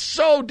 because it's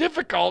so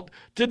difficult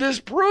to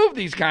disprove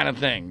these kind of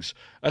things,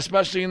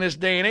 especially in this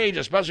day and age,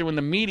 especially when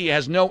the media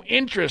has no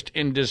interest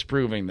in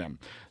disproving them.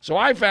 So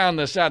I found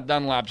the Seth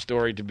Dunlap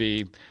story to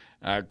be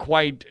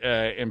quite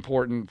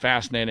important,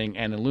 fascinating,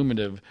 and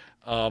illuminative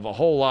of a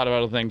whole lot of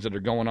other things that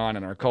are going on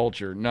in our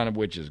culture, none of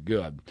which is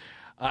good.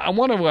 I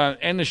want to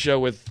end the show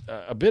with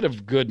a bit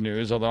of good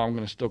news, although I'm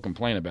going to still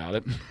complain about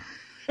it.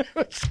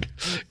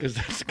 Because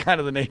that's kind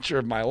of the nature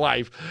of my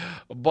life.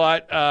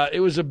 But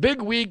it was a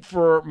big week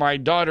for my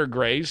daughter,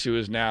 Grace, who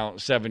is now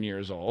 7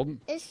 years old.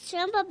 Is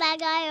Trump a bad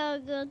guy or a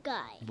good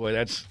guy? Boy,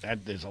 that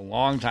is a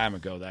long time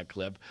ago, that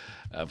clip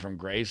from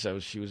Grace. So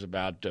she was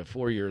about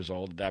 4 years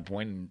old at that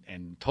point,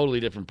 and totally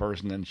different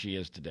person than she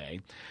is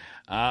today.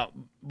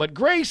 But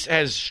Grace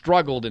has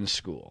struggled in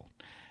school.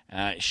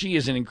 She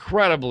is an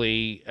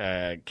incredibly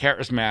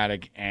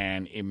charismatic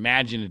and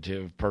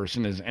imaginative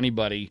person, as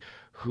anybody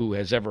who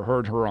has ever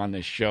heard her on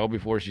this show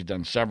before. She's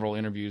done several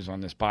interviews on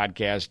this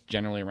podcast,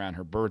 generally around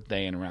her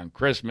birthday and around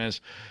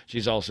Christmas.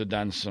 She's also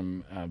done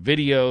some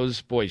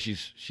videos. Boy,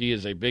 she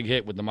is a big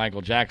hit with the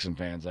Michael Jackson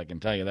fans, I can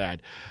tell you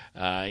that.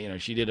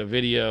 She did a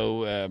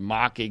video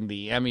mocking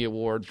the Emmy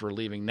Award for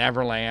Leaving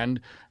Neverland.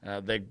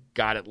 That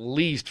got at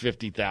least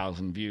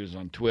 50,000 views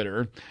on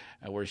Twitter,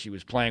 where she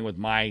was playing with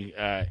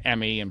my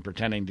Emmy and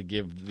pretending to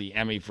give the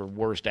Emmy for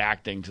worst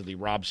acting to the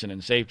Robson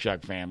and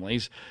Safechuck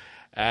families.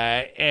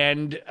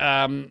 And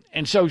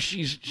so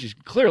she's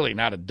clearly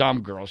not a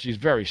dumb girl. She's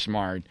very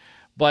smart,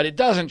 but it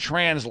doesn't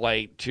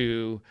translate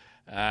to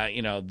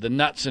the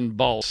nuts and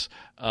bolts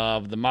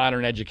of the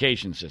modern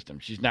education system.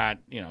 She's not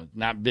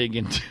big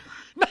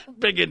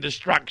into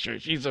structure.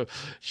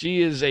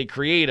 She is a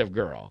creative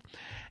girl.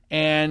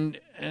 And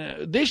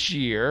this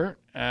year,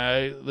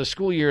 the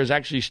school year has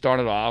actually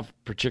started off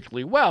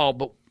particularly well,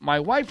 but my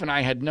wife and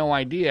I had no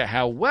idea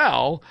how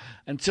well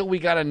until we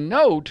got a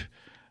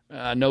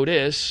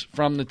notice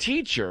from the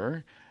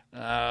teacher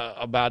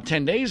about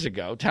 10 days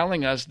ago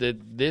telling us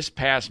that this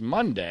past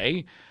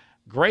Monday,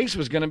 Grace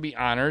was going to be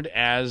honored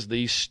as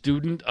the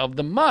Student of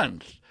the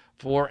Month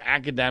for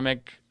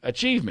academic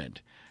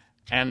achievement.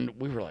 And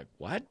we were like,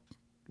 what?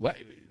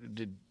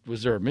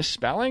 Was there a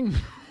misspelling?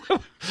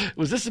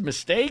 Was this a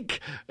mistake?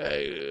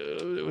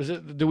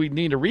 Do we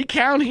need a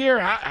recount here?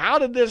 How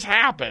did this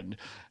happen?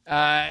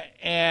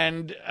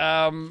 And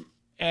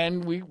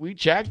we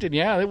checked, and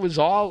yeah, it was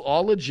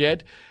all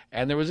legit.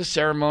 And there was a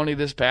ceremony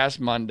this past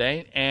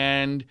Monday,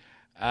 and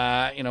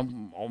our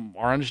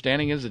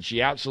understanding is that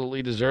she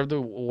absolutely deserved the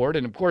award.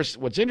 And of course,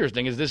 what's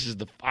interesting is this is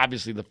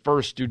obviously the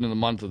first Student of the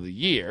Month of the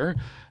year,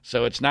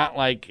 so it's not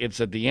like it's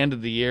at the end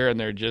of the year and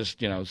they're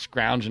just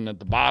scrounging at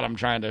the bottom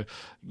trying to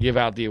give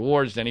out the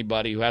awards to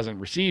anybody who hasn't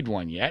received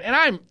one yet. And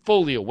I'm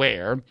fully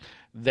aware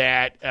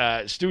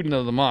that Student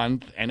of the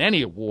Month and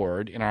any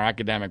award in our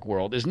academic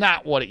world is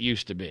not what it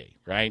used to be,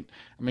 right?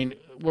 I mean,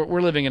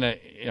 we're living in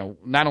a,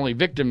 not only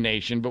victim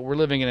nation, but we're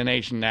living in a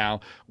nation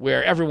now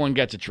where everyone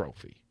gets a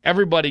trophy.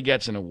 Everybody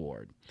gets an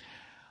award.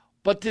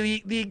 But to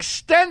the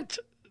extent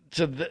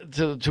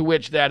to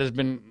which that has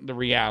been the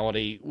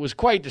reality was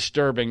quite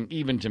disturbing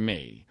even to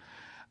me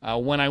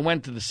when I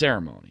went to the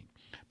ceremony.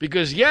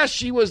 Because, yes,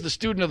 she was the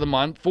Student of the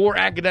Month for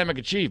academic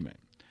achievement.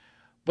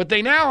 But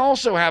they now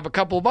also have a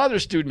couple of other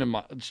Student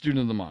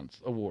of the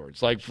Month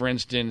awards, like, for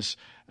instance,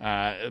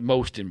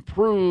 Most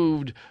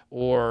Improved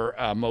or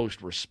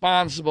Most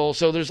Responsible.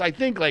 So there's, I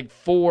think, like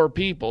 4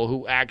 people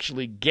who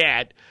actually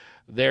get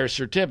their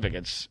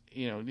certificates.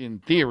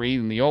 In theory,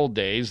 in the old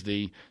days,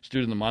 the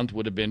Student of the Month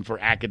would have been for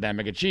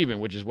academic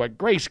achievement, which is what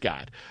Grace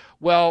got.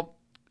 Well,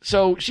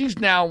 so she's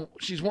now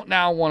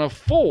one of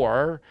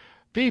 4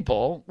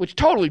 people, which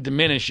totally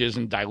diminishes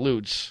and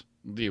dilutes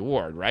the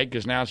award, right?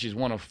 Because now she's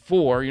one of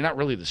 4. You're not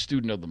really the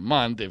Student of the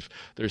Month if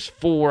there's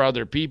 4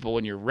 other people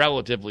in your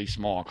relatively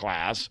small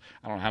class.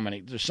 I don't know how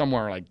many. There's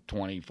somewhere like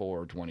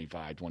 24,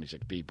 25,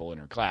 26 people in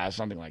her class,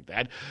 something like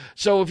that.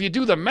 So if you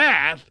do the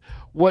math,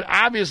 what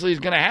obviously is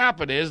going to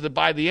happen is that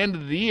by the end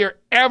of the year,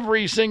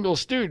 every single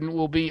student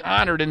will be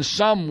honored in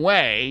some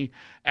way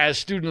as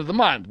Student of the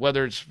Month,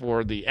 whether it's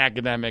for the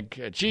academic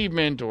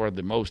achievement or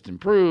the Most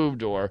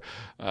Improved or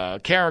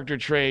character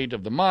trait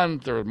of the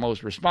month or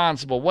Most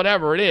Responsible,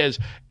 whatever it is,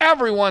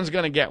 everyone's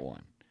going to get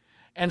one.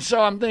 And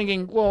so I'm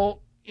thinking,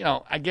 well,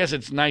 I guess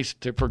it's nice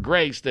for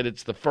Grace that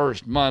it's the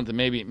first month and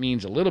maybe it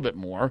means a little bit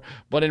more,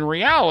 but in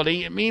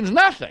reality, it means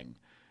nothing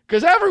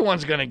because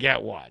everyone's going to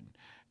get one.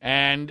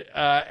 And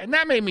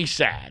that made me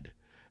sad.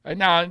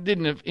 Now, it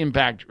didn't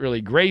impact really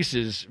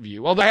Grace's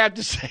view, although I have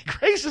to say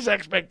Grace's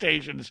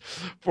expectations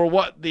for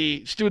what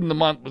the Student of the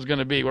Month was going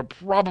to be were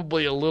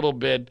probably a little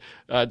bit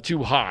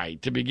too high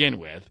to begin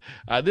with.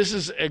 This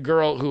is a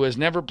girl who has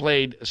never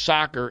played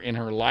soccer in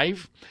her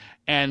life,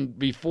 and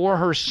before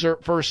her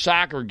first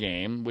soccer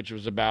game, which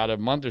was about a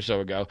month or so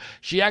ago,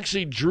 she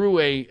actually drew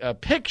a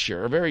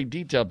picture, a very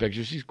detailed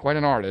picture. She's quite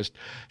an artist.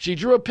 She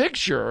drew a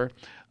picture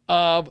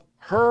of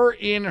her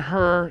in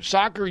her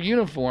soccer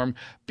uniform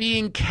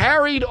being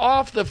carried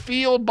off the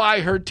field by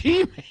her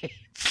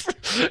teammates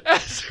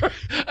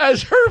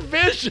as her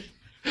vision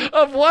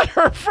of what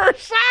her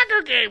first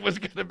soccer game was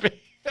going to be.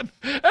 And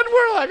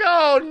we're like,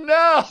 oh,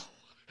 no.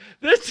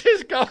 This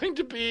is going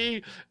to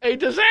be a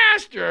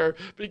disaster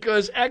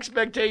because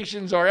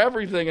expectations are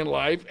everything in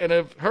life. And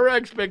if her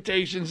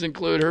expectations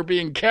include her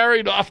being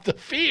carried off the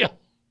field,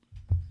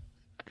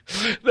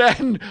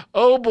 then,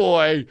 oh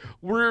boy,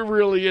 we're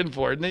really in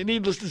for it. And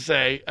needless to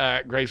say,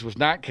 Grace was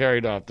not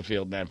carried off the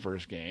field in that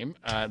first game.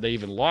 They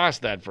even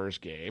lost that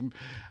first game.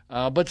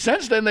 But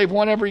since then, they've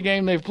won every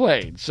game they've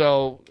played.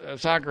 So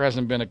soccer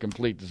hasn't been a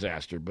complete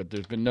disaster, but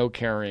there's been no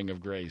carrying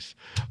of Grace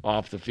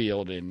off the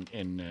field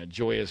in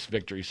joyous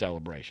victory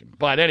celebration.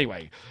 But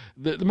anyway,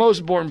 the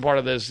most important part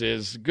of this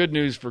is good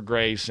news for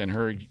Grace, and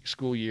her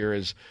school year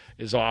is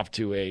off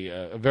to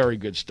a very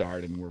good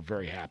start, and we're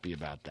very happy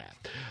about that.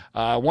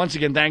 Once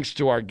again, thanks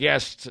to our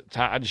guests,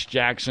 Todd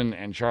Jackson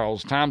and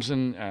Charles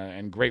Thompson,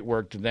 and great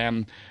work to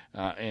them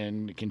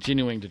in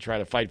continuing to try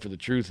to fight for the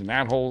truth in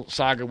that whole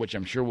saga, which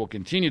I'm sure we'll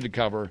continue to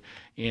cover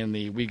in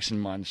the weeks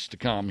and months to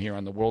come here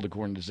on the World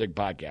According to Zig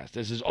podcast.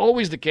 This is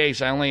always the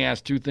case. I only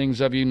ask 2 things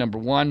of you. Number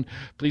 1,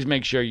 please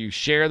make sure you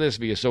share this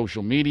via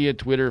social media,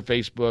 Twitter,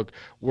 Facebook,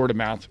 word of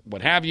mouth,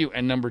 what have you.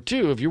 And number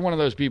 2, if you're one of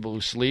those people who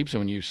sleeps,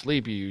 and when you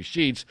sleep, you use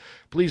sheets,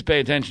 please pay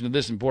attention to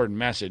this important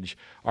message.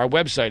 Our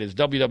website is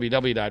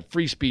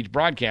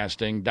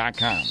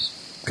www.freespeechbroadcasting.com.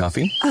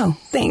 Coffee? Oh,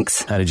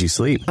 thanks. How did you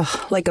sleep?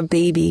 Ugh, like a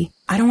baby.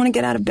 I don't want to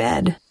get out of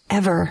bed.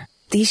 Ever.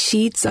 These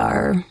sheets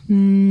are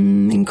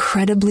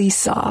incredibly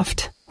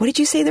soft. What did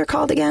you say they're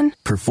called again?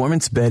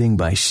 Performance bedding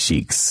by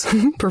Sheets.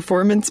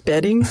 Performance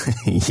bedding?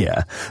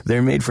 Yeah.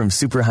 They're made from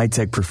super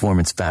high-tech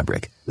performance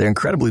fabric. They're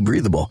incredibly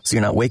breathable, so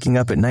you're not waking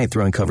up at night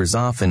throwing covers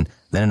off and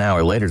then an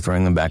hour later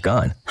throwing them back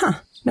on. Huh.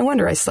 No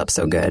wonder I slept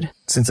so good.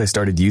 Since I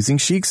started using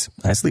Sheets,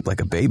 I sleep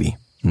like a baby.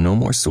 No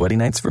more sweaty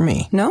nights for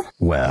me. No?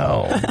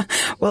 Well.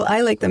 Well,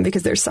 I like them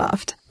because they're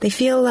soft. They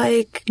feel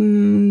like,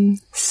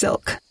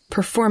 silk.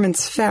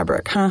 Performance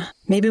fabric, huh?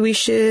 Maybe we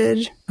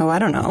should, I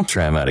don't know.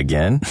 Try them out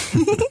again.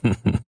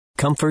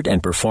 Comfort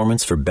and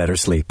performance for better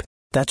sleep.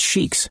 That's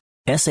Sheeks.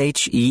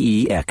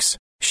 S-H-E-E-X.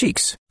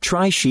 Sheeks.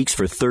 Try Sheeks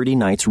for 30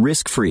 nights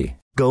risk-free.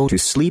 Go to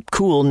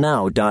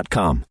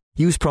sleepcoolnow.com.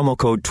 Use promo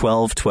code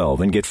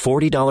 1212 and get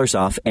 $40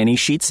 off any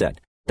sheet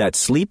set.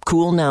 That's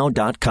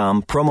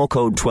sleepcoolnow.com, promo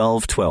code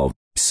 1212.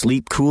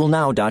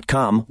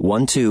 sleepcoolnow.com,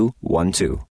 1212.